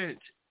gets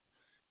benched.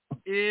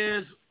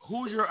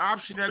 Who's your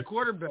option at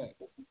quarterback?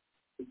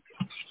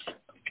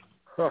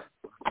 Huh.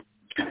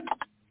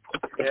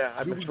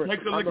 Yeah, we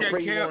take a look at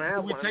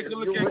Cam? We take a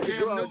look at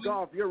Cam Newton?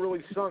 Goff, you're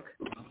really sunk.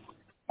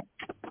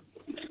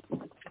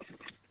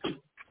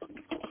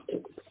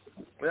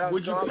 Without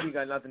Goff, you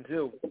got nothing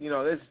too.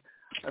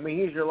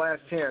 He's your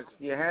last chance.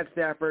 You had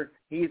Stafford.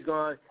 He's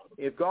gone.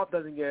 If Goff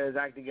doesn't get his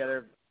act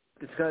together,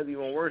 it's going to be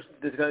even worse.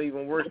 It's going to be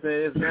even worse than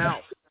it is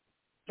now.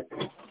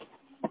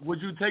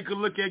 Would you take a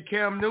look at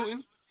Cam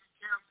Newton?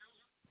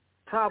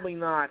 Probably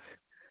not.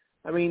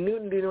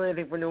 Newton didn't do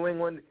anything for New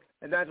England,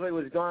 and that's why he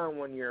was gone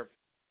 1 year.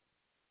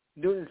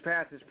 Newton's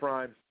past his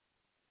prime.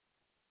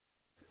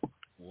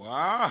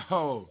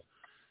 Wow.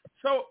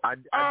 So I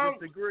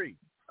disagree.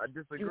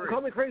 You can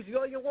call me crazy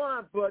all you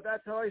want, but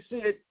that's how I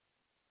see it.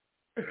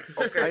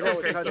 Okay, I know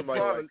it's kind of my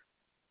life.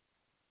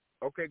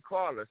 Okay,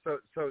 caller. So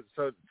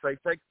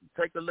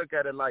take a look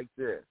at it like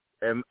this,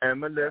 and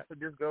Melissa,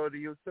 just go to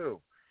you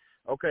too.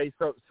 Okay,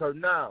 so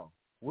now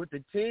with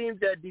the team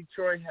that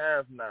Detroit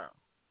have now,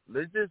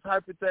 let's just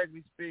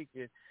hypothetically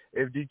speaking,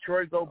 if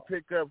Detroit go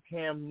pick up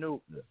Cam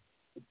Newton,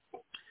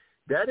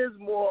 that is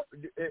more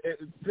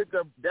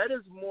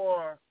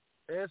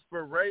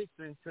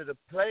inspiration to the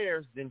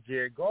players than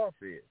Jared Goff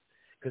is,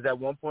 because at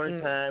one point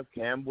in time,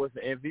 Cam was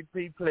an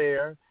MVP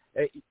player.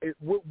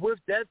 With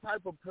that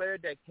type of player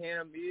that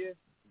Cam is,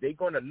 they're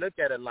going to look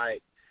at it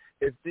like,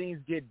 if things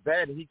get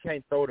bad and he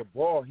can't throw the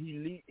ball,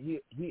 he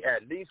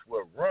at least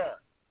will run.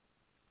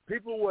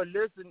 People will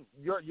listen.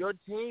 Your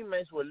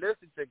teammates will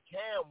listen to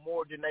Cam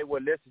more than they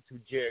will listen to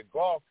Jared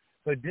Goff.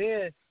 So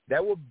then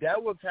that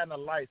will kind of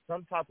light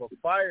some type of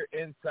fire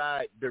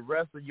inside the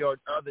rest of your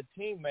other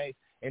teammates,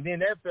 and then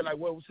they feel like,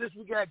 well, since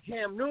we got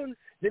Cam Newton,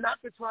 then I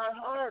can try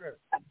harder.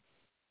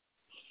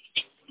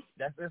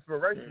 That's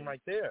inspiration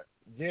right there.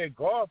 Jared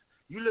Goff,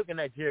 you looking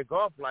at Jared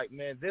Goff like,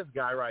 man, this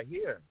guy right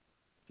here,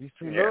 he's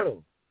too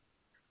little.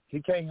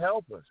 He can't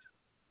help us.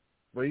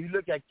 But you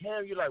look at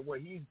Cam, you're like, well,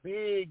 he's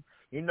big.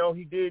 You know,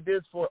 he did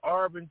this for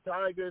Auburn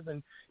Tigers,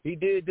 and he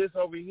did this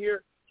over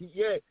here.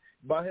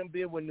 By him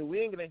being with New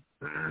England,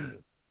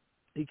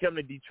 he come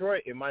to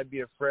Detroit, it might be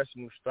a fresh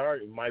new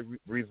start. It might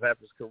revamp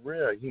his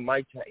career. He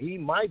might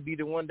be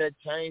the one that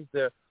changed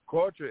the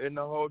culture in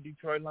the whole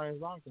Detroit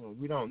Lions locker room.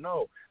 We don't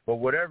know. But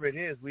whatever it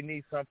is, we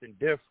need something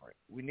different.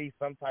 We need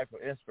some type of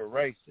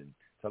inspiration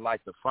to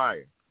light the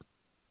fire.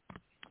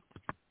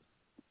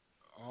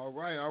 All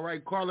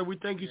right, Carla, we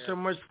thank you so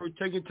much for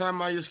taking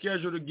time out of your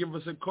schedule to give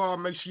us a call.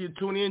 Make sure you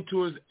tune in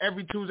to us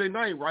every Tuesday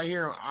night right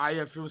here on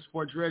iFM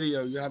Sports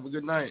Radio. You have a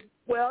good night.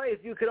 Well,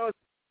 if you could also...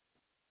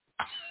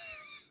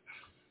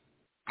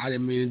 I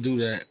didn't mean to do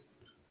that.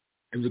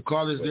 If the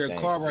call is there,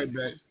 call right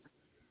back.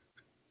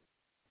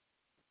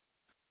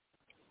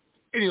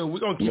 Anyway, we're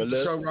going to keep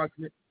the show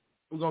rocking.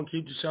 We're going to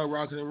keep the show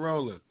rocking and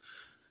rolling.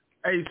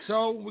 Hey,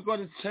 so we're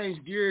going to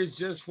change gears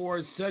just for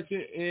a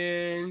second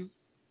and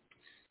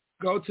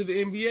go to the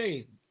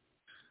NBA.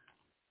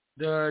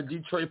 The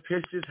Detroit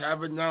Pistons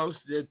have announced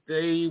that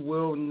they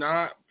will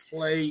not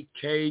play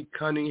Cade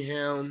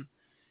Cunningham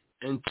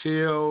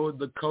until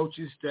the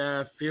coaching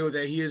staff feel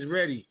that he is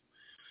ready.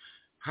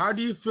 How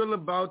do you feel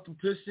about the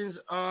Pistons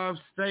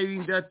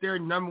stating that their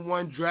number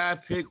one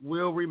draft pick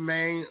will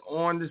remain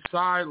on the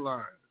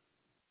sideline?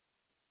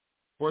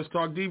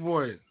 SportsTalk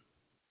D-Boy.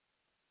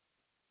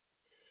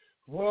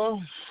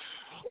 Well,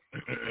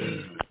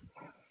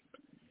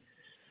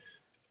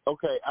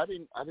 okay, I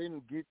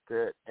didn't get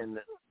that, and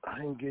I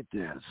didn't get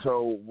that.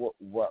 So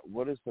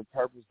what is the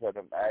purpose of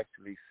them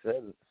actually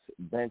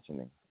benching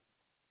him?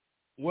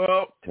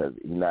 Well, because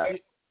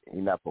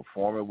he's not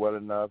performing well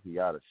enough. He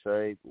out of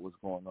shape. What's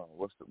going on?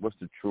 What's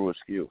the true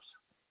excuse?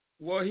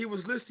 Well, he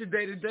was listed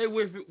day to day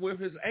with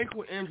his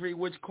ankle injury,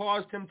 which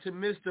caused him to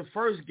miss the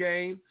first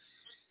game.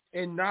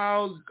 And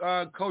now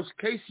Coach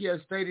Casey has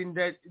stated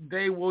that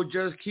they will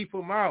just keep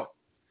him out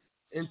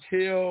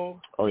until.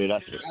 Oh yeah,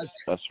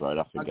 that's right.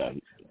 I forgot.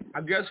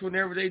 I guess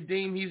whenever they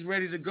deem he's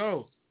ready to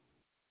go.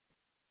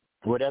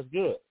 Well, that's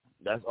good.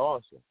 That's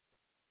awesome.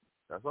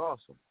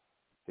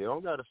 He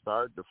don't got to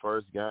start the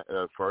first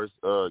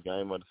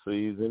game of the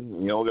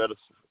season. He don't got to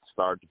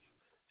start the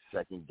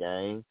second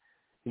game.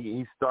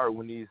 He start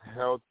when he's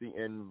healthy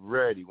and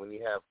ready, when he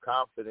have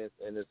confidence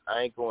in his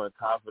ankle and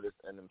confidence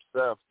in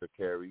himself to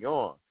carry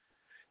on.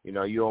 You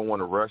know, you don't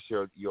want to rush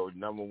your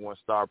number one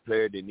star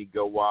player, then he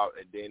go out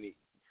and then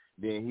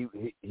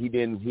he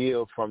didn't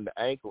heal from the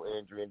ankle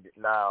injury and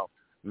now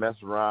mess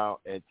around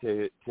and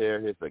tear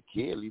his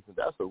Achilles. And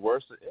that's a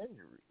worse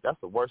injury.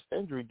 That's a worse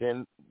injury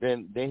than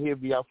he'll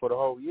be out for the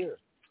whole year.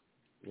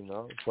 You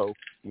know, so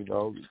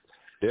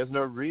there's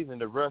no reason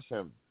to rush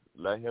him.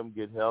 Let him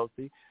get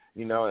healthy.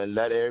 And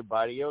let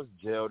everybody else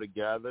gel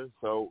together.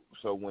 So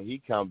when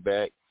he come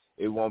back,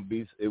 it won't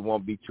be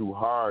too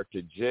hard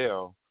to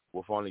gel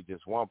with only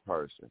just one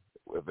person.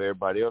 If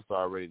everybody else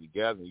are already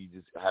together, you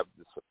just have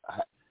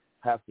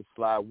to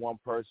slide one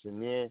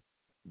person in.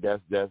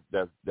 That's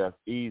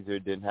easier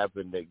than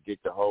having to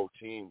get the whole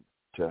team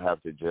to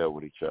have to gel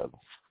with each other.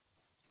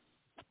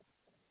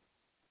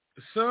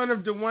 Son of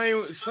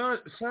Dwayne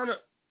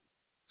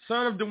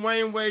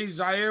Wade,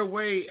 Zaire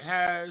Wade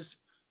has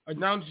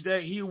announced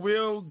that he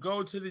will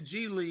go to the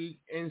G League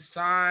and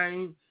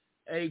sign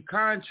a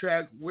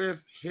contract with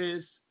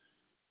his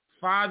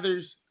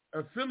father's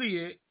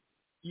affiliate,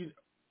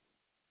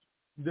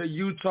 the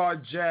Utah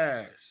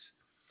Jazz.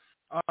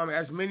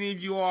 As many of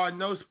you all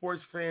know,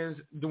 sports fans,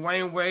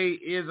 Dwayne Wade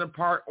is a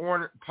part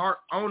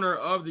owner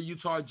of the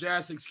Utah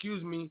Jazz.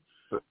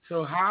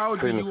 So how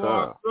do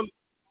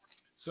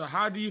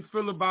you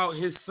feel about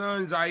his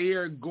son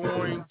Zaire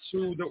going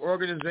to the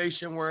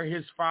organization where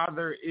his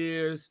father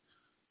is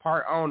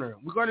part owner?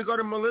 We're going to go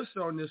to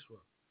Melissa on this one.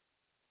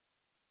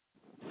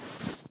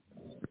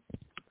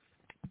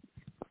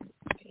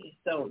 Okay,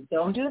 so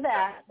don't do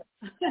that.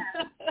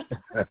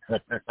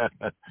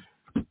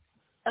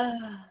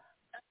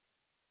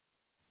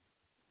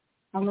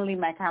 I'm going to leave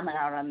my comment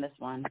out on this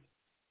one.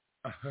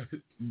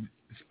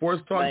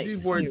 SportsTalk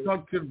D-Boy,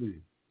 talk to me.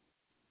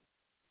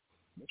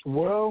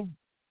 Well,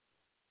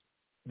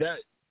 that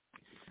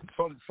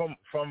from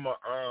a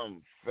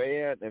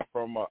fan and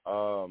from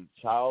a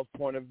child's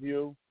point of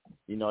view,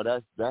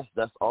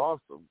 that's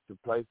awesome to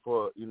play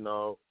for.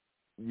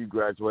 You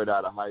graduate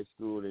out of high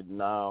school and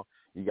now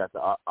you got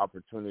the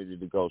opportunity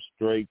to go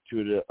straight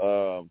to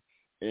the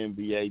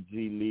NBA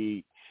G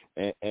League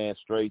and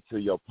straight to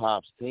your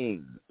pops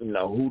team.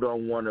 Who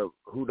don't want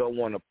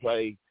to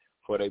play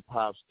for their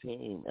pops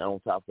team? And on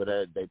top of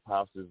that, their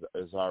pops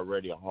is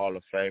already a Hall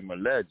of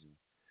Famer legend.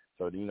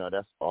 So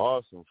that's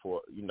awesome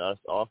for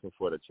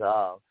the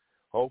child.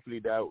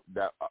 Hopefully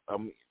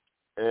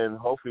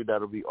hopefully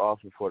that'll be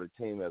awesome for the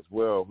team as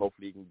well.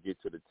 Hopefully he can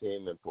get to the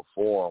team and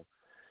perform.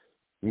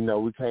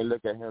 We can't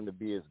look at him to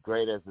be as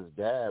great as his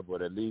dad,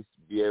 but at least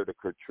be able to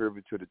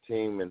contribute to the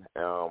team and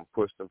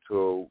push them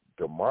to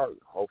the mark.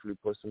 Hopefully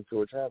push them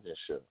to a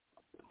championship.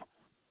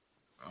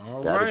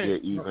 That'd be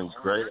an even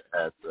greater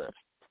asset.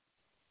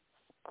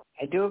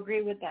 I do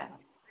agree with that.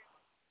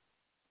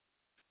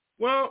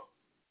 Well,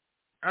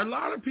 a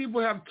lot of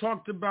people have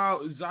talked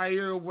about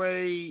Zaire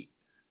Wade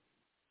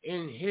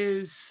in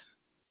his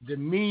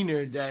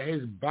demeanor, that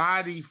his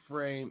body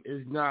frame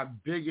is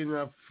not big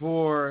enough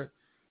for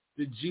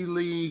the G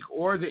League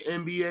or the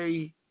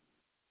NBA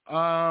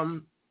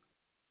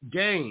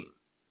game.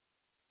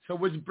 So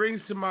which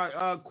brings to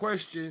my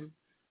question,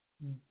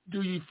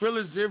 do you feel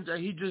as if that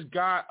he just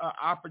got an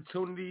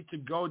opportunity to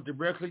go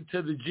directly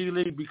to the G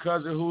League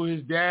because of who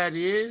his dad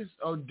is?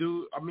 Or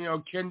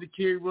can the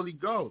kid really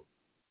go?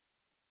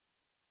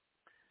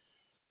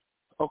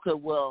 Okay,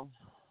 well,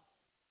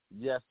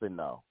 yes and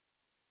no.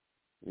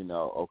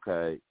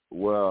 Okay,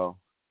 well,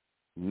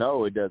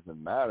 no, it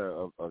doesn't matter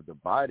of the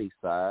body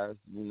size,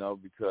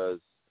 because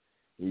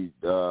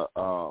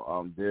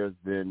there's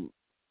been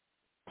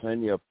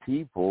plenty of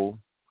people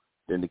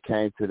that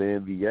came to the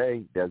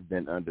NBA that's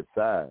been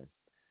undersized.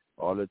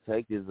 All it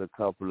takes is a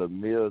couple of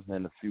meals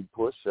and a few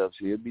push-ups.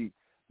 He'll be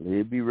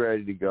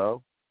ready to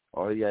go.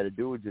 All you got to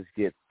do is just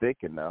get thick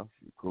enough.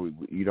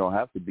 You don't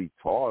have to be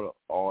tall.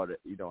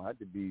 You don't have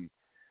to be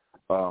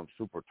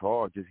super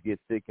tall. Just get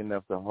thick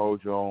enough to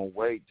hold your own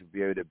weight to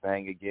be able to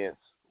bang against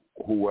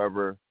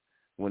whoever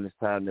when it's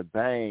time to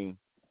bang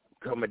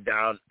coming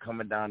down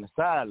the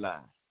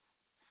sideline.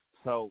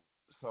 So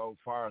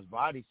far as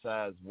body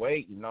size,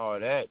 weight, and all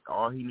that,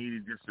 all he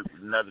needed just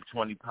another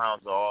 20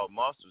 pounds of all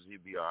muscles,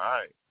 he'd be all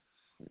right.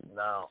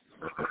 Now,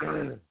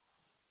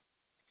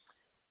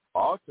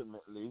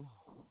 ultimately,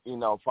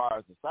 as far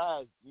as the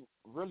size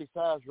really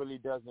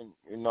doesn't,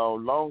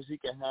 long as he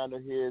can handle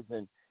his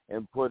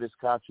and put his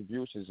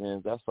contributions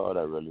in, that's all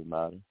that really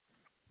matters.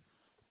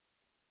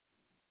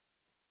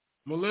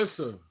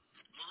 Melissa,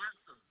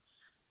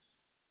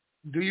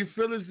 do you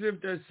feel as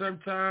if that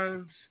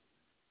sometimes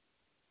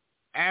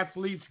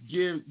athletes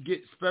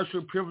get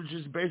special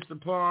privileges based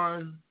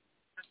upon,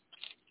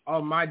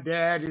 oh, my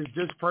dad is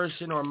this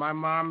person or my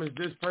mom is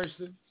this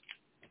person?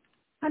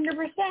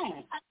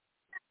 100%.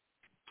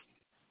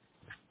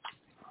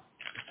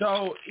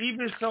 So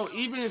even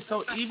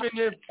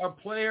if a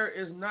player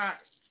is not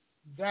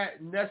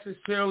that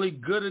necessarily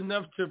good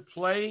enough to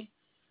play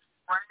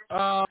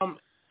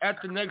at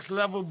the next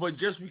level, but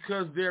just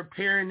because their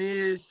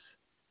parent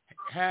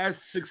has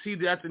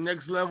succeeded at the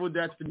next level,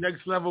 that the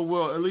next level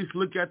will at least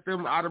look at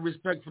them out of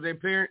respect for their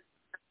parent?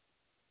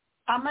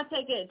 I'm going to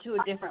take it to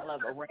a different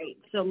level, right?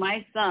 So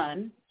my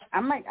son,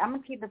 I'm going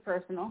to keep it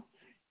personal.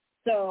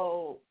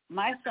 So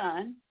my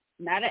son,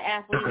 not an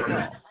athlete at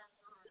all.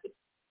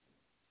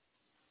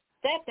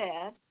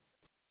 Stepdad,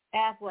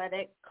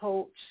 athletic,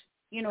 coach,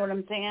 you know what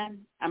I'm saying?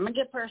 I'm going to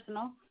get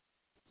personal.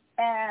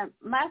 And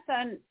my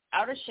son,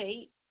 out of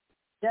shape,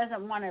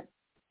 doesn't want to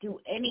do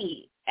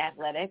any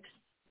athletics,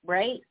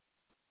 right?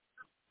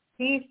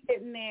 He's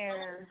sitting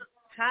there,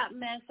 hot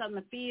mess on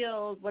the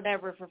field,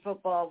 whatever, for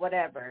football,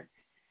 whatever.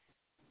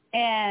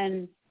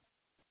 And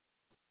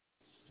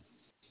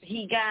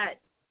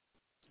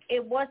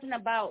it wasn't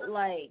about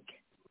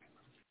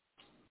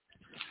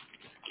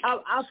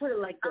I'll put it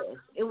like this.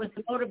 It was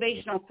the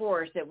motivational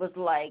force. It was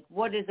like,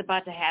 what is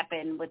about to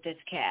happen with this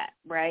cat,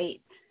 right?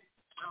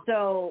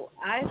 So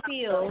I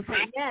feel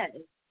that, yes,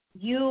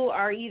 you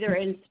are either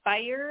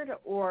inspired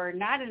or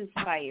not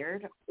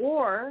inspired,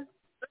 or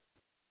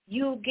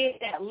you get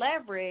that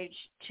leverage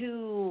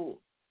to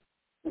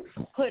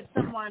put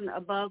someone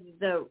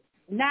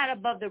not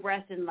above the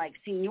rest in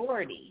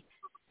seniority.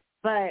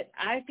 But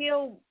I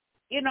feel,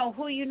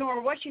 who you know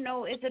or what you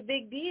know is a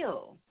big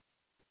deal.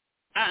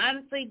 I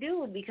honestly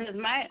do, because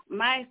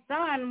my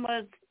son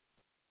was,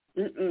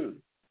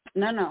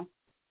 no.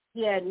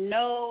 He had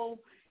no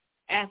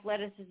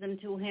athleticism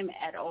to him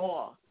at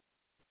all.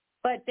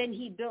 But then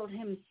he built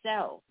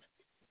himself.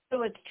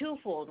 So it's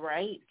twofold,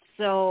 right?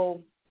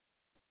 So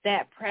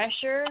that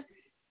pressure,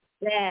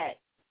 that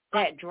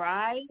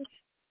drive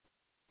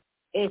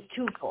is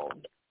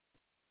twofold.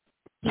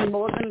 He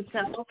molded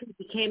himself. He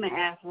became an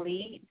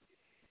athlete.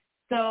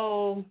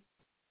 So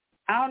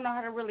I don't know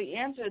how to really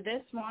answer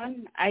this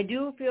one. I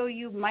do feel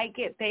you might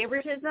get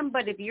favoritism,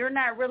 but if you're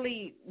not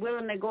really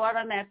willing to go out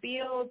on that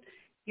field,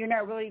 you're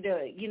not really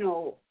to,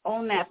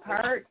 own that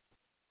part,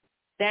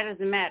 that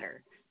doesn't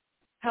matter.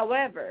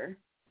 However,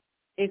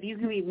 if you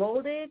can be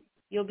molded,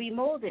 you'll be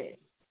molded.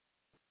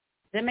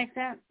 Does that make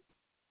sense?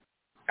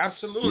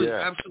 Absolutely,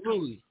 yeah.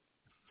 Absolutely.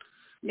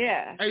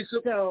 Yeah. Hey,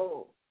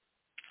 so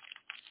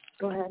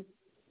go ahead.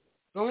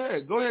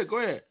 Go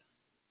ahead.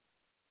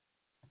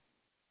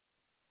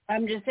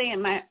 I'm just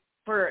saying,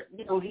 for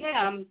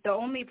him, the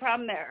only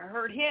problem that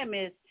hurt him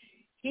is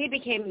he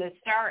became the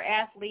star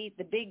athlete,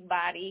 the big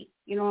body,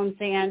 you know what I'm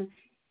saying?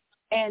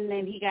 And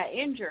then he got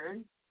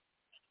injured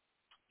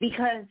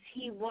because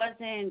he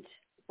wasn't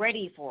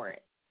ready for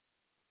it.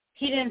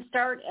 He didn't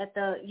start at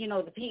the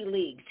P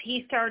leagues.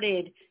 He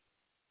started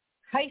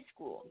high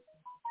school.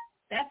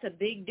 That's a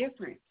big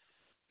difference.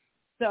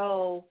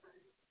 So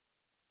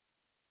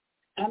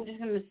I'm just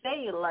going to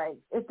say, like,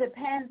 it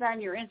depends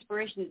on your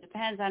inspiration. It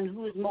depends on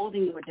who's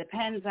molding you. It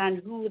depends on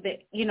who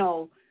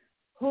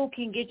who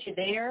can get you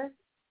there.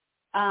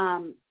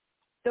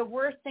 The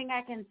worst thing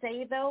I can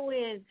say, though,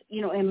 is,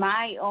 in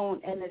my own,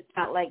 and it's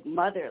not like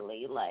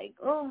motherly, like,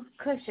 oh,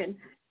 cushion.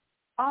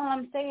 All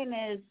I'm saying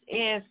is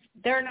if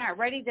they're not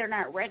ready, they're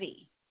not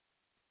ready.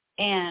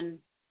 And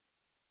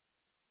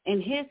in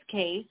his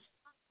case,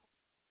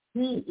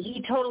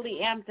 he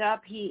totally amped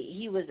up.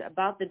 He was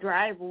about the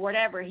drive or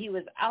whatever. He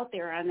was out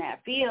there on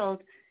that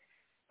field,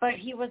 but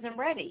he wasn't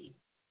ready.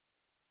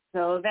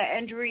 So that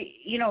injury,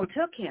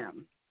 took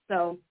him.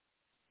 So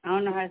I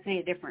don't know how to say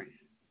it different.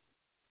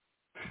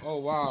 Oh,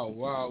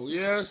 wow.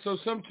 Yeah, so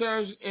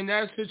sometimes in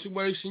that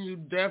situation, you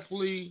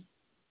definitely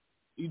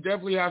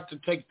have to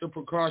take the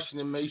precaution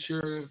and make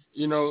sure,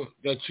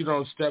 that you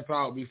don't step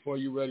out before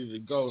you're ready to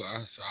go.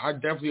 I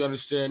definitely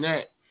understand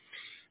that.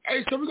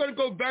 Hey, so we're going to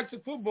go back to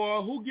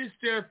football. Who gets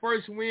their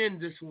first win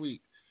this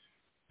week?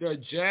 The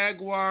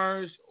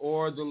Jaguars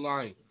or the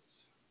Lions?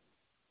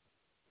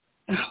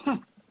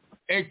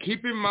 And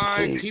keep in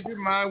mind,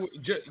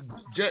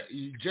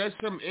 just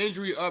some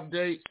injury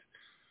updates.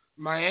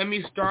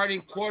 Miami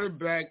starting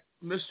quarterback,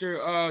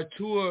 Mr.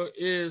 Tua,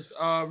 is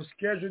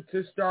scheduled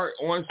to start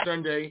on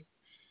Sunday.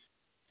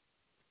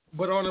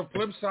 But on the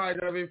flip side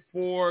of it,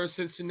 for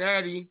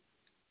Cincinnati,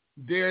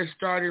 their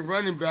starting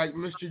running back,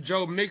 Mr.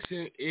 Joe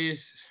Mixon, is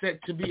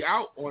set to be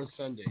out on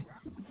Sunday.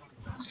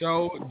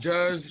 So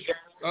does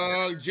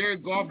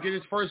Jared Goff get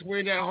his first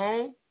win at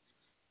home?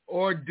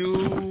 Or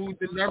do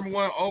the number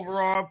one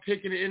overall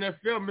pick in the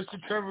NFL, Mr.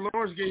 Trevor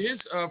Lawrence, get his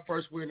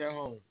first win at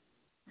home?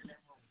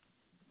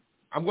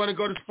 I'm going to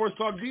go to Sports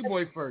Talk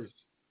D-Boy first.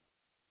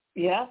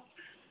 Yeah.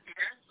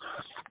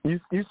 You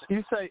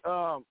say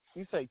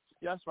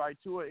that's right.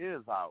 Tua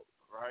is out,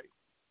 right?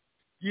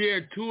 Yeah,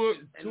 Tua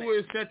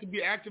is set to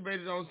be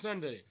activated on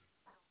Sunday.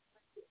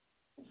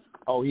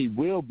 Oh, he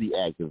will be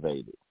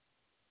activated.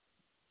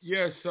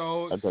 Yeah.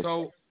 So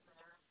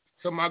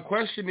my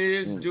question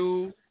is,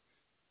 do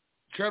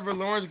Trevor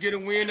Lawrence get a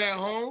win at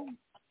home?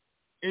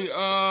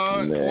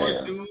 Or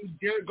do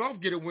Jared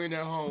Goff get a win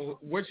at home?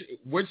 Which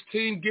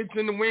team gets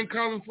in the win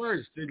column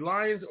first, the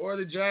Lions or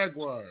the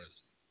Jaguars?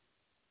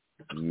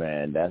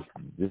 Man,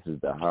 this is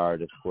the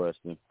hardest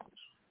question.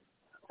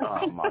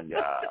 Oh my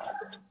God!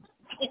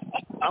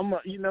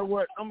 You know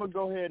what? I'm gonna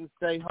go ahead and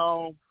stay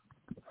home,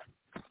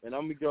 and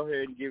I'm gonna go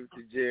ahead and give it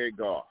to Jared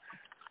Goff,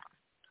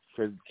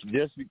 because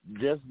just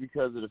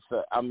because of the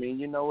fact. I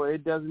mean,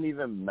 it doesn't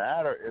even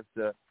matter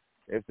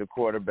if the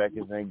quarterback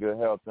is in good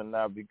health or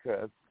not,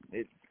 because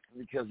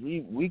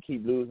we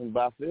keep losing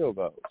by field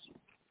goals.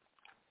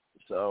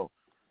 So,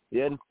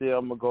 yeah, and still,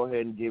 I'm going to go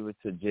ahead and give it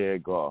to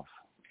Jared Goff.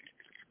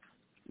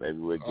 Maybe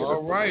we'll get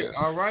all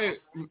right.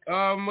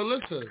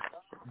 Melissa,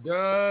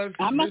 does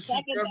I'm going to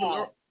second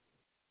that.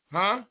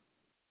 Huh?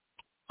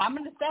 I'm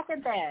going to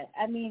second that.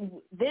 I mean,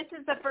 this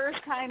is the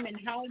first time in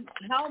how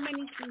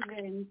many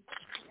seasons,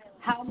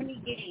 how many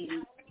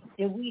games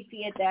did we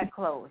see it that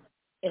close?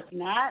 It's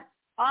not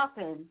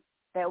often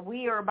that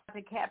we are about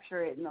to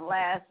capture it in the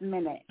last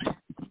minute,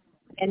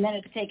 and then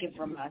it's taken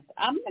from us.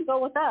 I'm going to go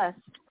with us.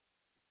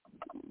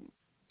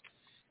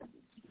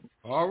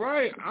 All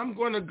right, I'm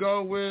going to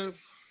go with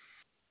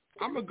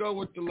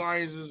the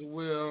Lions as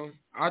well.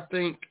 I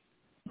think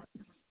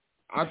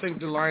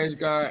the Lions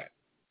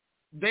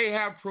they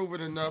have proven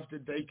enough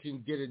that they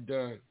can get it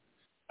done.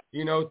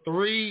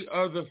 3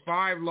 of the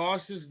 5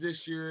 losses this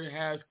year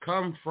has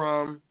come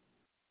from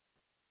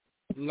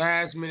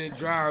last-minute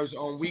drives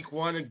on week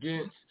 1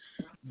 against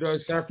the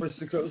San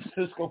Francisco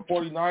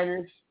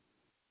 49ers.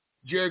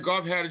 Jared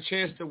Goff had a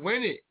chance to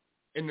win it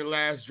in the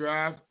last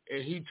drive,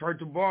 and he turned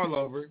the ball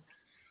over.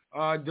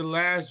 The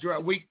last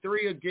drive, week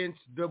 3 against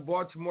the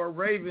Baltimore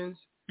Ravens,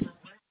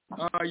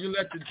 you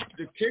let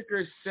the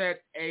kicker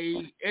set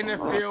a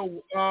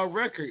NFL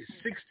record,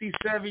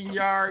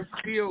 67-yard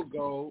field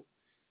goal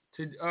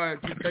to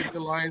take the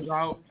Lions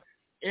out.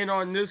 And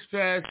on this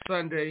past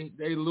Sunday,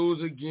 they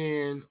lose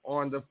again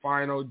on the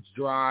final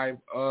drive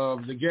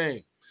of the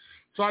game.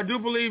 So I do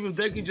believe if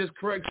they can just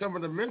correct some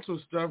of the mental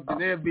stuff, then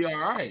they'll be all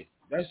right.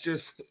 That's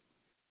just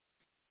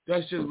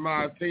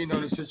my opinion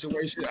on the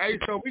situation. Hey,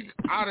 so we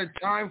out of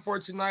time for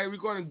tonight. We're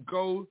going to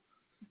go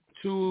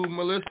to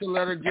Melissa,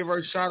 let her give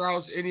her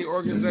shout-outs, any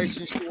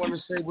organizations she want to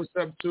say what's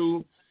up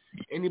to,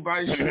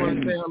 anybody she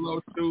want to say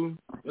hello to.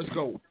 Let's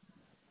go.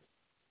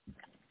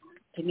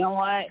 You know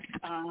what?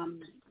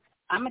 I'm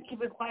going to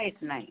keep it quiet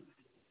tonight.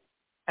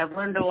 I've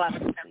learned a lot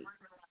of things.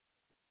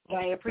 So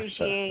I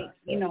appreciate,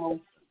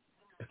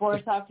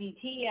 SportsTalk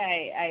DT.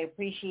 I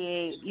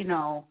appreciate,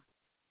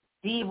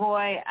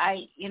 D-Boy.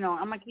 I'm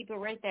going to keep it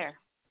right there.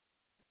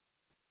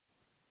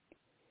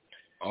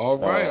 All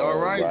right. All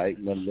right,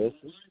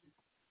 Melissa.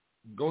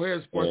 Go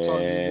ahead,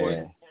 SportsTalk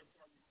D-Boy.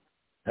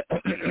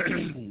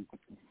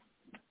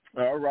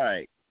 All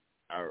right.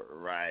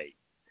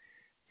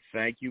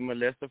 Thank you,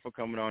 Melissa, for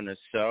coming on the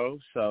show.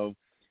 So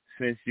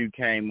since you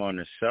came on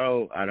the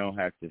show, I don't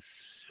have to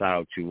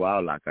shout you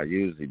out like I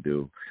usually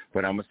do.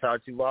 But I'm going to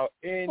shout you out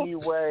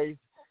anyway.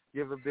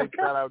 Give a big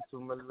shout out to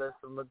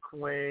Melissa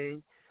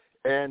McQueen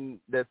and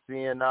the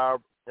CNR.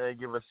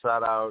 Give a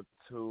shout out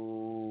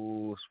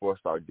to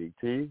SportsTalk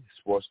DT,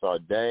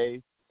 SportsTalk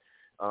Dave.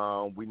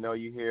 We know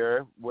you're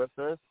here with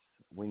us.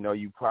 We know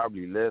you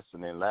probably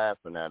listening,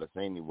 laughing at us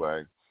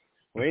anyway.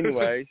 Well,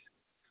 anyways,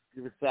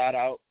 give a shout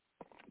out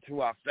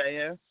to our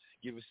fans.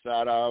 Give a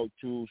shout out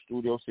to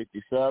Studio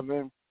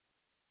 67.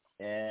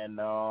 And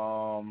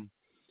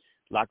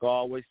like I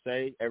always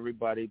say,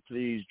 everybody,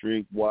 please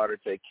drink water,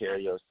 take care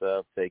of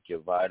yourself, take your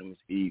vitamins,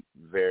 eat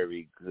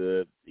very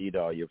good, eat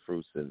all your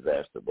fruits and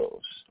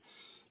vegetables,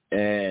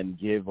 and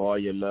give all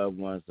your loved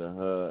ones a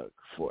hug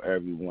for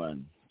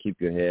everyone.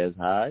 Keep your heads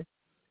high.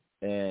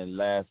 And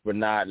last but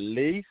not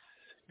least,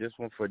 this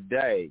one for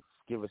Dave.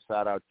 Give a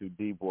shout out to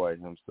D-Boy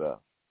himself.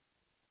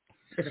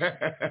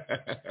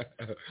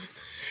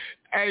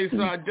 Hey,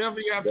 so I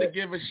definitely have to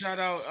give a shout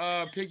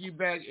out,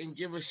 piggyback and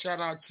give a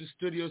shout out to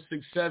Studio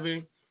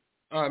 67,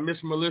 Miss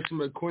Melissa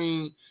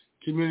McQueen,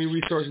 Community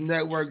Resource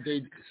Network.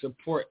 They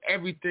support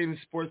everything the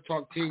Sports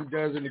Talk team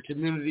does in the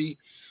community.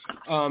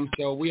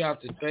 So we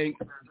have to thank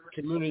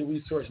Community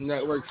Resource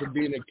Network for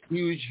being a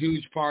huge,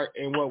 huge part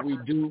in what we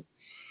do.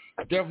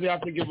 Definitely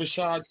have to give a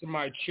shout out to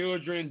my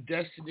children,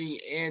 Destiny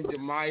and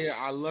Demaya.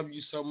 I love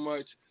you so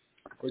much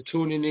for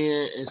tuning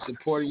in and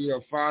supporting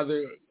your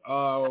father.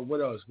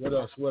 What else?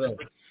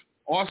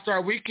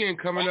 All-Star Weekend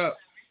coming up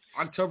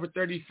October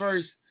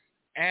 31st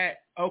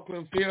at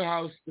Oakland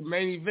Fieldhouse. The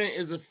main event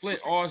is the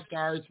Flint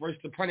All-Stars versus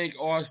the Pontiac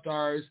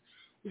All-Stars.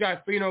 We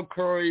got Pheno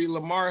Curry,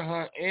 Lamar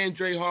Hunt, and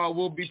Dre Hall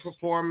will be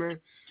performing.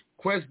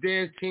 Quest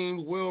Dance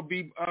Team will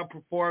be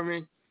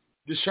performing.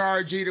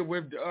 Deshard Jeter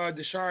with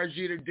Deshard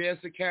Jeter Dance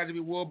Academy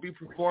will be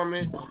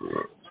performing.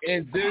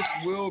 And this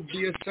will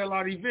be a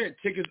sellout event.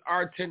 Tickets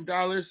are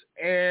 $10.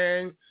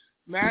 And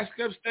mask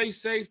up, stay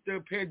safe.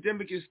 The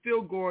pandemic is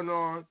still going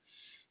on.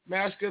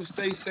 Mask up,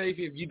 stay safe.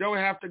 If you don't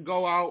have to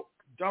go out,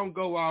 don't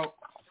go out.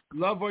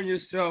 Love on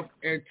yourself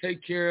and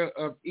take care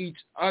of each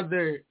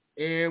other.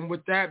 And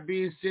with that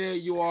being said,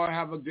 you all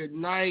have a good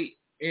night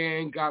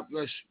and God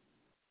bless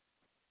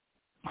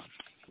you.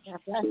 God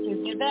bless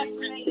you. Get that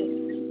right.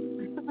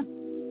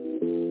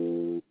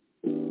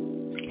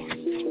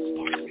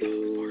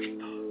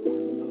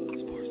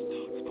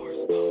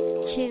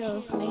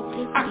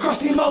 I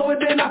cross him over,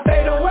 then I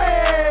fade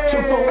away.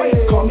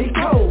 248, call me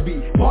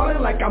Kobe.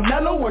 Ballin' like I'm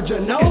Melo or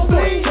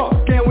Ginobili.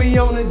 Talk, and we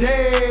on the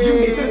day. You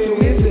need to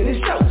tune into this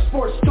show.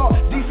 Sports Talk,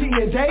 DC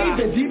and Dave,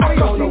 and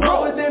D-Boy on the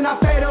road, then I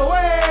fade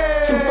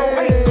away.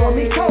 248, call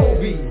me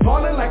Kobe.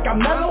 Ballin' like I'm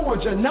Melo or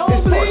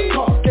Ginobili.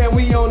 Talk, and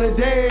we on the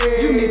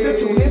day. You need to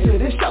tune into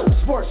this show.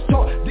 Sports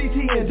Talk,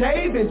 DT and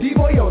Dave, and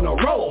D-Boy on the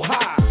road.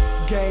 Ha!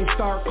 Game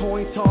start,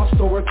 coin toss,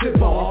 or a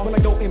tip off. When I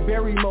go in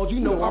Barry mode, you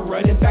know I'm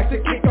running back to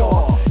kick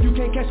off. You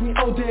can't catch me,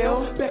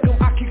 Odell. Beckham,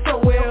 I kick so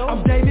well.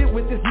 I'm David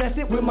with this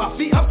method. With my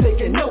feet, I'm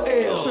taking no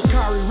L.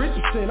 Sha'Carri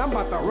Richardson, I'm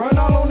about to run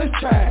all on this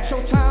track.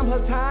 Showtime,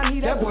 her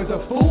time, that boy's a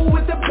fool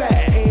with the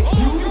bat. And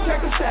you can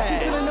check the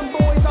stat. Killing them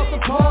boys off the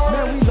park.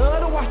 Man, we love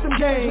to watch them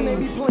games when they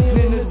be playing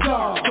in the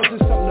dark. Cause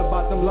there's something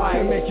about them lights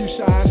that make you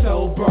shine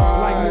so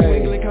bright. Like New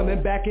England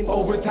coming back in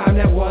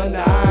overtime that one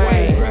night.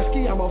 Wayne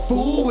Gretzky, I'm a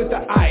fool with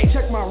the ice.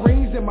 Check my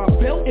rings and my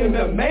belt in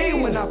the May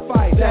when I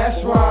fight.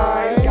 That's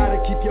right. Gotta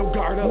keep your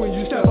guard up when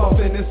you step off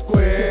in the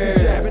square.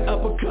 Jabbing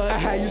uppercut,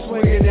 how you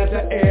swinging at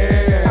the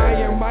air.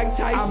 I am Mike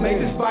Tyson. I make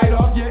this bite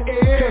off your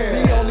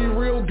ear. Cause the only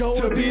real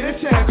goal to be the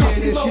champion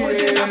this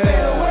year. I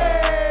fade away.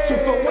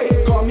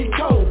 248, call me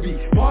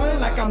Kobe. Ballin'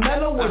 like I'm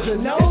Melo or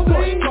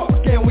Ginobili.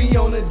 Talk, and we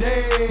on the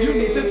day. You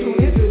need to tune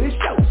into this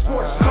show.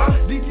 Sports Talk,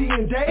 DT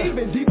and Dave,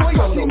 and D-Boy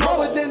on the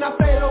road, then I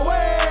fade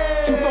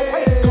away.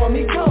 248, call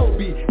me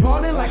Kobe.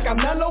 Ballin' like I'm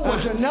Melo or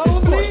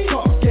Ginobili.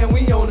 Talk, and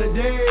we on the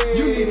day.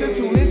 You need to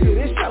tune into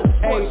this show.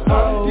 Sports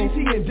Talk,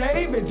 DT and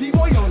Dave, and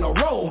D-Boy on the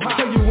road.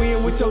 So you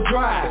win with your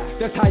drive.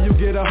 That's how you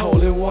get a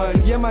hole in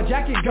one. Yeah, my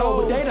jacket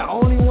gold, but they the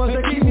only ones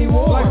that keep me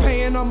warm. Like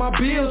paying all my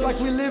bills, like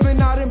we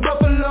living out in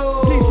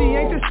Buffalo. DC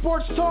ain't the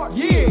sports talk,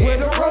 yeah, where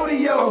the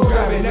rodeo. I'm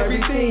grabbing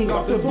everything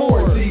off the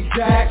board.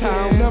 Exact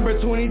time, number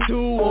 22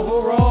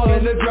 overall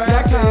in the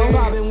draft. I'm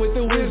vibing with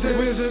the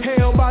Wizards,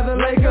 held by the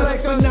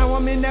Lakers. But now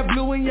I'm in that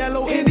blue and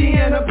yellow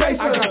Indiana Pacers.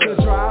 I got the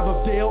drive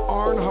of Dale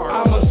Earnhardt.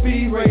 I'm a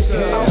speed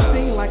racer. I'm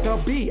seen like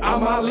a bee.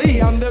 I'm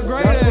Ali. I'm the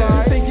greatest.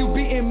 You think you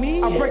beating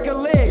me? I break a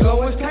leg.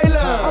 Lois Taylor.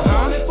 I'm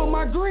running for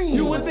my green.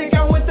 You would think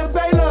I went to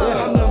Baylor.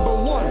 I'm number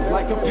one,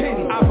 like a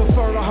penny.